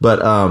 But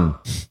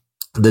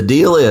the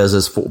deal is,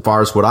 as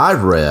far as what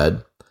I've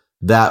read,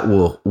 that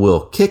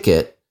will kick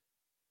it,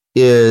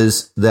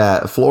 is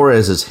that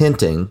Flores is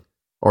hinting,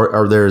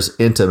 or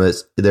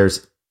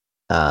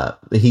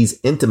he's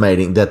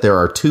intimating that there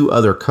are two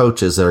other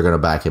coaches that are going to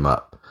back him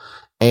up.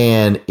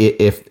 And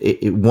if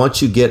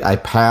once you get a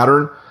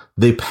pattern,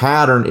 the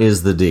pattern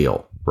is the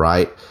deal,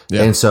 right?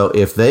 Yeah. And so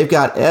if they've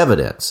got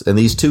evidence, and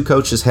these two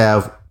coaches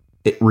have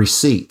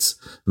receipts,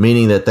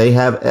 meaning that they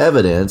have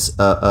evidence,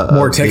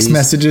 more text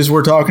messages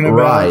we're talking about,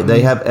 right?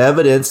 They have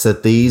evidence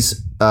that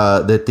these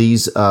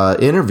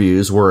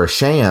interviews were a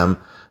sham.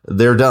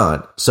 They're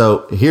done.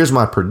 So here's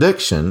my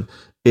prediction: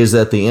 is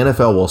that the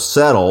NFL will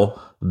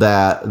settle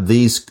that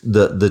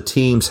the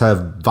teams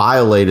have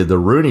violated the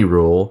Rooney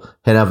Rule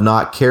and have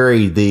not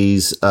carried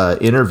these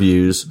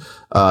interviews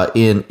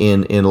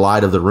in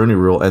light of the Rooney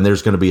Rule, and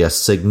there's going to be a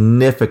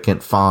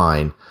significant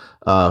fine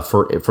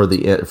for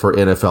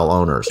NFL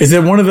owners. Is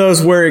it one of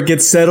those where it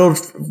gets settled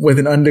with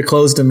an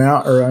undisclosed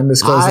amount or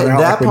undisclosed amount?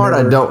 That part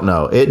I don't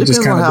know. It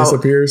just kind of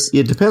disappears.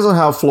 It depends on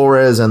how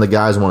Flores and the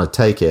guys want to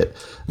take it.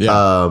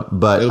 Yeah,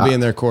 but it'll be in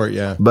their court.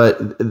 Yeah, but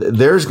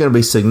there's going to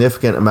be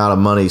significant amount of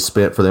money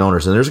spent for the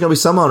owners, and there's going to be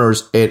some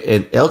owners. And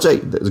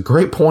LJ, there's a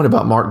great point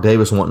about Mark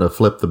Davis wanting to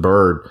flip the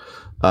bird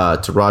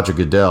to Roger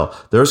Goodell.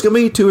 There's going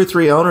to be 2 or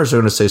 3 owners who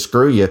are going to say,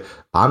 "Screw you!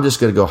 I'm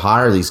just going to go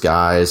hire these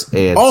guys."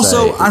 And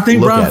also, I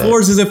think Brian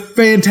Flores is a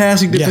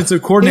fantastic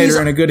defensive coordinator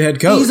and a good head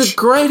coach. He's a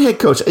great head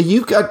coach.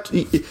 You've got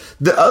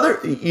the other,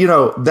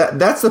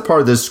 that's the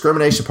part of the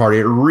discrimination part.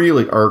 It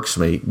really irks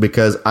me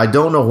because I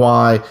don't know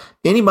why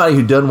anybody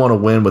who doesn't want to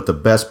win with the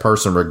best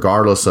person,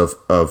 regardless of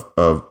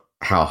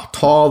how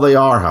tall they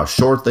are, how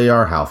short they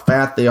are, how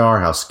fat they are,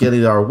 how skinny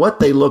they are, what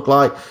they look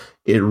like,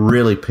 it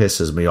really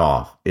pisses me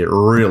off. It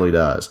really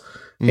does.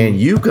 And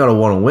you've got to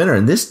want a winner.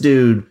 And this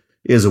dude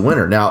is a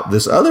winner. Now,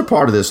 this other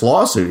part of this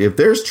lawsuit, if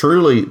there's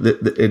truly,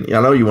 and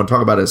I know you want to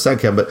talk about it in a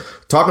second, but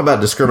talk about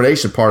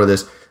discrimination part of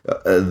this,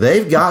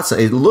 they've got some,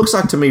 it looks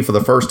like to me for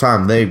the first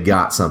time, they've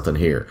got something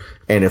here.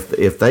 And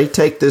if they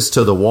take this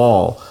to the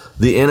wall,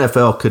 the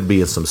NFL could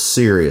be in some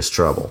serious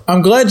trouble.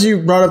 I'm glad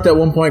you brought up that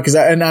one point because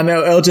I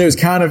know LJ was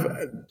kind of,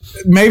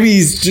 maybe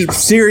he's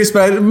just serious,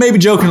 but maybe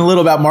joking a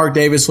little about Mark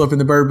Davis flipping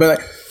the bird.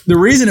 But the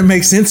reason it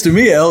makes sense to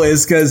me, El,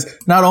 is because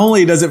not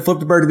only does it flip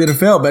the bird to the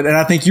NFL, but, and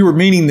I think you were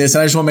meaning this,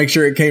 and I just want to make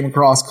sure it came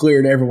across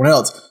clear to everyone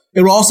else.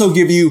 It will also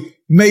give you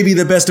maybe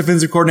the best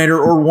defensive coordinator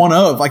or one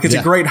of. Like, it's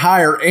a great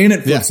hire, and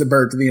it flips the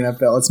bird to the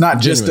NFL. It's not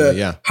just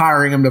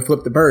hiring him to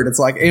flip the bird. It's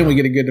like, and we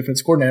get a good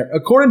defensive coordinator.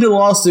 According to the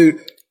lawsuit,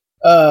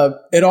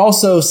 it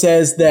also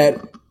says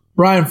that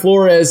Brian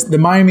Flores, the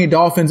Miami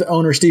Dolphins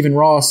owner Stephen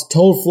Ross,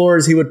 told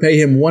Flores he would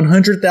pay him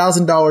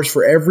 $100,000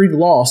 for every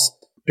loss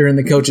during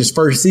the coach's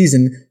first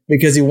season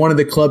because he wanted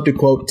the club to,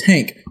 quote,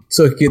 tank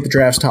so he could get the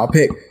draft's top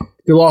pick.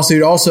 The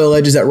lawsuit also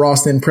alleges that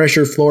Ross then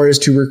pressured Flores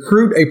to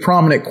recruit a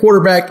prominent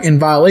quarterback in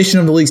violation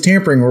of the league's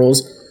tampering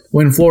rules.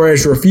 When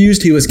Flores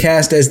refused, he was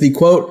cast as the,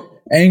 quote,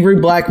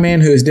 angry black man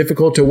who is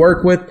difficult to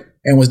work with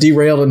and was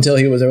derailed until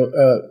he was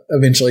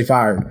eventually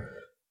fired.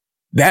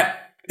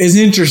 That is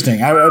interesting.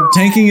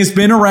 Tanking has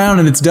been around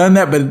and it's done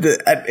that, but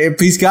if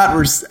he's got,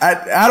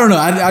 I don't know.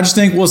 I just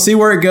think we'll see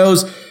where it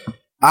goes.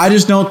 I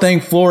just don't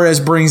think Flores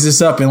brings this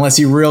up unless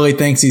he really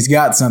thinks he's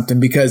got something,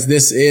 because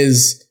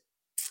it's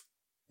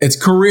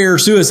career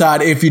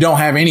suicide if you don't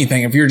have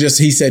anything. If you're just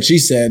he said, she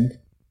said,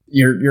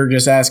 you're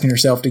just asking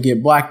yourself to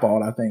get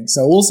blackballed, I think.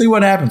 So we'll see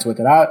what happens with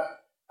it.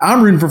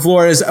 I'm rooting for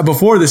Flores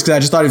before this because I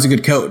just thought he was a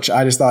good coach.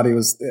 I just thought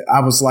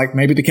I was like,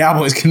 maybe the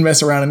Cowboys can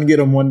mess around and get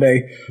him one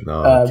day.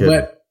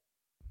 No,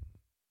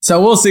 so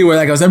we'll see where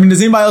that goes. I mean,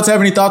 does anybody else have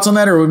any thoughts on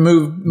that, or we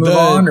move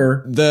on?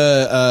 Or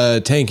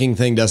the tanking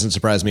thing doesn't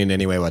surprise me in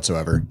any way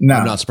whatsoever. No,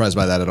 I'm not surprised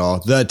by that at all.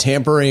 The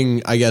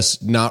tampering, I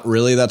guess, not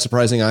really that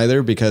surprising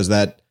either, because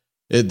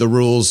the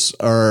rules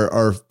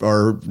are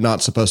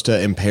not supposed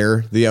to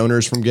impair the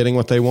owners from getting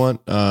what they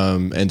want,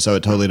 and so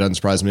it totally doesn't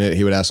surprise me that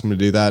he would ask them to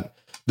do that.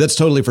 That's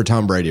totally for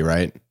Tom Brady,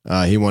 right?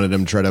 He wanted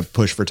him to try to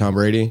push for Tom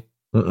Brady.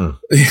 I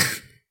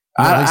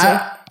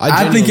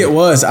think it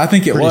was. I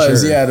think it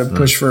was. Sure. Yeah, to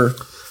push for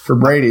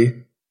Brady.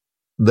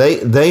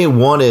 They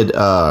wanted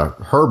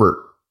Herbert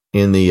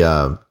in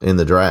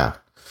the draft.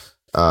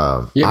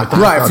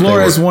 Right.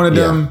 Flores wanted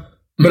them,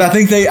 but I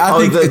think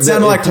it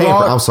sounded like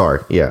Ross. I'm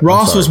sorry. Yeah,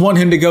 Ross was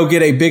wanting him to go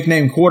get a big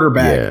name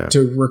quarterback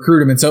to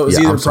recruit him, and so it was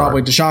either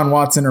probably Deshaun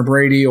Watson or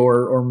Brady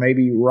or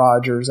maybe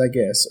Rodgers, I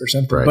guess, or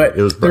something. Right.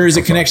 But there is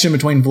a connection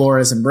between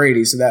Flores and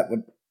Brady, so that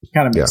would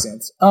kind of make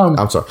sense.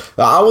 I'm sorry.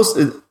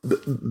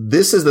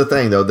 This is the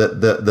thing though, that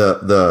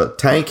the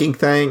tanking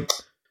thing.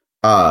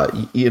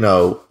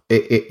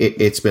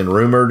 It's been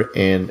rumored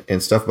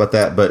and stuff about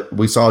that, but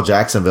we saw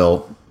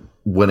Jacksonville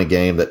win a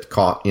game that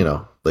caught, and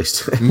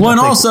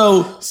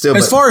also,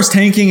 as far as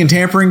tanking and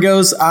tampering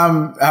goes,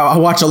 I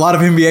watch a lot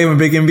of NBA. I'm a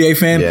big NBA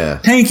fan. Yeah.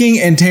 Tanking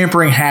and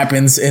tampering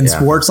happens in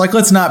sports. Like,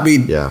 let's not be.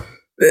 Yeah.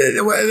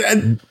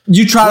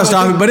 You try to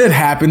stop it, but it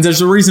happens. There's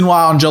a reason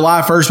why on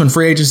July 1st, when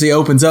free agency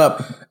opens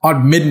up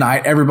on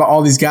midnight,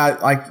 all these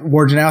guys like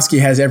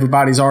Wojnarowski has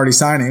everybody's already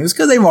signing. It's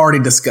because they've already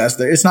discussed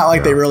it. It's not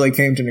like they really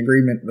came to an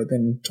agreement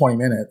within 20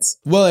 minutes.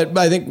 Well,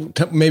 I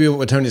think maybe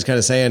what Tony's kind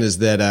of saying is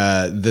that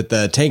that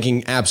the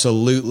tanking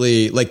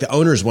absolutely, like, the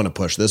owners want to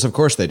push this. Of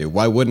course they do.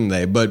 Why wouldn't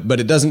they? But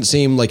it doesn't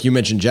seem like, you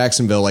mentioned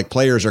Jacksonville, like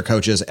players or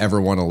coaches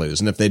ever want to lose,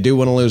 and if they do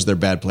want to lose, they're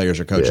bad players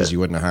or coaches. Yeah. You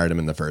wouldn't have hired them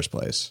in the first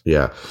place.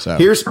 Yeah. So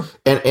here's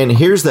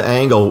the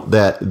angle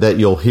that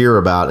you'll hear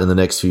about in the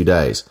next few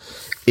days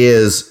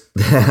is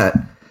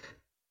that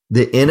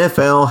the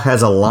NFL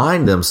has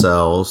aligned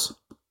themselves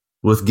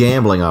with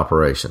gambling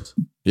operations.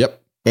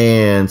 Yep.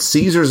 And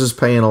Caesars is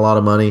paying a lot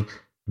of money.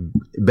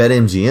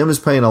 BetMGM is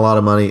paying a lot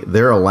of money.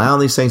 They're allowing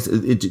these things.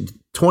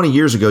 20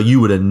 years ago, you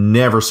would have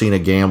never seen a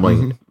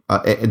gambling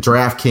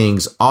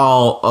DraftKings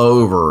all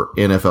over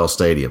NFL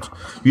stadiums.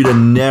 You'd have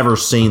never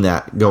seen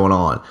that going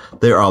on.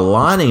 They're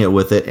aligning it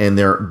with it, and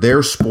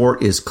their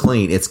sport is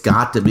clean. It's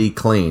got to be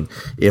clean.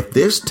 If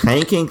this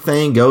tanking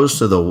thing goes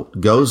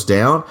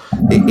down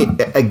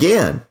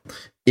again,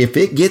 if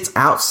it gets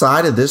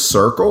outside of this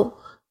circle,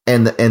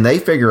 and they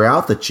figure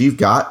out that you've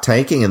got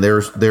tanking and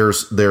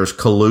there's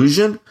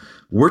collusion,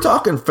 we're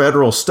talking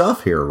federal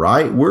stuff here,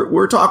 right?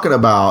 We're talking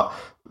about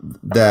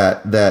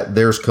that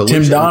there's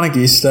collusion. Tim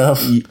Donaghy stuff.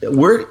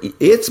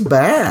 It's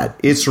bad.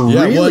 It's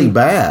really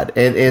bad.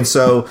 And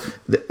so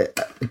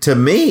to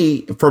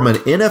me, from an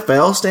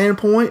NFL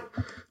standpoint,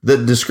 the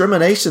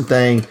discrimination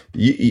thing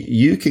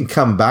you can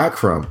come back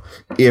from.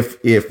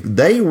 If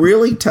they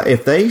really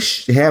if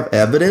they have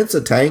evidence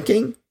of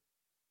tanking,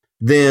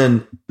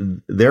 then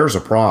there's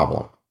a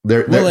problem.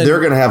 They're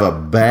going to have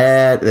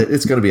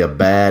it's going to be a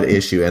bad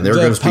issue, and they're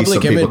going to be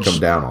some people come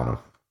down on them.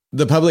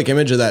 The public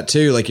image of that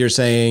too, like you're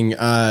saying,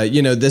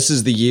 this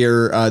is the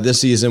year, this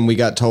season we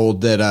got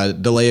told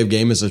that delay of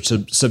game is a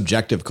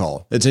subjective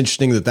call. It's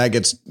interesting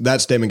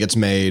that statement gets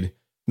made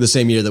the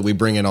same year that we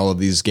bring in all of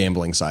these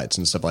gambling sites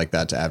and stuff like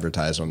that to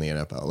advertise on the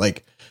NFL.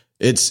 Like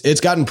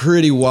it's gotten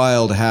pretty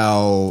wild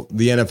how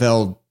the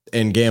NFL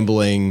and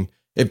gambling,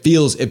 it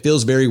feels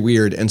very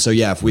weird. And so,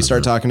 yeah, if we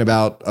start talking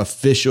about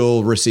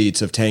official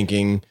receipts of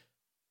tanking,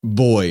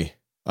 boy,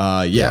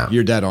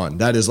 you're dead on.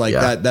 That is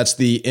that's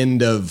the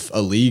end of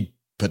a league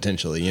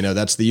potentially.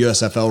 That's the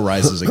USFL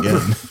rises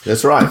again.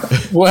 That's right.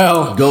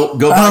 Well, go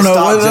buy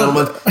stock,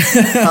 gentlemen.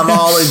 I'm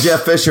all in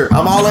Jeff Fisher.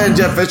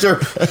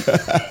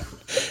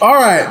 All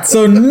right.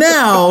 So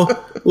now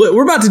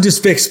we're about to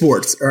just fix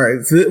sports. All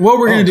right. So what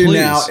we're going to do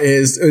now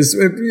is,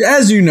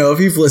 as you know, if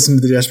you've listened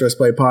to the Just Press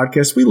Play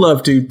podcast, we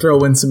love to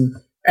throw in some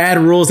add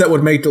rules that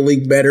would make the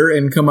league better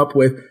and come up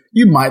with,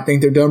 you might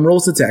think they're dumb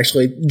rules. It's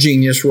actually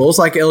genius rules.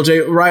 Like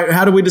LJ, right?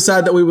 How do we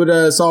decide that we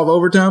would solve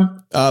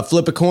overtime?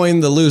 Flip a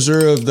coin. The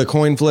loser of the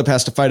coin flip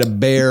has to fight a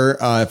bear.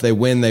 If they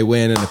win, they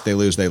win. And if they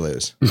lose, they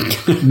lose.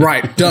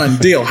 Right. Done.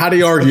 Deal. How do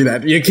you argue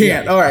that? You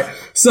can't. All right.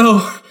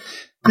 So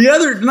the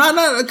other,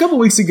 not a couple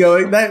weeks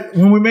ago, that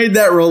when we made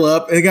that roll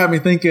up, it got me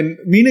thinking.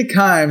 Mina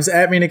Kimes,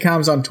 at Mina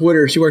Kimes on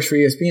Twitter, she works for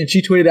ESPN.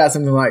 She tweeted out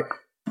something like,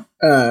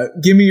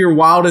 give me your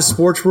wildest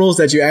sports rules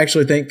that you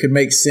actually think could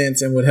make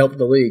sense and would help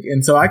the league.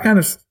 And so I kind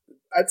of,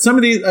 some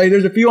of these,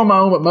 there's a few on my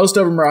own, but most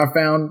of them I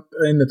found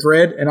in the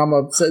thread, and I'm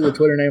going to say the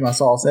Twitter name I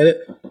saw said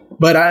it.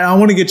 But I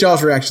want to get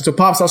y'all's reaction. So,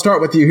 Pops, I'll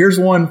start with you. Here's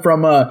one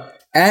from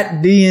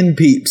at DN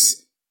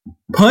Peeps.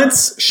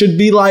 Punts should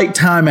be like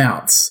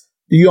timeouts.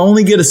 You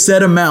only get a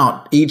set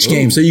amount each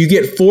game. So you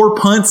get 4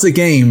 punts a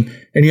game,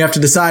 and you have to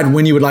decide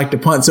when you would like to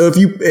punt. So if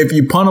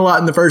you punt a lot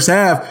in the first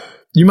half,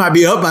 you might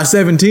be up by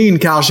 17,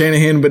 Kyle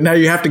Shanahan, but now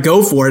you have to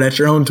go for it at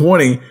your own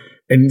 20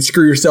 and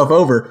screw yourself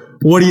over.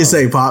 What do you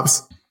say,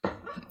 Pops?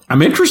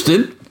 I'm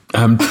interested.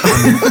 I'm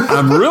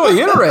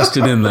really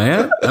interested in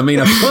that. I mean,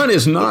 a punt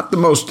is not the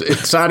most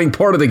exciting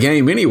part of the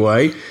game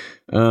anyway.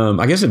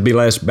 I guess it'd be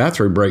less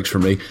bathroom breaks for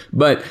me,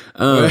 but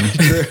I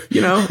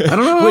don't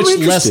know.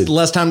 Which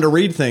less time to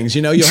read things.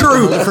 You'll have to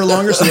hold it for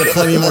longer, so you have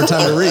plenty more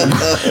time to read.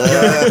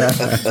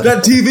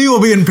 That TV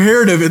will be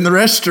imperative in the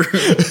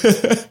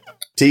restroom.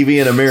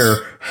 TV in a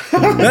mirror.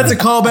 That's a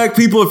callback,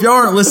 people. If y'all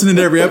aren't listening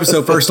to every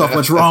episode, first off,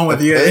 what's wrong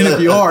with you? And if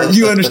you are,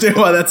 you understand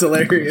why that's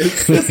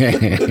hilarious.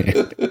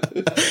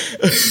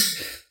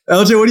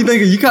 LJ, what do you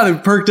think? You kind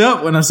of perked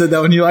up when I said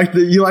that one. You like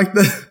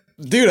the.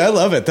 Dude, I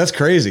love it. That's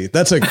crazy.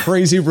 That's a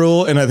crazy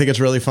rule, and I think it's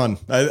really fun.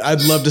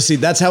 I'd love to see.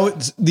 That's how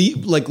it's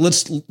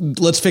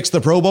let's fix the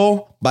Pro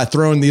Bowl by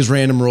throwing these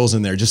random rules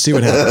in there. Just see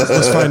what happens.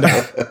 Let's find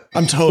out.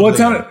 I'm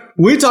totally.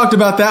 We talked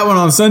about that one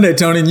on Sunday,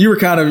 Tony, and you were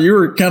kind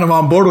of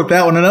on board with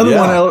that one. Another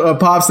one,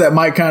 Pops, that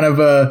might kind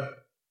of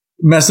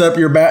mess up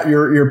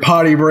your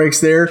potty breaks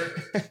there.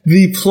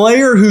 The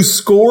player who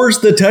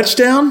scores the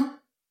touchdown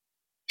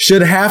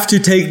should have to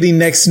take the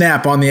next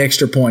snap on the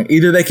extra point.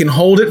 Either they can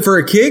hold it for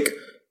a kick,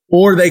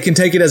 or they can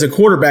take it as a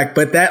quarterback.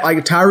 But that, like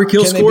Tyreek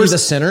Hill scores. Can they be the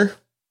center?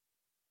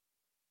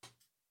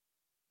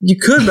 You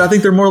could, but I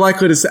think they're more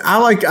likely to say, I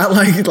like you have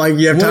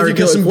Tyreek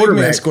Hill as some quarterback.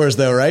 Big man scores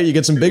though, right? You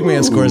get some big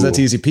man scores. That's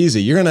easy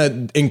peasy. You're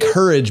going to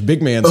encourage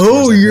big man scores.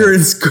 Oh, you're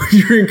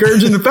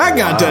encouraging the fat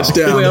guy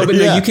touchdown. Well, but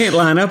no, you can't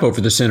line up over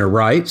the center,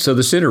 right? So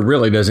the center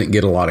really doesn't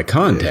get a lot of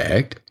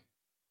contact.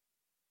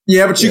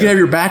 Yeah, but you can have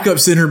your backup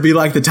center be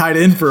like the tight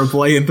end for a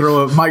play and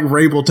throw a Mike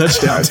Vrabel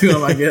touchdown to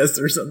him, I guess,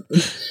 or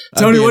something.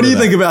 Tony, what do you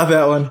think about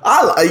that one?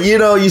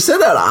 You said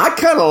that. I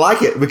kind of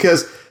like it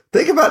because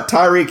think about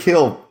Tyreek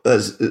Hill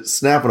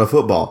snapping a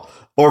football,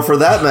 or for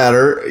that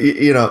matter,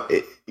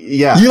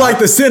 You like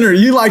the center.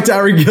 You like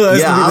Tyreek Hill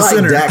as to be the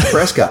center. Dak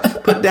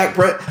Prescott. Put Dak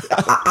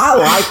Prescott. I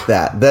like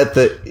that. I like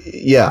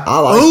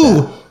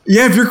that.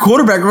 Yeah, if your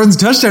quarterback runs a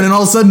touchdown and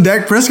all of a sudden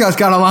Dak Prescott's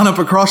got to line up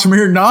across from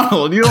Aaron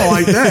Donald, you don't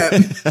like that.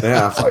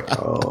 Yeah, it's like,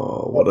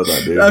 what did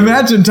I do?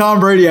 Imagine Tom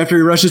Brady after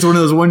he rushes one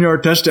of those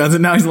 1-yard touchdowns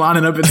and now he's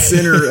lining up in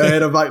center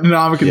ahead of like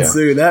Ndamukong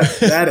Suh.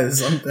 That is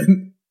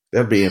something.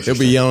 That'd be interesting.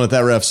 He'll be yelling at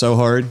that ref so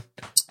hard.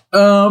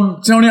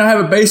 Tony, I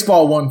have a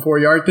baseball one for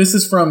you. Art. This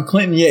is from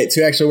Clinton Yates,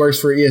 who actually works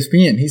for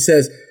ESPN. He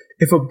says,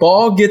 if a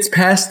ball gets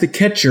past the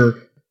catcher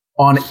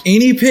on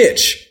any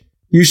pitch,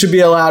 you should be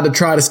allowed to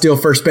try to steal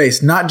first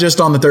base, not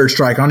just on the third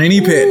strike. On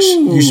any pitch,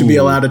 you should be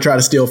allowed to try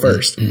to steal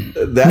first.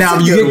 Now,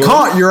 if you get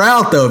caught, you're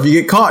out, though. If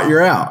you get caught,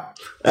 you're out.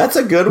 That's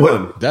a good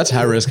one. That's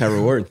high risk, high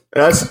reward.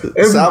 That's And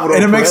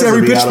it makes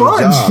every pitch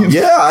fun.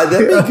 Yeah,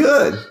 that'd be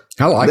good.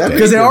 I like that.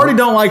 Because they already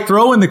don't like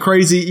throwing the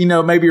crazy,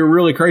 maybe a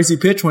really crazy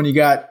pitch when you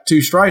got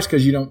 2 strikes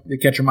because the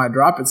catcher might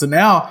drop it. So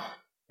now,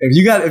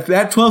 if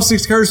that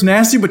 12-6 curve's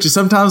nasty, but you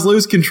sometimes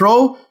lose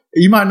control,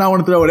 you might not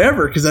want to throw it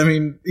ever because,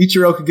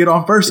 Ichiro could get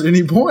on first at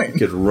any point.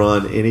 Could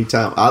run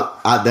anytime.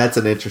 That's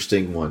an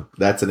interesting one.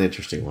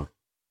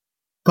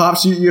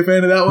 Pops, you a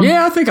fan of that one?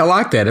 Yeah, I think I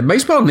like that.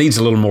 Baseball needs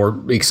a little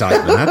more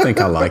excitement. I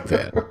think I like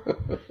that.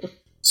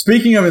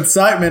 Speaking of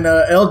excitement,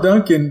 L.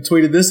 Duncan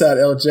tweeted this out,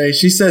 LJ.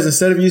 She says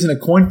instead of using a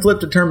coin flip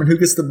to determine who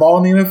gets the ball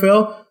in the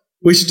NFL,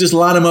 we should just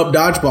line them up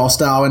dodgeball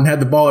style and have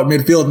the ball at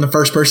midfield, and the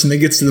first person that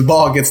gets to the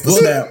ball gets the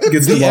snap,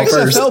 gets the ball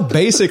first. The XFL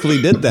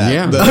basically did that.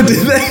 Yeah.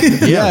 Did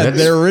they? Yeah,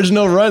 their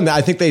original run,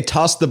 I think they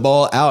tossed the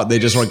ball out. They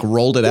just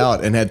rolled it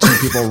out and had 2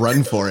 people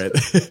run for it.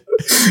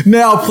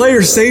 Now,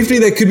 player safety,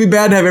 that could be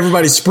bad to have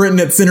everybody sprinting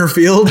at center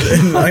field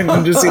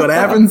and just see what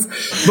happens.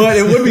 But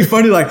it would be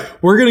funny,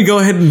 we're going to go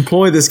ahead and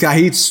employ this guy.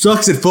 He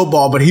sucks at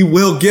football, but he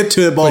will get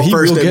to the ball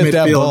first at midfield.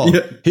 That ball.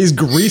 Yeah. He's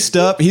greased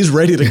up. He's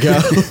ready to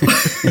go.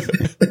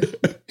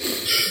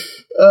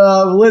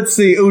 Let's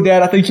see. Oh,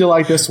 Dad, I think you'll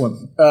like this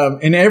one.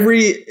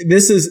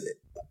 This is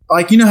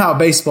how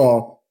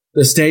baseball,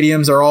 the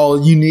stadiums are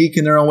all unique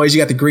in their own ways.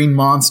 You got the green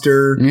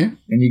monster and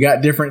you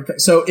got different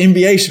things. So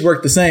NBA should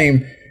work the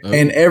same.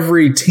 And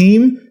every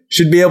team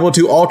should be able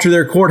to alter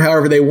their court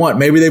however they want.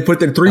 Maybe they put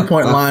their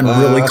 3-point line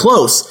really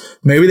close.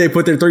 Maybe they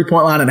put their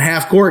 3-point line at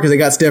half court because they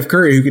got Steph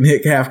Curry who can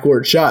hit half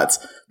court shots.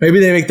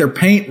 Maybe they make their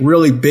paint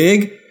really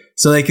big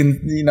so they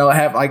can,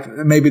 have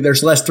maybe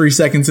there's less 3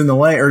 seconds in the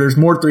lane or there's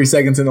more 3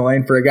 seconons in the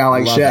lane for a guy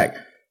like Shaq.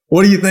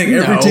 What do you think?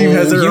 Every team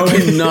has their own. You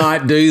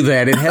cannot do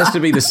that. It has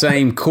to be the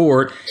same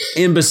court.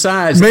 And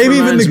besides, maybe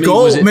even the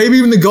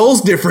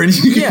goal's different.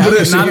 So you're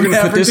going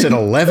to put this at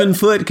 11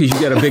 foot because you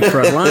got a big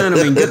front line.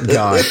 Good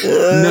God.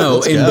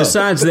 No. And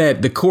besides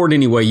that, the court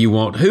any way you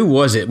want. Who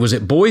was it? Was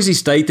it Boise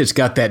State that's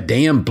got that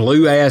damn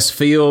blue ass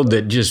field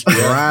that just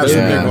drives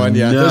me big one?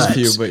 Yeah, nuts.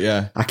 there's a few, but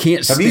yeah, I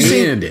can't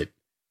stand it.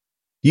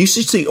 You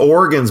should see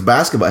Oregon's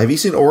basketball. Have you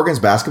seen Oregon's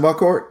basketball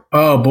court?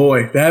 Oh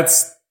boy,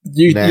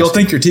 you'll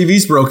think your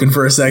TV's broken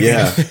for a second.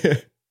 Yeah.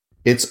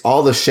 It's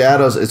all the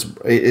shadows.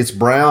 It's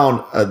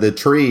brown. The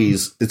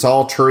trees. It's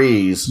all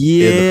trees.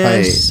 Yes, in the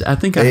paint. I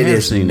think I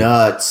have seen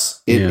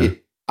nuts.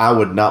 I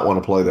would not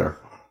want to play there.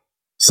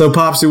 So,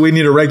 Pops, do we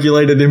need a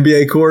regulated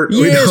NBA court?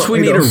 Yes, we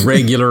need a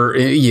regular.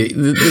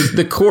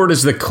 The court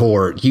is the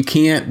court. You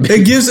can't.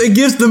 It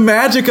gives the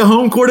Magic a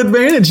home court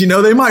advantage.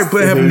 They might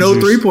have no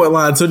 3-point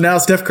line. So now,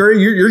 Steph Curry,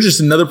 you're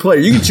just another player.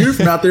 You can shoot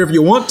from out there if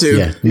you want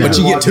to, but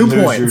you get 2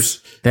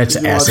 points. That's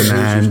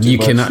asinine. You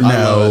cannot.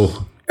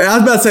 No. I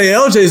was about to say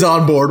LJ's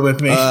on board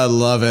with me. I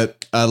love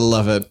it.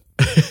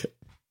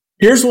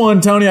 Here's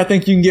one, Tony. I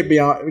think you can get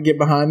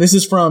behind. This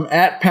is from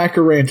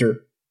 @Packer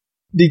Ranter.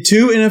 The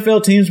 2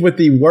 NFL teams with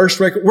the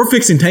worst record. We're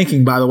fixing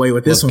tanking, by the way,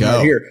 with this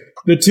right here.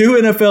 The 2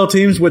 NFL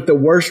teams with the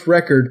worst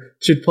record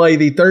should play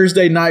the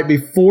Thursday night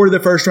before the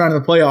first round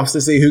of the playoffs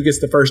to see who gets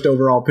the first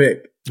overall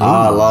pick.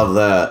 I love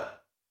that.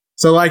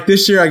 So,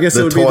 this year, I guess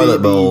it would be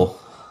the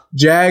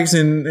Jags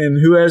and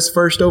who has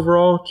first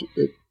overall?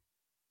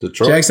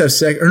 Detroit. Jags have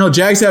second. Or no,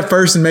 Jags have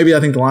first, and maybe I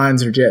think the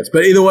Lions or Jets.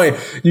 But either way,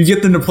 you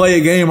get them to play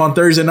a game on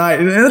Thursday night.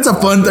 And it's a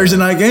fun Thursday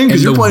night game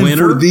because you're playing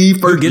for the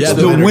first.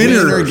 The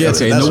winner gets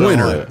it. The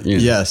winner.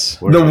 Yes.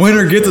 The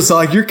winner gets it. So,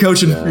 you're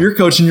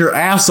coaching your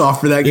ass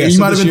off for that game. You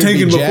might have been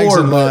taken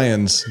before.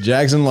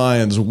 Jags and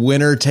Lions.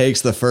 Winner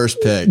takes the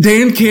first pick.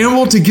 Dan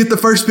Campbell to get the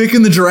first pick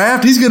in the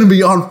draft. He's going to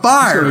be on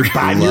fire.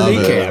 Biting your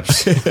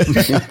kneecaps.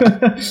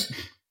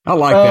 I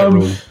like that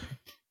rule.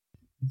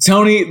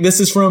 Tony, this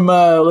is from,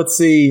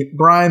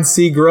 Brian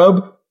C.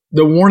 Grubb.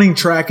 The warning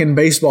track in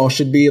baseball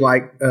should be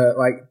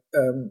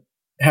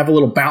have a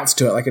little bounce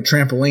to it, like a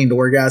trampoline to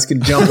where guys can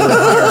jump a little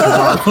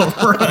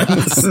higher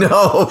runs.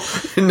 No.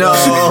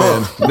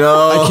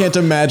 I can't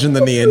imagine the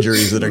knee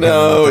injuries that are coming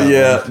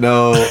up.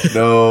 No.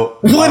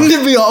 Wouldn't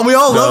it be, we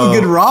all love a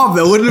good romp,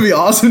 though. Wouldn't it be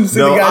awesome to see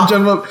the guy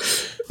jump up?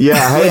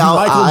 Yeah, hey,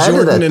 Michael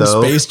Jordan in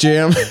Space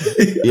Jam.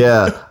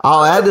 Yeah,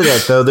 I'll add to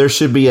that, though. There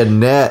should be a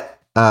net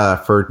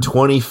for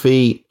 20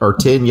 feet or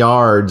 10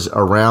 yards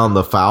around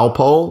the foul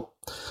pole.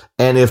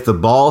 And if the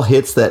ball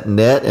hits that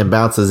net and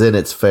bounces in,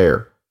 it's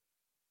fair.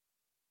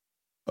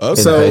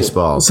 Okay. In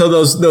baseball. So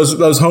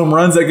those home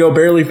runs that go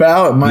barely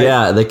foul,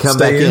 they come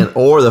back in.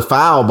 Or the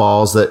foul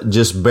balls that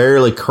just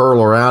barely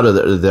curl around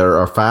that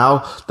are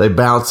foul, they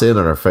bounce in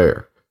and are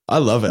fair. I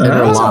love it. And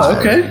they're live.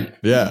 Okay.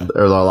 Yeah.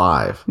 They're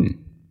live.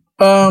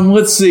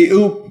 Let's see.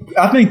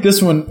 I think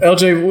this one,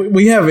 LJ,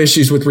 we have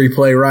issues with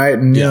replay, right?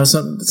 And you know,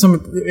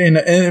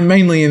 and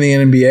mainly in the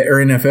NBA or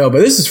NFL, but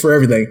this is for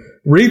everything.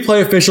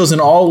 Replay officials in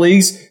all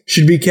leagues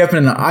should be kept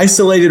in an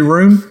isolated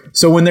room.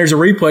 So when there's a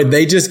replay,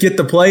 they just get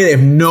the play. They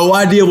have no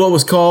idea what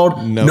was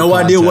called, no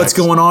idea what's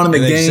going on in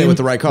the game, with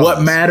the right call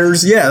what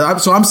matters. Yeah.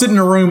 So I'm sitting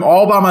in a room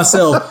all by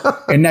myself,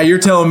 and now you're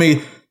telling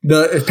me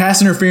the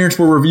pass interference,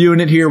 we're reviewing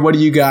it here. What do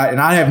you got?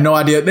 And I have no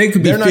idea. They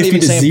could be 50 to 0. They're not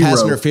even saying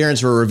pass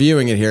interference. We're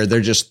reviewing it here.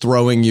 They're just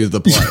throwing you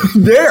the play.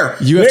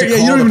 You have to call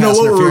you don't even know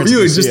what we're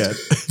reviewing.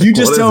 You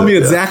just tell me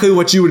exactly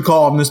what you would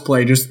call on this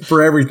play, just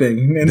for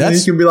everything. And then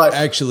you can be like,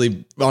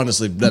 actually,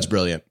 honestly, that's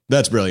brilliant.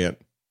 That's brilliant.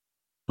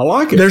 I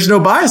like it. There's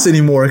no bias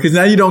anymore because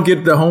now you don't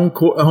get the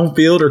home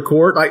field or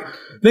court. Like,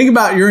 think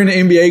about you're in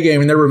an NBA game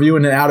and they're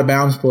reviewing an out of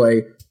bounds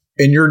play,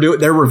 and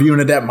they're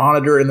reviewing at that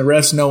monitor, and the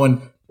refs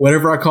knowing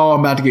whatever I call,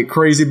 I'm about to get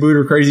crazy booed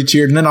or crazy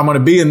cheered, and then I'm going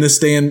to be in this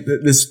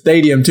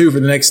stadium too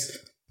for the next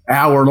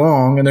hour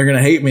long, and they're going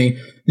to hate me.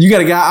 You got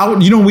a guy,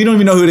 we don't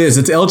even know who it is.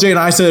 It's LJ and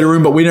I sit in a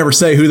room, but we never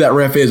say who that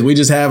ref is. We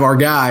just have our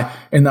guy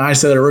in the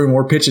isolated room.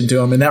 We're pitching to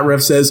him, and that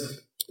ref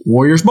says,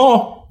 Warriors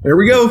ball. There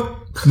we go.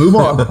 Move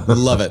on.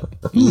 Love it.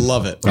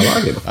 Love it. I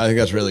like it. I think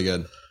that's really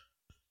good.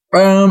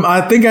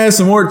 I think I have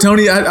some more.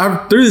 Tony,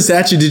 I threw this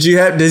at you.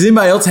 Does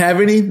anybody else have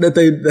any that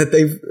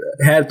they've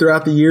had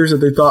throughout the years that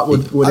they thought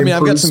would I mean,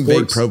 I've got some sports?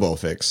 big Pro Bowl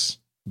fix,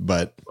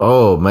 but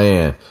oh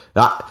man,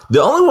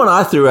 the only one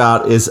I threw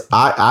out is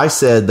I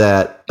said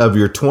that of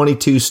your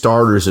 22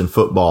 starters in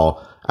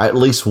football, at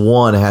least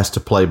one has to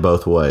play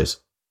both ways.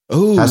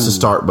 Ooh. Has to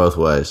start both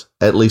ways.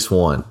 At least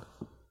one.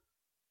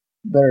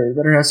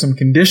 Better have some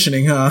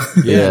conditioning, huh?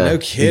 Yeah, no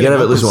kidding. You gotta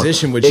have what at least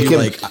position one. would you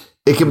like?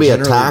 It could be a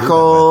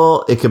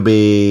tackle. It could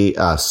be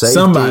a safety.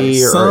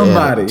 Somebody.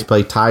 Or to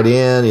play tight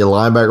end, a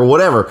linebacker,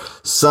 whatever.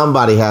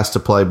 Somebody has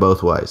to play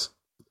both ways.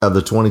 Of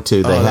the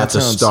 22, they have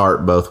to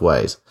start both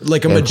ways.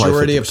 Like a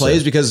majority of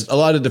plays, because a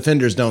lot of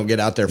defenders don't get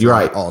out there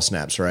for all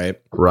snaps, right?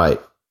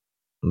 Right.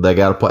 They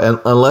got to play.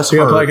 Unless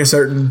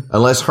hurt,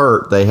 unless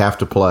hurt, they have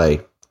to play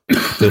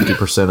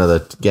 50% of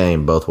the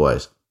game both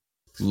ways.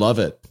 Love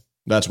it.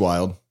 That's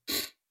wild.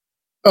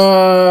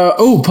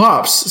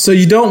 Pops. So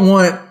you don't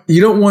want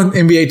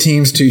NBA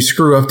teams to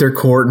screw up their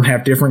court and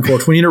have different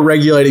courts. We need a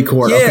regulated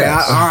court.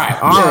 Yes. Okay.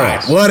 All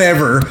right.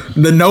 Whatever.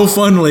 The no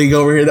fun league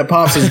over here that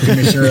Pops is the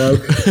commissioner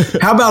of.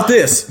 How about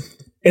this?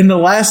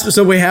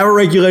 So we have a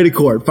regulated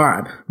court.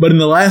 Fine. But in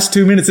the last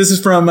 2 minutes, this is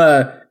from,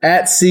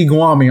 at C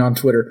Guami on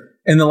Twitter.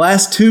 In the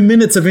last 2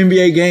 minutes of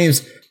NBA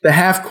games, the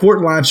half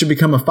court line should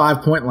become a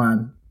 5-point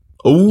line.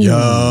 Oh,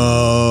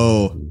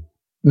 yo.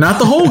 Not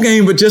the whole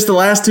game, but just the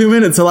last 2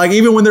 minutes. So, like,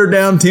 even when they're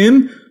down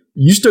 10,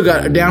 you still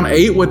got down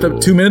 8 with the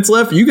 2 minutes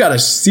left. You got a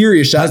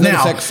serious shot. Doesn't that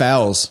affect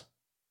fouls?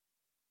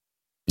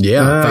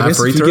 Yeah, 5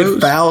 free throws. If you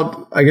get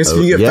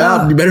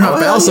fouled, you better not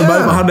foul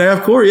somebody behind the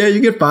half court. Yeah,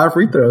 you get 5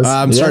 free throws.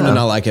 I'm starting to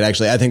not like it,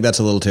 actually. I think that's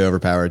a little too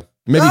overpowered.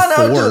 Maybe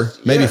 4.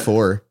 Maybe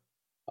 4.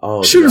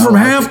 Oh, shooting from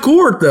half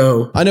court,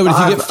 though. I know, but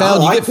if you get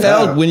fouled, you get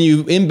fouled when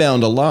you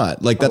inbound a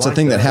lot. Like, that's a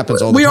thing that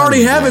happens all the time. We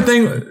already have a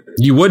thing.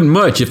 You wouldn't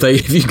much if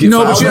you get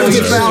no, but you have to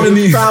get fouled in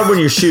the fouled when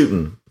you're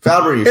shooting.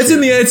 It's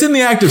in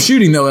the act of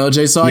shooting though,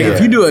 LJ. So like, if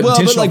you do an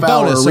intentional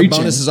foul bonus, or reaching,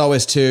 bonus is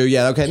always 2.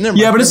 Yeah, okay. Never mind.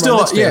 Yeah, but it's still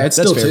that's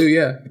 2.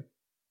 Yeah.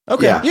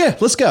 Okay. Yeah.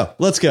 Let's go.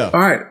 All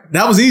right.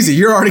 That was easy.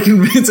 You're already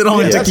convinced it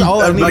only took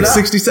like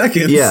 60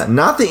 seconds. Yeah.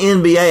 Not the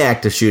NBA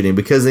active shooting,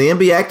 because the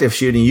NBA active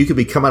shooting, you could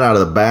be coming out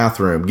of the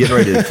bathroom, getting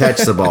ready to catch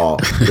the ball,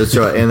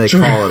 and they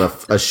call it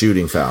a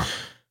shooting foul.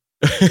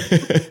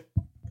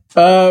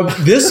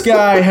 This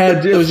guy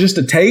it was just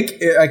a take.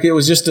 It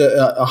was just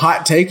a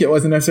hot take. It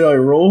wasn't necessarily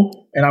a rule.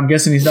 And I'm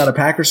guessing he's not a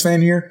Packers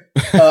fan here.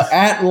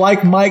 At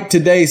Like Mike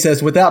today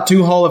says, without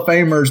 2 Hall of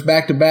Famers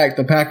back to back,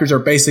 the Packers are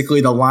basically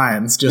the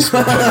Lions. Just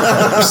so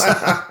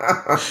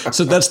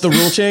that's the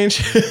rule change.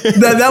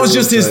 that was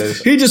just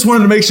he just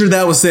wanted to make sure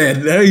that was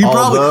said.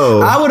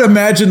 I would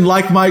imagine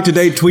Like Mike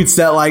today tweets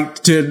that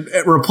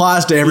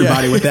replies to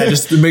everybody with that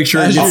just to make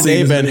sure.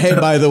 Hey,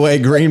 by the way,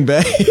 Green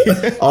Bay.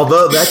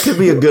 Although that could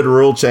be a good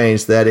rule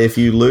change, that if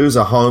you lose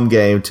a home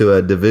game to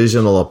a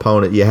divisional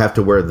opponent, you have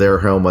to wear their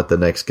helmet the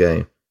next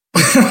game.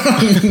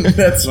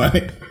 That's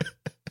funny.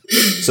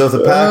 So if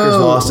the Packers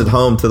lost at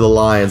home to the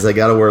Lions, they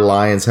got to wear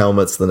Lions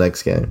helmets the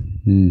next game.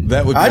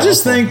 That would be I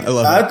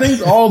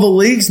think all the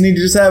leagues need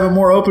to just have a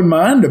more open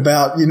mind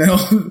about,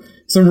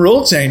 some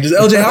rule changes.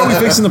 LJ, how are we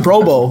fixing the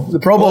Pro Bowl? The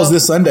Pro Bowl is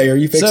this Sunday. Are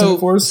you fixing it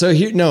for us?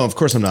 No, of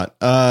course I'm not.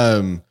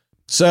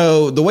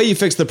 So the way you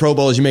fix the Pro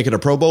Bowl is you make it a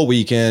Pro Bowl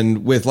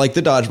weekend with like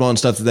the dodgeball and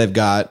stuff that they've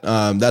got.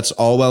 That's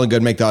all well and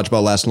good. Make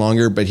dodgeball last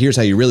longer. But here's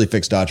how you really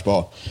fix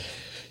dodgeball.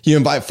 You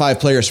invite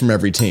 5 players from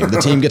every team. The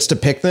team gets to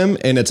pick them,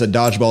 and it's a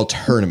dodgeball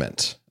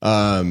tournament.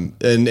 And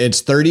it's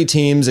 30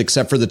 teams,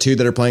 except for the 2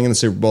 that are playing in the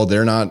Super Bowl.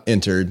 They're not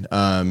entered.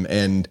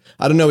 And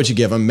I don't know what you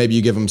give them. Maybe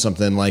you give them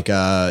something like,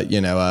 a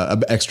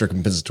extra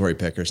compensatory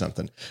pick or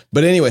something.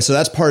 But anyway, so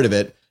that's part of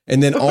it.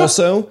 And then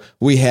also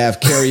we have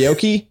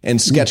karaoke and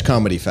sketch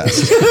comedy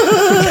fest.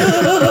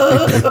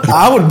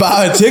 I would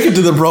buy a ticket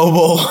to the Pro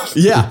Bowl.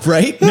 Yeah,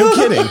 right? No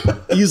kidding.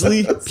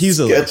 Easily,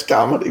 peasily. Sketch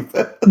comedy.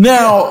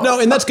 Now, No,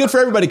 and that's good for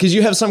everybody because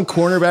you have some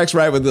cornerbacks,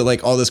 right, with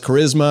like all this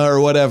charisma or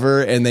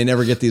whatever, and they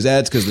never get these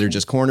ads because they're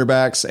just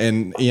cornerbacks.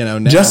 And, now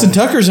Justin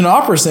Tucker's an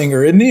opera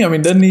singer, isn't he? I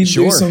mean, doesn't he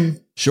do some...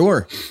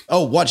 Sure.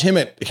 Oh, watch him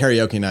at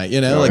karaoke night.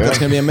 That's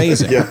going to be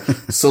amazing. Yeah.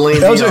 Celine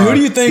LJ, Dion. who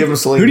do you think? Give him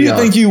Celine Who do you Dion.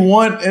 think you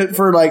want it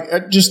for?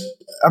 Just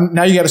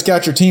now, you got to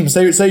scout your team.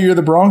 Say you're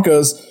the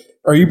Broncos.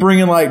 Are you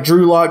bringing like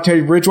Drew Lock,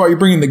 Teddy Bridgewater? Are you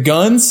bringing the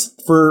guns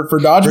for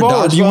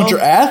dodgeball? Or do you want your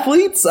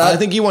athletes? I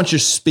think you want your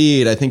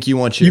speed. I think you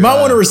want your. You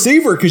might want a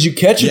receiver because you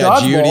catch a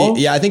dodgeball.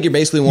 Judy. Yeah, I think you're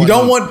basically You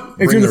don't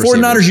want, if you're the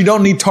 49ers, you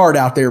don't need Tart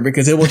out there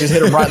because it will just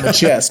hit him right in the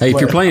chest. Hey, if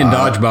you're playing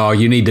dodgeball,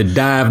 you need to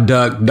dive,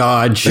 duck,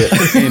 dodge,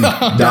 and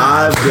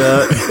Dive,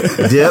 duck,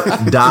 dip,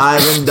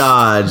 dive, and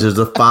dodge. There's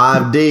the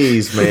 5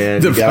 Ds,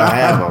 man. You gotta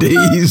have them.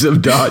 D's of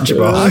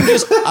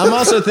dodgeball. I'm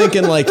also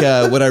thinking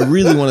what I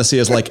really want to see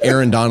is like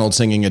Aaron Donald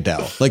singing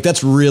Adele. Like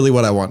that's really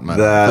what I want in my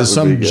That life. Is would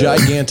some be good.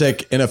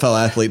 gigantic NFL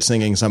athlete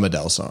singing some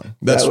Adele song.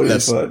 That's would be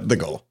fun. the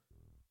goal.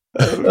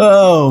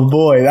 Oh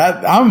boy,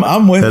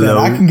 I'm with Hello. that.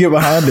 I can get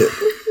behind it.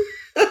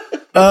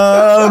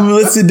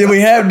 Let's see. Did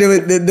we?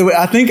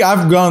 I think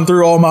I've gone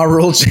through all my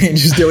rule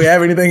changes. Do we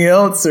have anything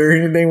else or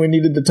anything we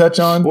needed to touch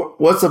on?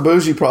 What's the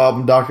bougie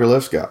problem Dr.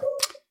 Lift's got?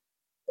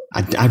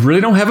 I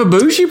really don't have a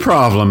bougie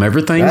problem.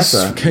 Everything's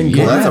That's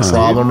a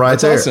problem right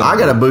there. awesome. I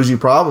got a bougie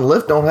problem.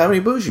 Lift don't have any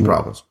bougie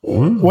problems.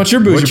 What's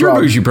your bougie What's your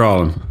problem? bougie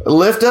problem?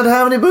 Lift doesn't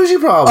have any bougie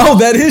problems. Oh,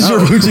 that is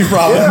your bougie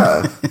problem.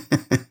 Yeah.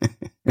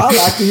 I'd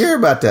like to hear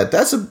about that.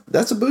 That's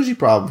a bougie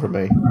problem for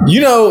me.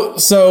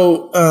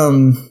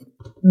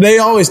 They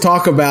always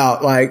talk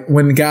about like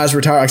when the guys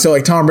retire.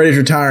 Like Tom Brady's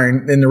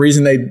retiring, and the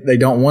reason they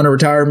don't want to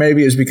retire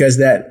maybe is because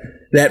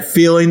that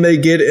feeling they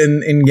get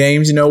in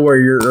games, where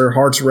your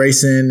heart's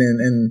racing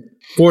and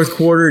fourth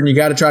quarter, and you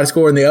got to try to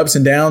score in the ups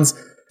and downs.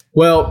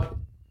 Well,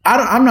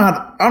 I'm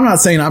not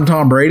saying I'm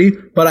Tom Brady,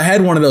 but I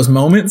had one of those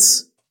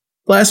moments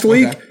last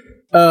week.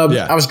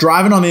 I was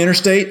driving on the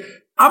interstate.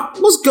 I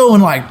was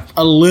going like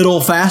a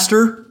little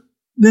faster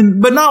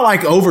but not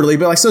like overly,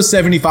 but like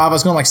 75. I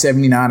was going like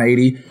 79,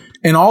 80.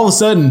 And all of a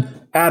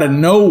sudden, out of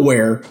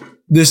nowhere,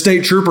 the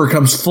state trooper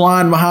comes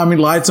flying behind me,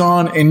 lights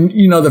on, and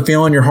the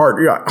feeling in your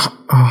heart. You're like,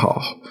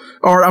 oh.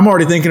 Or I'm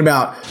already thinking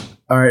about,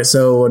 all right,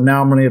 so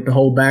now I'm going to have to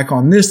hold back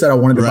on this that I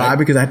wanted to buy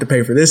because I have to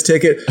pay for this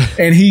ticket.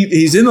 And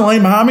he's in the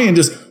lane behind me and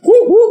just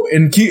whoop, whoop,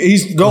 and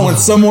he's going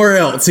somewhere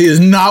else. He is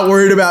not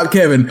worried about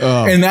Kevin.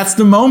 And that's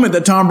the moment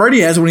that Tom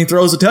Brady has when he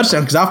throws a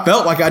touchdown, because I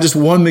felt like I just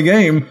won the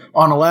game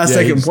on a last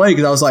second play,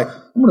 because I was like,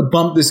 I'm going to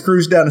bump this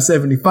cruise down to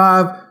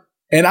 75.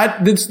 And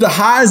it's the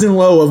highs and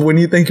low of when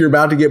you think you're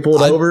about to get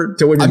pulled over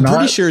to when you're not. I'm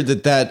pretty sure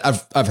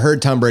that I've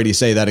heard Tom Brady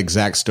say that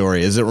exact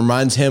story. Is it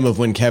reminds him of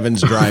when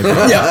Kevin's driving?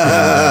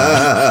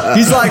 Yeah.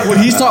 He's like when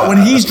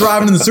he's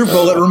driving in the Super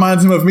Bowl, it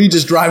reminds him of me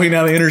just driving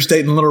down the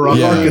interstate in Little Rock,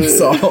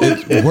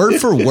 Arkansas. Word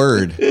for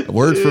word.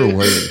 Word for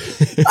word.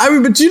 I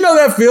mean, but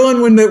that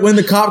feeling when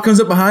the cop comes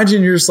up behind you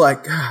and you're just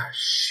like, ah,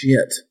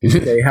 shit.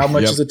 Okay, how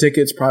much is the ticket?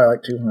 It's probably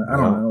like $200. I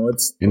don't know.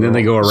 And then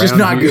they go around. It's just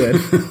not you. good.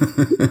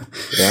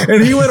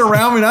 And he went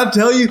around me, and I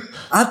tell you,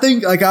 I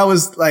think like I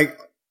was like,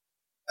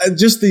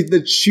 just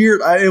the sheer.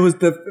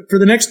 For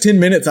the next 10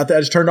 minutes, I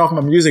just turned off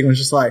my music and was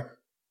just like,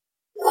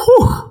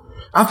 whew.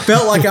 I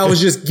felt like I was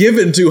just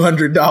given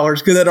 $200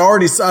 because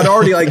I'd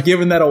already like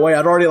given that away.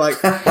 I'd already like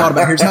thought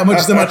about, here's how much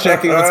is in my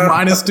checking. It's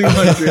minus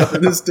 $200 for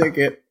this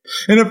ticket.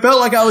 And it felt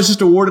like I was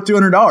just awarded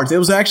 $200. It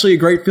was actually a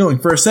great feeling.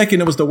 For a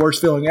second, it was the worst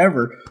feeling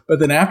ever. But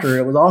then after,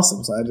 it was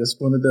awesome. So I just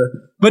wanted to,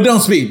 but don't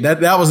speed. That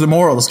was the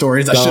moral of the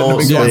story. Is I shouldn't have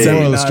been going The 79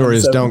 moral of the story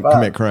is don't 75.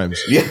 commit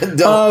crimes. Yeah,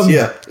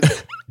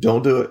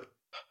 don't do it.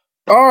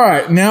 All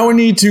right, now we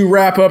need to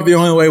wrap up the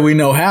only way we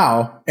know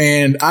how.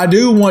 And I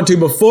do want to,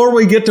 before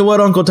we get to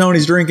what Uncle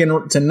Tony's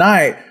drinking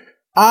tonight,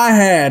 I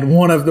had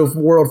one of the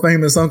world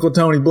famous Uncle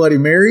Tony Bloody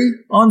Mary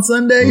on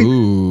Sunday.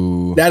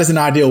 Ooh. That is an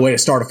ideal way to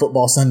start a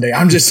football Sunday.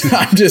 I'm just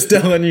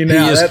telling you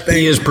now.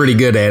 He is pretty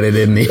good at it,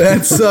 isn't he?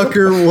 That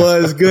sucker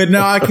was good.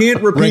 Now I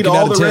can't repeat Rank it all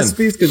out the of 10.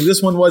 recipes because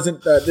this one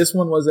wasn't. This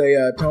one was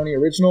a Tony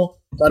original.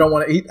 So I don't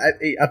want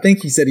to. I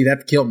think he said he'd have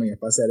to kill me if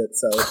I said it.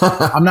 So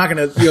I'm not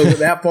going to go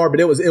that far. But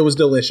it was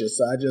delicious.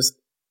 So I just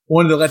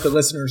wanted to let the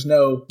listeners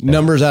know.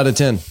 Numbers out of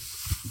 10.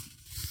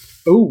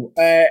 Ooh,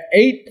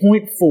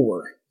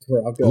 8.4.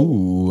 Where I'll go.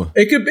 Ooh.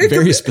 It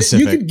could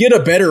specific. You could get a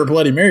better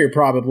Bloody Mary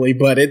probably,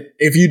 but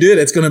if you did,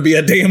 it's going to be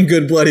a damn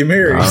good Bloody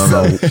Mary.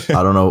 I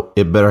don't know.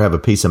 It better have a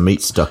piece of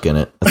meat stuck in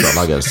it. That's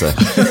all I got to say.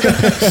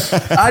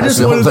 I just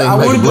The only wanted. thing I that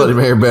made wanted Bloody to.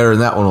 Mary better than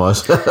that one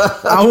was.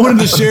 I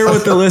wanted to share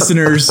with the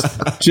listeners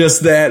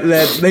just that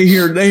they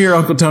hear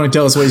Uncle Tony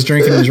tell us what he's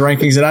drinking in his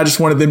rankings, and I just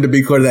wanted them to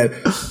be clear that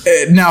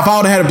now if I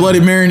would have had a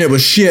Bloody Mary and it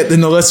was shit, then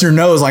the listener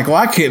knows like, well,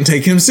 I can't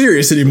take him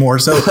serious anymore.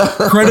 So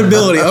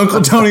credibility,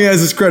 Uncle Tony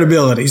has his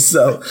credibility.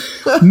 So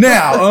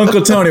now,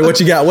 Uncle Tony, what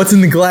you got? What's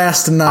in the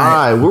glass tonight?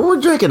 All right, we're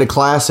drinking a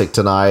classic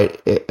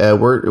tonight.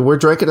 We're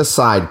drinking a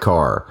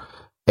sidecar.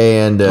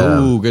 And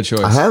ooh, good choice.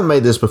 I haven't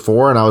made this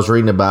before, and I was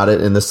reading about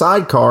it. And the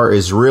sidecar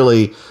is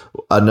really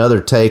another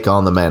take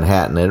on the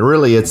Manhattan. And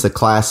really, it's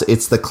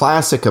the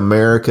classic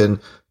American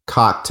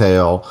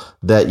cocktail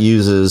that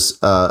uses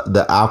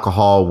the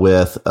alcohol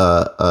with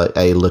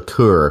a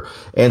liqueur.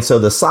 And so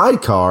the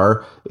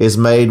sidecar is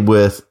made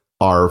with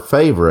our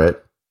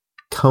favorite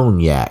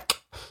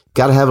cognac.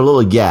 Got to have a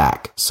little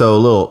yak. So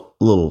a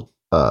little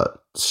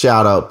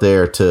shout out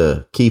there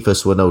to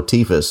Keefus with no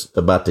Teefus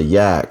about the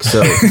yak.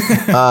 So,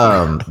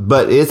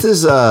 but it's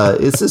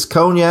this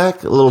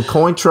cognac, a little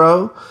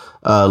Cointreau,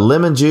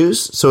 lemon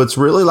juice. So it's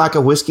really like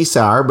a whiskey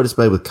sour, but it's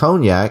made with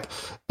cognac,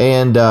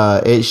 and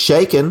it's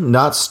shaken,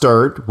 not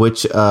stirred,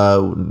 which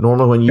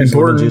normally when you use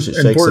lemon juice,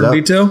 it shakes it up.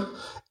 Detail.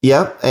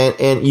 Yep,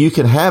 and you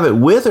can have it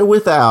with or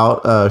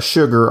without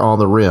sugar on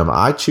the rim.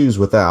 I choose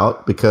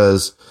without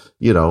because,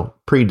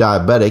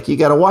 pre-diabetic, you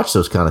got to watch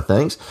those kind of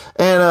things.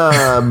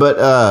 And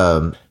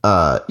but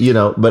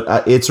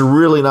it's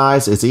really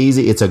nice. It's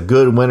easy. It's a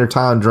good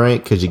wintertime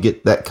drink because you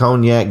get that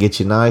cognac,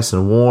 gets you nice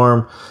and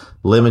warm.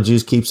 Lemon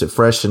juice keeps it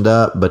freshened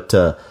up. But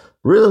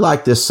really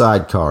like this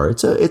sidecar.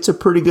 It's a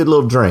pretty good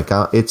little drink.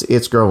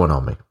 It's growing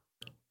on me.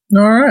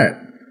 All right.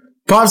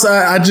 Pops,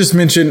 I just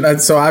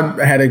mentioned, so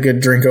I had a good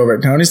drink over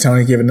at Tony's.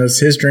 Tony giving us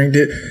his drink.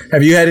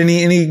 Have you had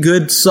any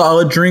good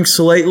solid drinks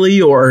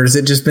lately, or has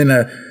it just been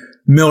a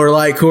Miller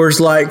Lite, Coors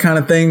Light kind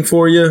of thing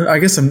for you? I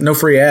guess no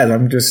free ads.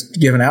 I'm just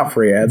giving out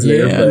free ads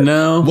there.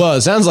 No. Well,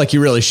 it sounds like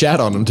you really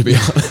shat on them, to be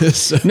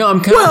honest. No,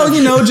 I'm kind of...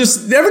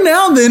 just every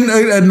now and then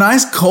a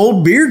nice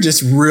cold beer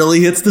just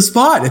really hits the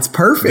spot. It's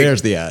perfect.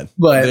 There's the ad.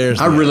 But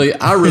I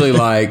really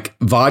like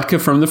vodka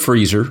from the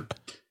freezer,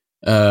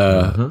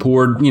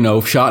 poured,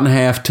 shot and a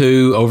half,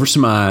 2 over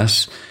some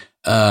ice,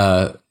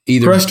 either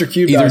Crushed or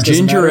cubed ice, doesn't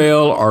ginger matter.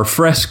 ale or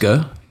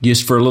Fresca,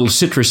 just for a little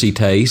citrusy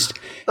taste,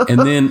 and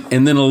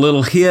then a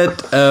little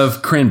hit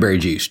of cranberry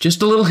juice,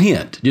 just a little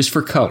hint, just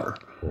for color.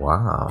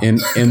 Wow.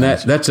 And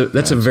that's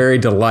a very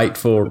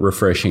delightful,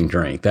 refreshing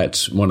drink.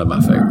 That's one of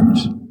my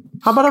favorites.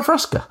 How about a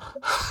Fresca?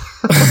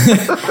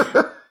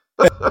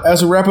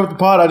 as we wrap up the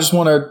pod, I just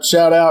want to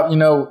shout out,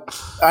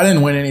 I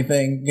didn't win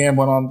anything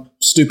gambling on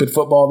stupid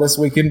football this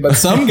weekend, but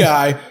some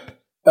guy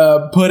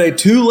put a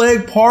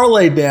 2-leg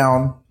parlay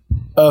down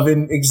of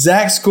an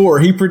exact score.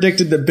 He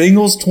predicted the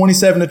Bengals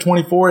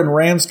 27-24 and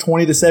Rams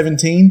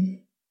 20-17.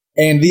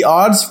 And the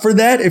odds for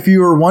that, if you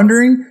were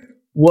wondering,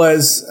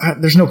 was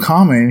there's no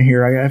comment in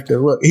here. I have to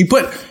look. He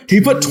put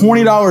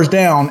 $20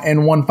 down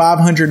and won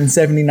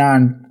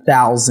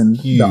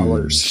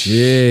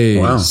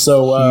 $579,000. Wow.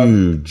 So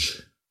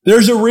Huge.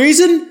 there's a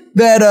reason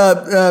that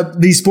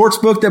the sports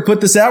book that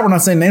put this out, we're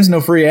not saying names,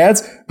 no free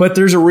ads, but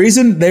there's a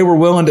reason they were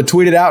willing to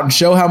tweet it out and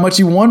show how much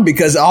he won,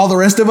 because all the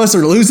rest of us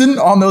are losing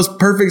on those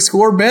perfect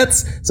score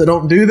bets. So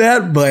don't do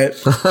that. But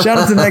shout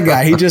out to that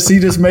guy. He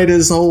just made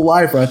his whole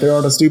life right there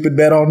on a stupid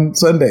bet on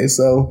Sunday.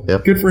 So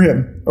Good for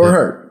him or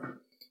her.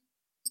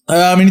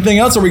 Anything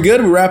else? Are we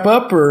good? We wrap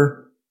up or?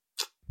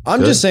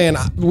 I'm just saying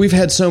we've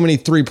had so many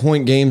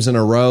 3-point games in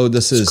a row.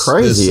 This is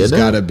crazy. This has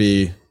got to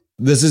be.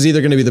 This is either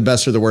going to be the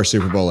best or the worst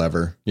Super Bowl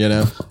ever.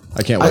 I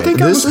can't wait. I think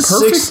This this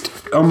was is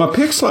perfect on my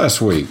picks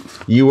last week.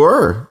 You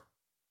were,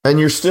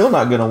 and you're still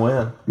not going to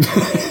win.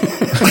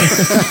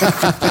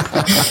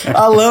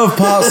 I love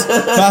Pops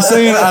by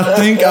saying I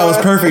think I was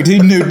perfect. He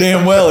knew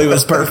damn well he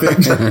was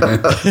perfect.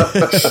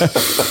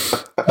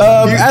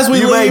 As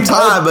we You may leave,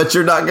 tie, but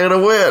you're not going to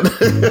win.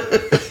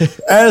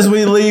 as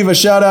we leave, a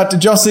shout out to,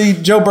 did y'all see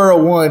Joe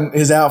Burrow won?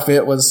 His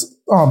outfit was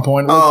on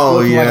point.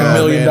 Looked like $1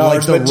 million.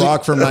 Like the But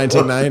Rock from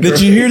 1990. did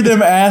you hear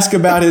them ask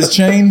about his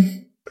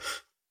chain?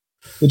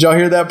 Did y'all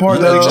hear that part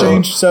of that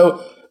exchange?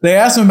 So they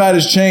asked him about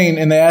his chain,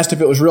 and they asked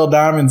if it was real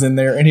diamonds in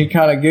there, and he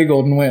kind of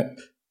giggled and went,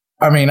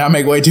 I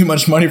make way too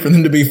much money for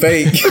them to be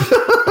fake.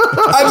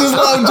 I just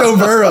love Joe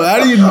Burrow.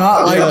 How do you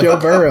not like Joe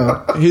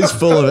Burrow? He's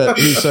full of it.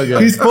 He's so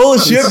good. He's full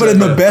of shit, but in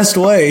the best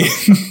way.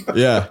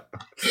 Yeah.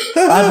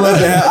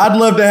 I'd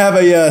love to have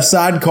a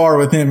sidecar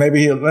with him.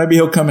 Maybe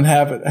he'll come and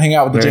hang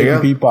out with the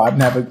JP pod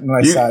and have a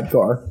nice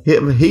sidecar. He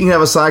can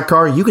have a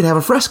sidecar. You can have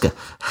a Fresca.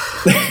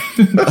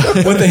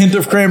 With a hint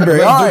of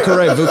cranberry. All right.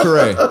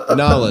 Vucare,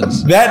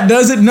 Nolans. That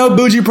does it. No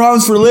bougie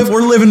problems for Liv.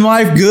 We're living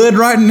life good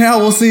right now.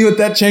 We'll see what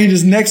that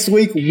changes next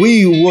week.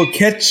 We will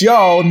catch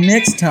y'all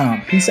next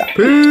time. Peace out.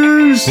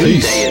 Peace. Day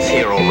is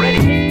here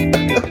already.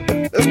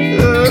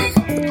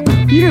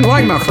 You didn't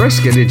like my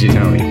Fresca, did you,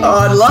 Tony? Oh,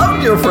 I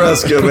love your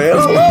Fresca, man.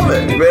 I love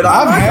it. Man,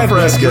 I've like had a that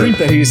Fresca. drink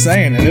that he's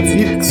saying, and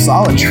it's a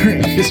solid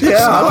drink.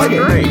 Yeah, I like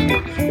it.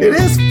 It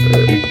is.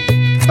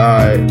 All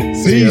right.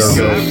 Peace. See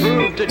ya.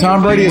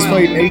 Tom Brady has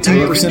played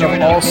 18% of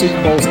all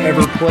Super Bowls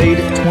ever played,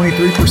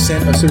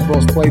 23% of Super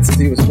Bowls played since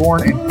he was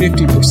born, and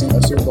 50%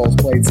 of Super Bowls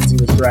played since he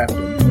was drafted.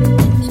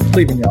 Just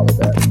leaving y'all with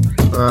that.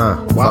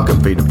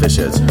 Welcome, feed them fish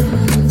heads.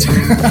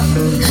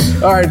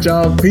 All right,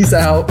 John. Peace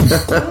out.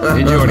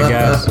 Enjoy it,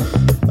 guys.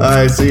 All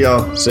right, see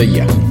y'all. See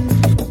ya.